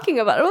characters are talking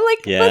about it. I'm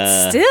like,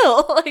 but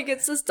still, like,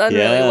 it's just done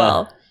really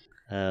well.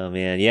 Oh,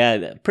 man.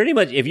 Yeah, pretty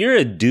much. If you're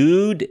a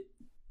dude...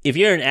 If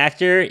you're an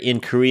actor in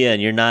Korea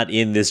and you're not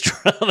in this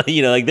drama,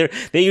 like they're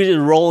usually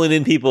rolling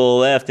in people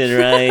left and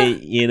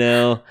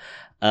right,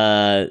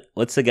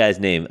 what's the guy's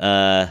name?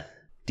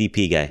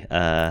 DP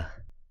guy.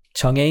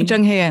 Jung Hae-in?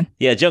 Jung Hae-in.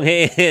 Yeah, Jung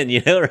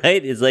Hae-in,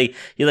 right? It's like,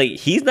 you're like,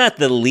 he's not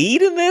the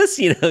lead in this,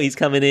 he's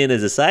coming in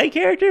as a side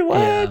character?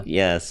 What?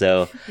 Yeah,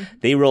 so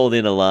they rolled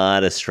in a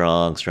lot of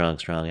strong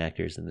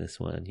actors in this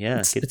one. Yeah.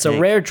 It's a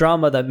rare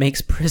drama that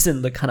makes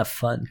prison look kind of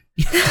fun.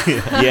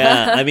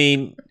 Yeah, I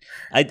mean...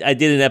 I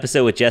did an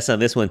episode with Jess on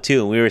this one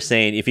too, and we were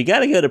saying if you got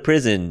to go to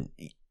prison,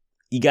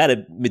 you got to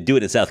do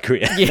it in South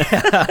Korea.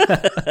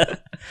 Yeah.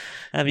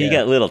 I mean, you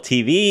got little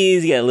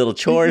TVs, you got little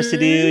chores to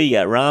do, you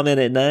got ramen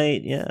at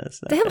night. Yeah,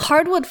 they have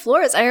hardwood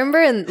floors. I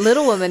remember in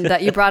Little Woman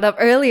that you brought up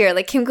earlier,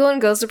 like Kim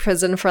Go-eun goes to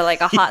prison for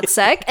like a hot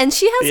sec, and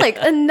she has like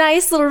a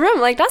nice little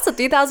room. Like that's a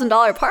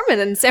 $3,000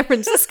 apartment in San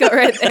Francisco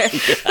right there.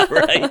 Yeah,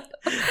 right.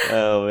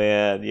 Oh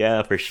man,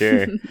 yeah, for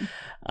sure.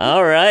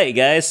 All right,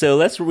 guys. So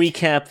let's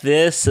recap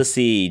this. Let's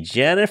see.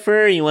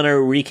 Jennifer, you want to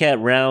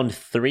recap round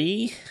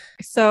 3?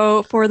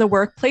 So for the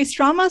workplace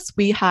dramas,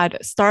 we had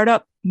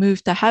Startup,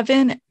 Move to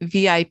Heaven,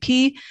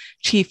 VIP,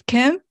 Chief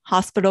Kim,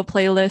 Hospital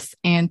Playlist,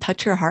 and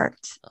Touch Your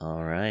Heart.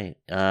 All right.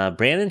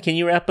 Brandon, can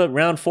you wrap up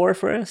round 4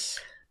 for us?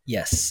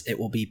 Yes, it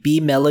will be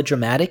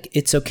Melodramatic,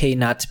 It's Okay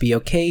Not to Be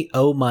Okay,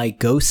 Oh My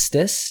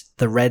Ghostess,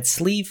 The Red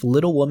Sleeve,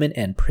 Little Woman,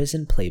 and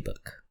Prison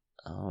Playbook.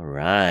 All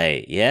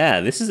right.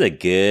 Yeah, this is a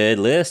good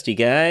list, you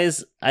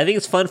guys. I think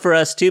it's fun for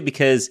us, too,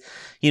 because,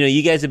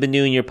 you guys have been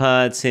doing your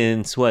pod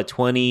since,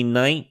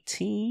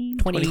 2019?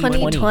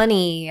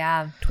 2020,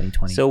 yeah.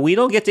 2020. So we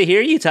don't get to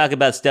hear you talk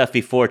about stuff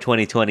before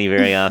 2020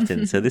 very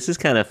often. So this is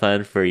kind of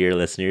fun for your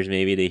listeners,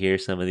 maybe, to hear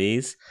some of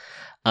these.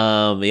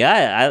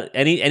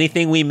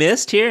 Anything we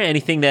missed here?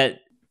 Anything that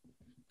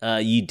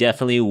you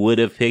definitely would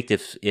have picked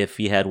if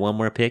you had one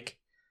more pick?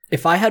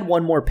 If I had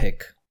one more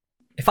pick,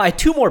 if I had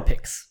 2 more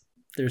picks,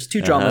 there's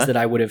 2 dramas that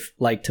I would have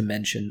liked to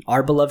mention.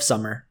 Our Beloved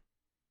Summer.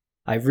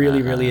 I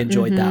really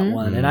enjoyed that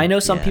one. And I know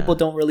some people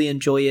don't really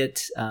enjoy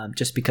it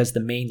just because the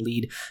main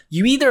lead,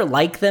 you either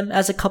like them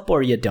as a couple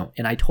or you don't.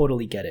 And I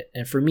totally get it.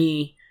 And for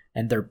me,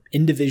 and their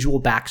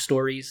individual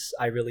backstories,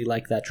 I really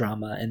like that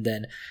drama. And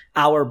then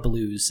Our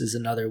Blues is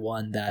another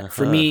one that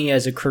for me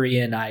as a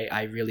Korean,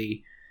 I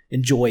really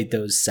enjoyed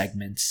those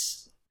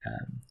segments.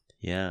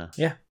 Yeah,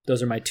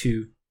 those are my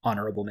 2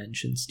 honorable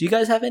mentions. Do you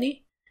guys have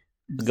any?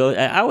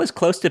 I was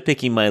close to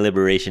picking my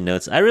Liberation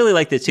Notes. I really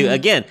liked it too.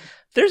 Again,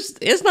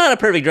 it's not a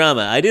perfect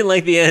drama. I didn't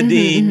like the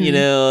ending. You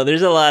know,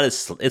 there's a lot of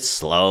it's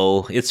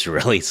slow. It's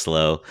really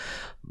slow,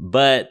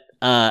 but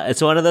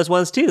it's one of those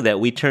ones too that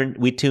we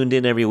tuned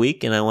in every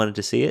week, and I wanted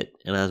to see it,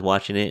 and I was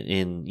watching it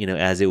in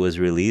as it was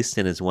released,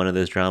 and it's one of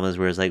those dramas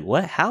where it's like,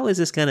 what? How is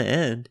this going to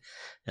end?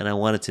 And I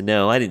wanted to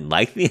know. I didn't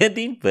like the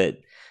ending, but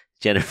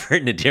Jennifer,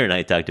 Nadir, and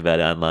I talked about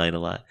it online a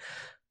lot.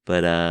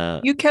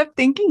 But you kept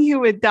thinking he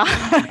would die.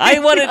 I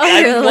didn't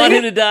want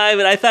him to die,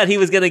 but I thought he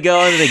was going to go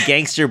on in a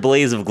gangster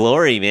blaze of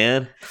glory,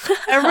 man.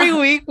 Every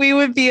week we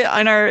would be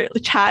on our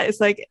chat. It's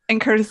like,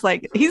 and Curtis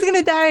like, he's going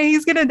to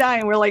die.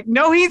 And we're like,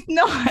 no, he's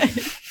not.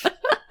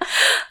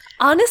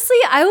 Honestly,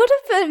 I would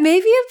have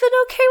maybe been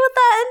okay with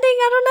that ending.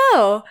 I don't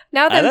know.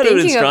 Now that I'm thinking about it. I thought it would have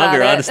been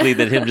stronger, honestly,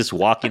 than him just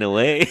walking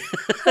away.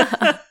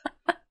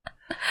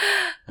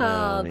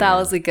 Oh, that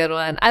was a good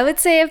one. I would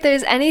say if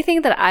there's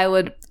anything that I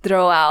would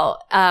throw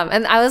out,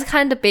 and I was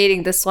kind of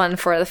debating this one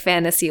for the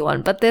fantasy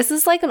one, but this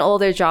is like an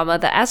older drama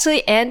that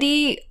actually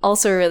Andy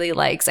also really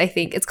likes, I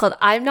think. It's called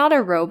I'm Not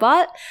a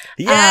Robot.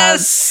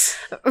 Yes!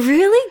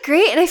 Really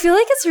great. And I feel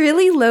like it's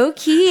really low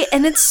key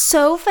and it's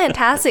so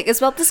fantastic. It's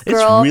about this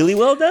girl. It's really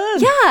well done.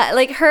 Yeah.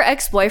 Like her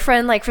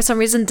ex-boyfriend, like for some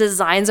reason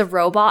designs a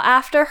robot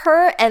after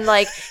her. And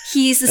like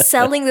he's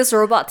selling this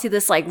robot to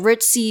this like rich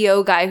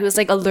CEO guy who's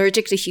like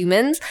allergic to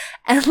humans.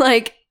 And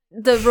like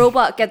the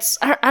robot gets,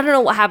 I don't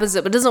know what happens to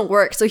it, but it doesn't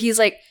work. So he's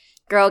like,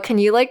 girl, can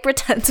you like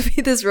pretend to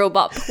be this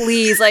robot,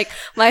 please? Like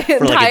my for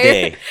entire, like a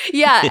day.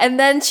 Yeah. And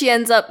then she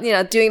ends up,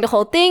 doing the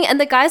whole thing, and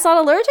the guy's not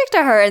allergic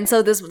to her, and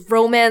so this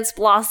romance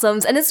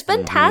blossoms, and it's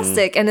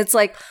fantastic, and it's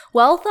like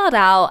well thought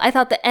out. I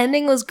thought the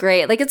ending was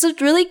great. Like it's a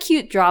really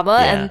cute drama,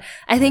 and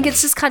I think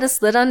it's just kind of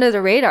slid under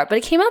the radar. But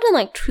it came out in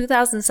like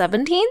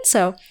 2017,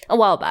 so a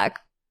while back.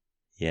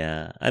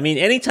 Yeah, I mean,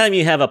 anytime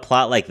you have a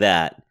plot like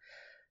that,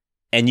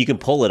 and you can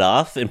pull it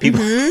off and people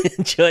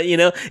enjoy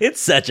it, it's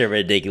such a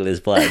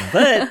ridiculous plot.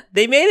 But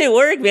they made it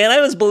work, man.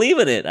 I was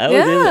believing it. I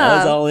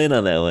was all in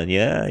on that one.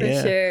 Yeah,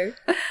 For sure.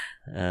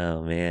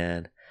 Oh,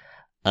 man.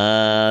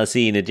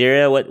 See,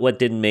 Nadira, what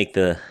didn't make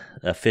the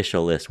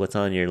official list? What's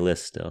on your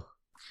list still?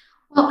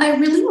 Well, I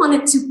really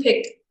wanted to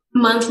pick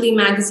Monthly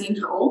Magazine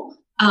Ho.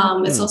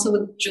 It's also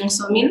with Jung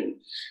So-min.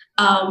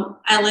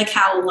 I like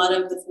how a lot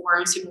of the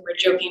forums people were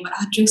joking about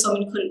how Jung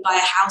So-min couldn't buy a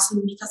house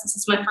because this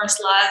is my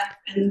first love,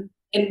 and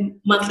in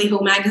Monthly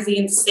Home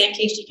magazine, it's the same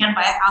case, she can't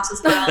buy a house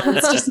as well. And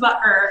it's just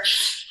about her,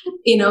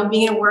 being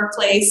in a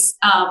workplace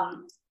of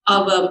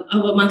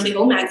a monthly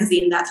home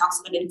magazine that talks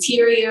about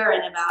interior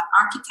and about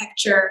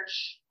architecture.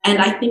 And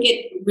I think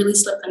it really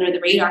slipped under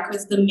the radar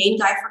because the main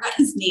guy, I forgot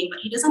his name,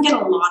 but he doesn't get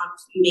a lot of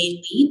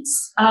main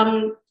leads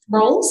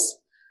roles.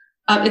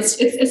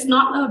 It's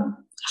not a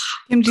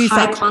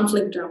high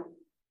conflict drama,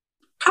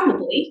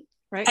 probably.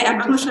 Right. I'm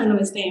not sure I know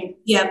his name.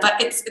 Yeah,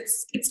 but it's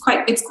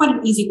quite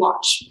an easy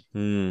watch.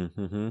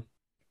 Mm-hmm.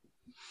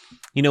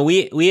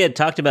 We had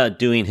talked about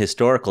doing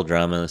historical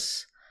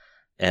dramas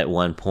at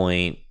one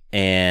point,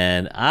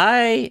 and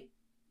I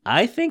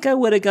think I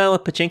would have gone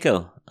with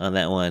Pachinko on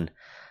that one.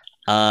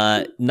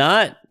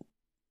 Not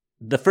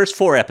the first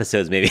 4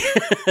 episodes, maybe.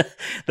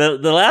 the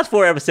last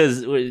 4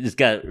 episodes just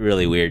got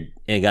really weird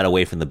and got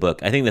away from the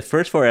book. I think the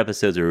first 4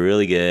 episodes were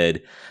really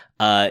good.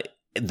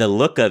 The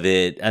look of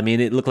it, I mean,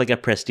 it looked like a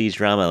prestige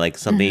drama, like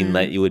something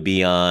that you would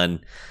be on.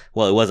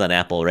 Well, it was on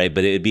Apple, right?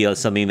 But it would be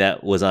something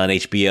that was on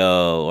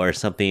HBO or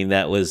something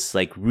that was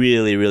like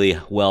really, really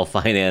well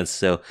financed.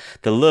 So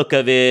the look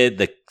of it,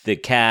 the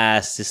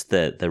cast, just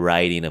the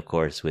writing, of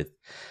course, with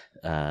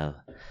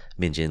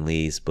Min Jin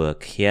Lee's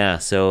book. Yeah,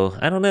 so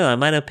I don't know. I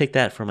might have picked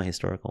that for my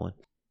historical one.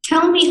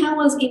 Tell me, how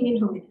was Lee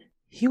Min Ho?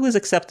 He was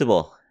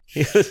acceptable.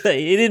 He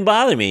didn't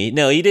bother me.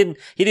 No, he didn't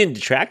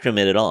detract from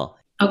it at all.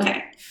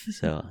 Okay.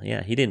 So,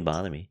 yeah, he didn't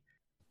bother me.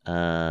 All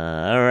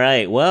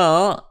right.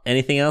 Well,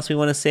 anything else we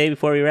want to say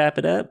before we wrap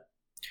it up?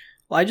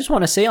 Well, I just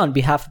want to say on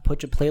behalf of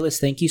Pocha Playlist,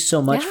 thank you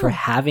so much for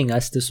having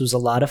us. This was a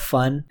lot of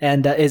fun.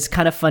 And it's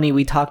kind of funny.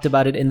 We talked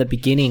about it in the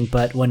beginning,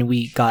 but when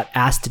we got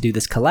asked to do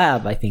this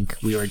collab, I think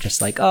we were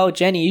just like, oh,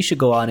 Jenny, you should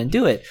go on and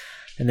do it.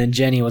 And then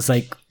Jenny was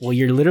like, well,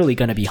 you're literally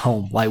going to be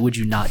home. Why would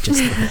you not just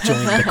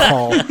join the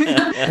call?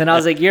 And I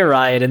was like, you're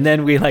right. And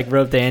then we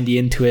roped Andy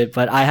into it.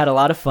 But I had a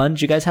lot of fun.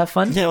 Did you guys have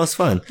fun? Yeah, it was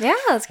fun. Yeah,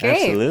 it was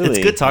great. Absolutely.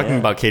 It's good talking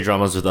about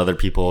K-dramas with other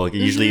people.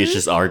 Usually it's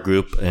just our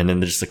group and then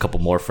there's just a couple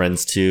more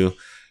friends too.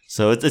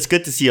 So it's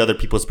good to see other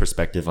people's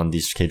perspective on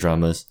these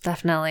K-dramas.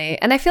 Definitely.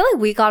 And I feel like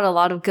we got a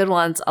lot of good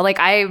ones. Like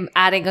I'm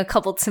adding a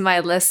couple to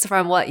my list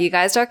from what you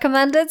guys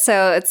recommended.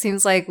 So it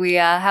seems like we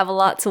have a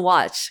lot to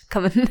watch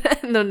coming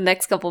in the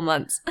next couple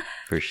months.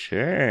 For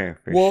sure.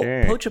 Well,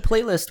 Pocha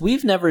Playlist,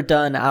 we've never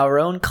done our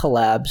own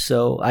collab,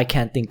 so I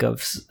can't think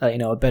of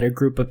a better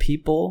group of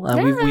people.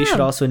 We should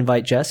also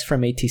invite Jess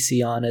from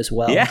ATC on as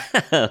well.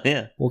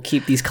 Yeah. We'll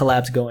keep these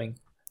collabs going.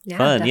 Yeah,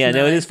 fun. definitely. Yeah,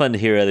 no, it is fun to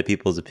hear other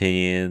people's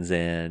opinions.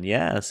 And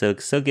yeah, so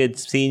good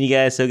seeing you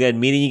guys. So good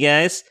meeting you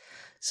guys.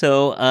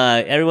 So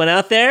everyone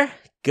out there,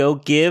 go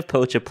give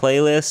Pocha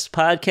Playlist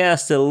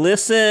podcast a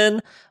listen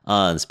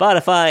on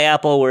Spotify,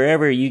 Apple,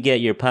 wherever you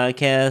get your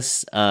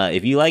podcasts.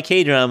 If you like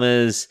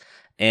K-dramas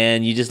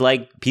and you just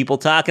like people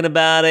talking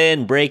about it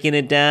and breaking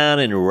it down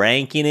and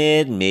ranking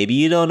it. Maybe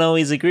you don't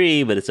always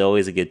agree, but it's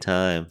always a good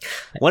time.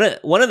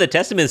 One of the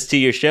testaments to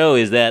your show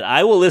is that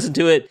I will listen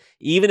to it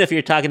even if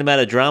you're talking about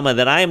a drama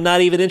that I am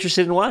not even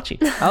interested in watching.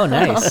 Oh,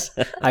 nice.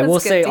 I will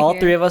say all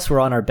three of us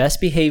were on our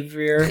best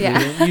behavior. Yeah.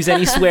 We didn't use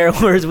any swear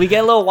words. We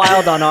get a little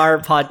wild on our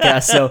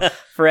podcast. So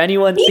for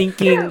anyone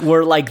thinking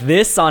we're like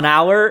this on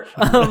our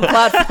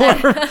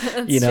platform,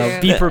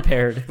 be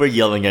prepared. We're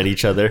yelling at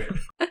each other.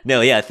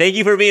 No, yeah. Thank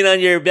you for being on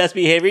your best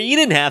behavior. You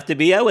didn't have to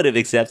be. I would have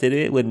accepted it.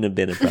 It wouldn't have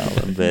been a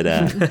problem. But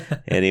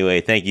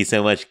anyway, thank you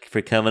so much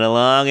for coming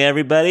along,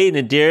 everybody.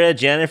 Nadira,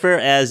 Jennifer,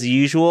 as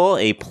usual,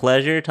 a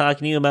pleasure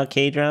talking to you about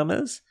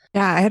K-dramas.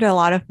 Yeah, I had a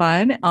lot of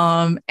fun.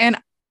 And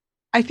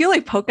I feel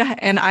like Pocha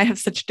and I have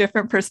such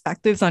different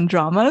perspectives on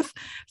dramas.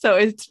 So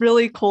it's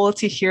really cool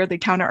to hear the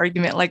counter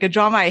argument. Like a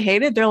drama I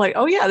hated, they're like,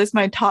 oh yeah, this is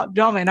my top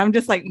drama. And I'm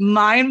just like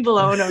mind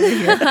blown over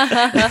here.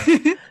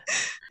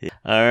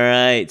 All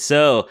right.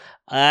 So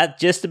that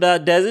just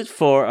about does it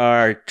for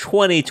our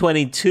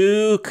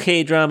 2022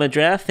 K-drama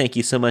draft. Thank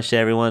you so much to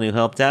everyone who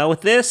helped out with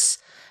this.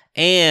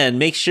 And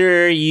make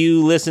sure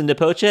you listen to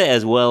Pocha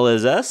as well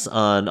as us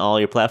on all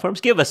your platforms.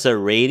 Give us a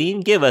rating.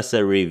 Give us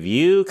a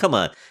review. Come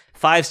on.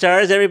 5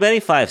 stars, everybody?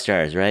 5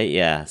 stars, right?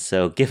 Yeah.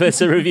 So give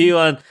us a review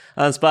on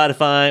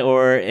Spotify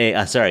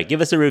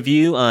give us a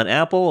review on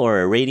Apple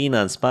or a rating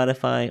on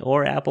Spotify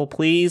or Apple,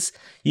 please.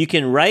 You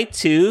can write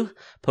to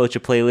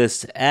Pocha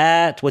Playlist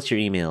at, what's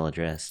your email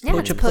address? Yeah,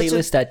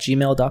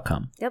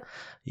 pochaplaylist@gmail.com. Yep.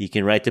 You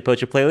can write to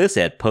Pocha Playlist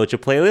at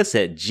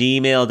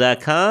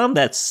pochaplaylist@gmail.com.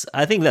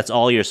 I think that's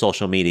all your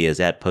social medias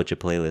at Pocha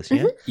Playlist,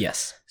 yeah?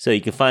 Yes. So you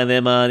can find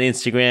them on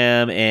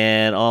Instagram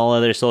and all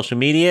other social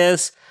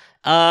medias.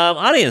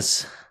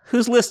 Audience,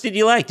 whose list did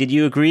you like? Did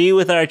you agree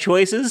with our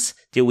choices?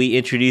 Did we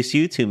introduce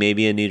you to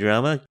maybe a new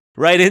drama?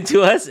 Write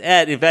into us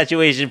at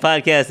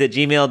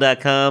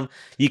infatuationpodcast@gmail.com.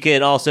 You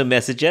can also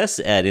message us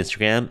at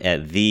Instagram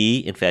at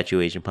The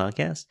Infatuation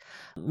Podcast.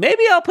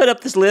 Maybe I'll put up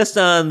this list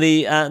on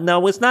the,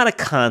 no, it's not a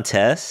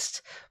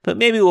contest, but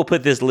maybe we'll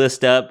put this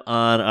list up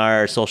on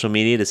our social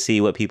media to see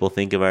what people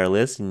think of our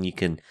list, and you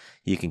can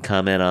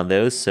comment on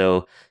those.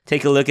 So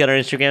take a look at our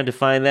Instagram to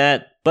find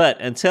that. But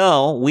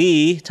until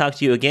we talk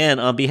to you again,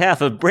 on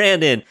behalf of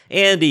Brandon,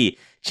 Andy,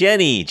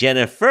 Jenny,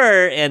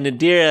 Jennifer, and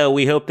Nadira,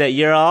 we hope that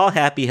you're all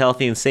happy,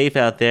 healthy, and safe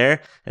out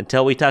there.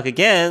 Until we talk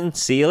again,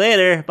 see you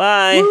later.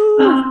 Bye.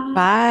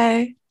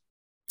 Bye.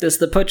 This is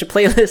the Pocha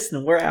Playlist,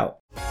 and we're out.